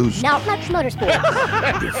 Douchebags. Not much motorsport.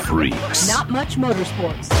 The Freaks. Not much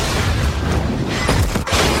motorsports.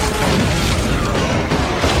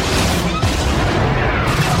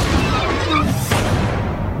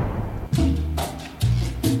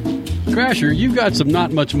 Crasher, you've got some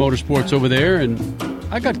not much motorsports over there, and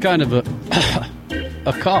I got kind of a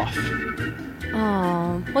cough.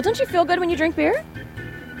 Oh, well, don't you feel good when you drink beer?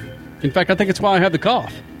 In fact, I think it's why I have the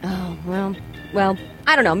cough. Oh, well,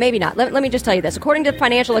 I don't know, maybe not. Let me just tell you this. According to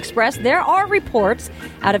Financial Express, there are reports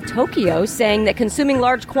out of Tokyo saying that consuming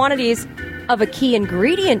large quantities of a key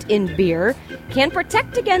ingredient in beer can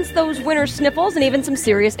protect against those winter sniffles and even some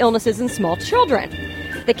serious illnesses in small children.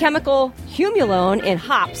 The chemical humulone in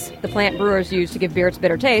hops, the plant brewers use to give beer its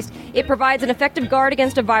bitter taste, it provides an effective guard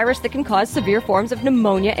against a virus that can cause severe forms of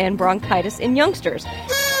pneumonia and bronchitis in youngsters.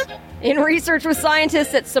 In research with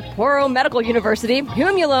scientists at Sapporo Medical University,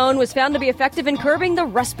 humulone was found to be effective in curbing the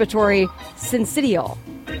respiratory syncytial.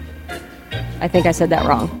 I think I said that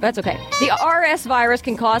wrong. That's okay. The RS virus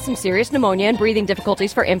can cause some serious pneumonia and breathing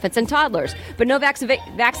difficulties for infants and toddlers, but no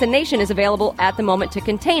vaccination is available at the moment to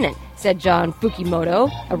contain it, said John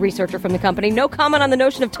Fukimoto, a researcher from the company. No comment on the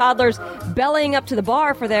notion of toddlers bellying up to the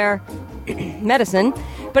bar for their medicine,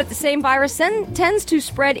 but the same virus tends to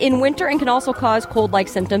spread in winter and can also cause cold-like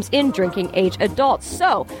symptoms in drinking-age adults.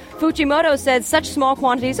 So, Fukimoto said such small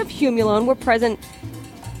quantities of humulone were present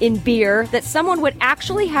in beer that someone would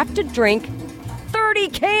actually have to drink 30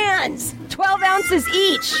 cans, 12 ounces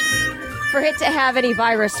each, for it to have any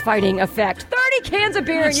virus-fighting effect. 30 cans of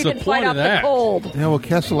beer and you can fight off the cold. Yeah, well,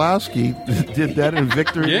 Keselowski did that in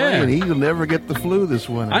Victory Lane. He'll never get the flu this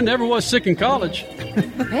winter. I never was sick in college.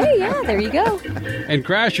 Hey, yeah, there you go. And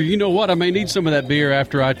Crasher, you know what? I may need some of that beer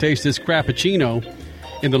after I taste this Frappuccino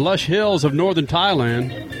in the lush hills of northern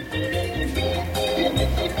Thailand.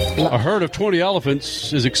 A herd of 20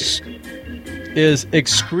 elephants is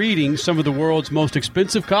excreting some of the world's most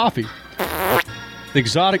expensive coffee. The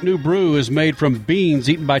exotic new brew is made from beans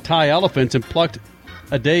eaten by Thai elephants and plucked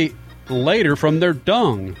a day later from their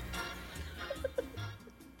dung.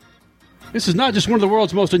 This is not just one of the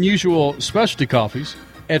world's most unusual specialty coffees.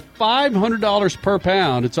 At $500 per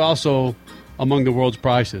pound, it's also among the world's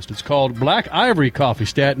priciest. It's called Black Ivory Coffee,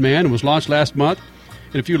 Statman, and was launched last month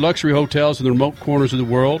in a few luxury hotels in the remote corners of the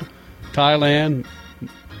world. Thailand,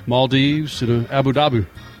 Maldives, and Abu Dhabi.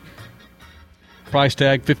 Price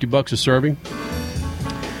tag, $50 a serving.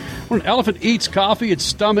 When an elephant eats coffee, its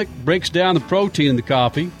stomach breaks down the protein in the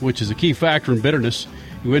coffee, which is a key factor in bitterness.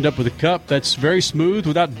 You end up with a cup that's very smooth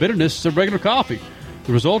without bitterness of regular coffee.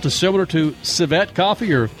 The result is similar to civet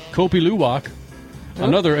coffee or Kopi Luwak,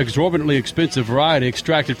 another exorbitantly expensive variety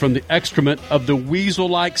extracted from the excrement of the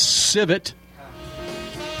weasel-like civet.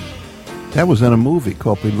 That was in a movie,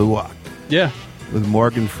 Kopi Luwak. Yeah. With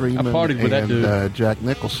Morgan Freeman and Jack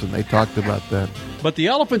Nicholson. They talked about that. But the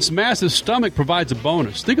elephant's massive stomach provides a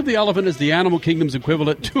bonus. Think of the elephant as the animal kingdom's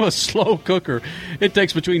equivalent to a slow cooker. It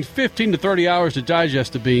takes between 15 to 30 hours to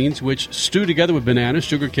digest the beans, which stew together with bananas,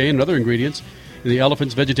 sugar cane, and other ingredients in the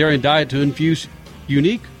elephant's vegetarian diet to infuse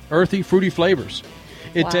unique, earthy, fruity flavors.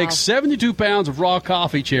 It takes 72 pounds of raw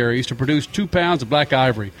coffee cherries to produce 2 pounds of black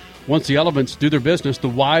ivory. Once the elephants do their business, the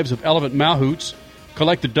wives of elephant mahouts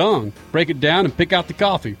collect the dung, break it down, and pick out the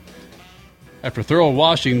coffee. After thorough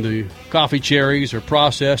washing, the coffee cherries are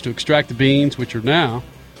processed to extract the beans, which are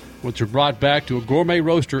brought back to a gourmet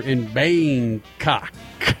roaster in Bangkok.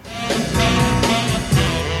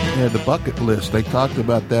 Yeah, the bucket list. They talked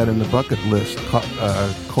about that in the bucket list.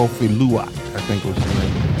 Kofi Luwak, I think was the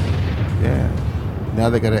name. Yeah. Now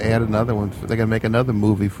they got to add another one. They got to make another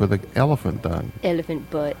movie for the elephant dung. Elephant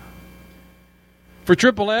butt. For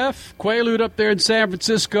Triple F, Quaalude up there in San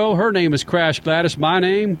Francisco. Her name is Crash Gladys. My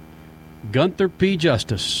name, Gunther P.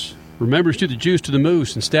 Justice. Remembers to the juice to the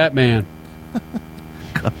moose and Statman.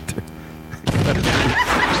 Gunther.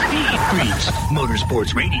 SpeedFreaks,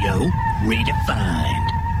 Motorsports Radio, redefined.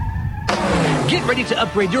 Get ready to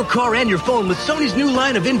upgrade your car and your phone with Sony's new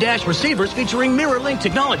line of in-dash receivers featuring mirror-link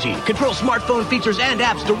technology. Control smartphone features and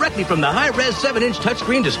apps directly from the high-res 7-inch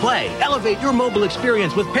touchscreen display. Elevate your mobile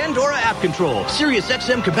experience with Pandora app control, Sirius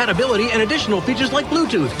XM compatibility, and additional features like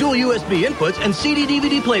Bluetooth, dual USB inputs, and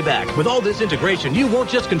CD-DVD playback. With all this integration, you won't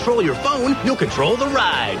just control your phone, you'll control the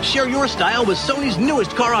ride. Share your style with Sony's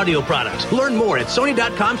newest car audio products. Learn more at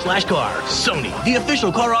sony.com/car. Sony, the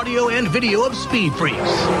official car audio and video of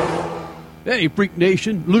SpeedFreaks. Hey, Freak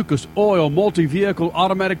Nation, Lucas Oil Multi-Vehicle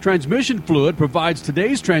Automatic Transmission Fluid provides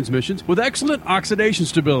today's transmissions with excellent oxidation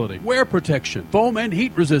stability, wear protection, foam and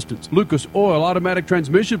heat resistance. Lucas Oil Automatic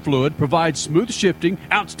Transmission Fluid provides smooth shifting,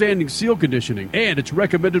 outstanding seal conditioning, and it's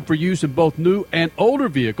recommended for use in both new and older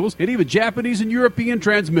vehicles and even Japanese and European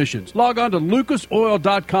transmissions. Log on to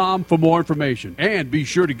lucasoil.com for more information. And be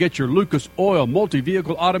sure to get your Lucas Oil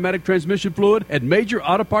Multi-Vehicle Automatic Transmission Fluid at major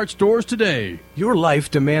auto parts stores today. Your life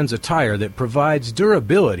demands a tire that provides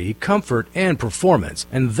durability, comfort, and performance,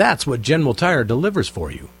 and that's what General Tire delivers for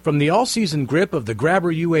you. From the all-season grip of the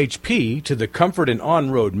Grabber UHP to the comfort and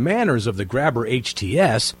on-road manners of the Grabber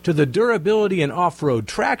HTS to the durability and off-road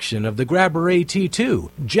traction of the Grabber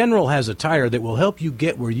AT2, General has a tire that will help you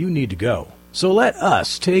get where you need to go. So let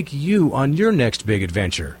us take you on your next big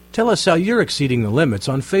adventure. Tell us how you're exceeding the limits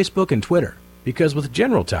on Facebook and Twitter, because with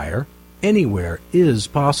General Tire, anywhere is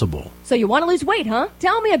possible. So you want to lose weight, huh?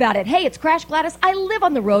 Tell me about it. Hey, it's Crash Gladys. I live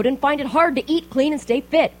on the road and find it hard to eat clean and stay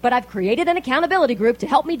fit, but I've created an accountability group to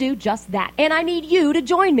help me do just that. And I need you to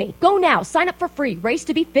join me. Go now. Sign up for free.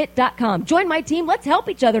 Racetobefit.com. Join my team. Let's help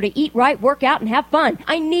each other to eat right, work out, and have fun.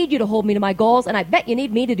 I need you to hold me to my goals, and I bet you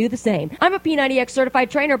need me to do the same. I'm a P90X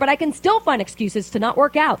certified trainer, but I can still find excuses to not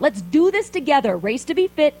work out. Let's do this together.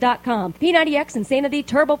 Racetobefit.com. P90X, Insanity,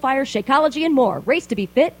 TurboFire, Shakeology, and more.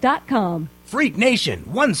 Racetobefit.com. Freak Nation,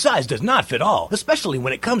 one size does not fit all, especially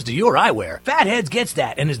when it comes to your eyewear. Fatheads gets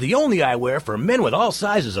that and is the only eyewear for men with all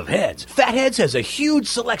sizes of heads. Fatheads has a huge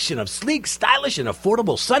selection of sleek, stylish, and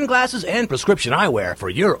affordable sunglasses and prescription eyewear for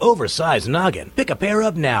your oversized noggin. Pick a pair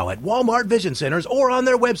up now at Walmart Vision Centers or on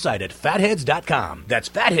their website at fatheads.com. That's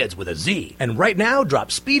Fatheads with a Z. And right now, drop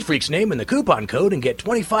SpeedFreaks name in the coupon code and get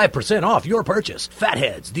 25% off your purchase.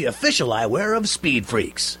 Fatheads, the official eyewear of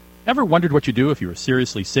SpeedFreaks. Ever wondered what you do if you are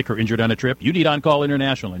seriously sick or injured on a trip? You need On Call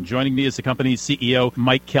International, and joining me is the company's CEO,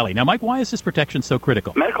 Mike Kelly. Now, Mike, why is this protection so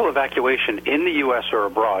critical? Medical evacuation in the U.S. or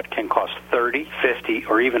abroad can cost $30,000, $50,000,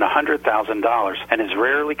 or even $100,000 and is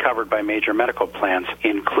rarely covered by major medical plans,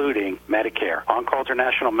 including Medicare. On Call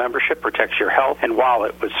International membership protects your health and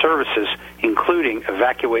wallet with services including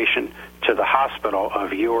evacuation to the hospital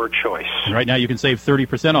of your choice. And right now you can save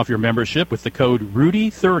 30% off your membership with the code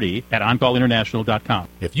RUDY30 at OnCallInternational.com.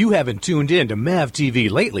 If you haven't tuned in to MAV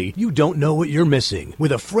TV lately, you don't know what you're missing.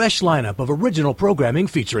 With a fresh lineup of original programming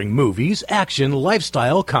featuring movies, action,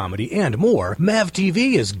 lifestyle, comedy, and more, MAV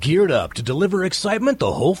TV is geared up to deliver excitement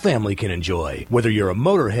the whole family can enjoy. Whether you're a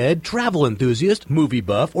motorhead, travel enthusiast, movie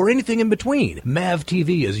buff, or anything in between, MAV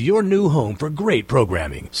TV is your new home for great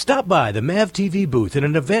programming. Stop by the MAV TV booth at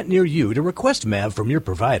an event near you to request MAV from your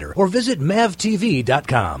provider or visit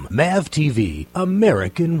MAVTV.com. MAV TV,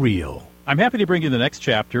 American Real. I'm happy to bring you the next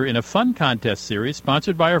chapter in a fun contest series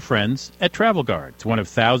sponsored by our friends at Travel Guard. It's one of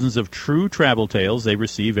thousands of true travel tales they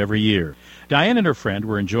receive every year. Diane and her friend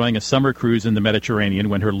were enjoying a summer cruise in the Mediterranean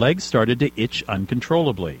when her legs started to itch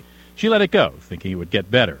uncontrollably. She let it go, thinking it would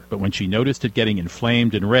get better, but when she noticed it getting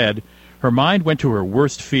inflamed and red, her mind went to her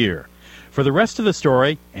worst fear. For the rest of the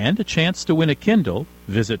story and a chance to win a Kindle,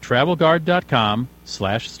 visit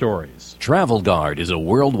TravelGuard.com/stories. Travel Guard is a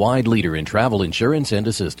worldwide leader in travel insurance and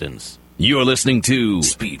assistance. You're listening to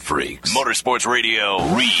Speed Freaks, Motorsports Radio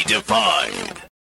Redefined.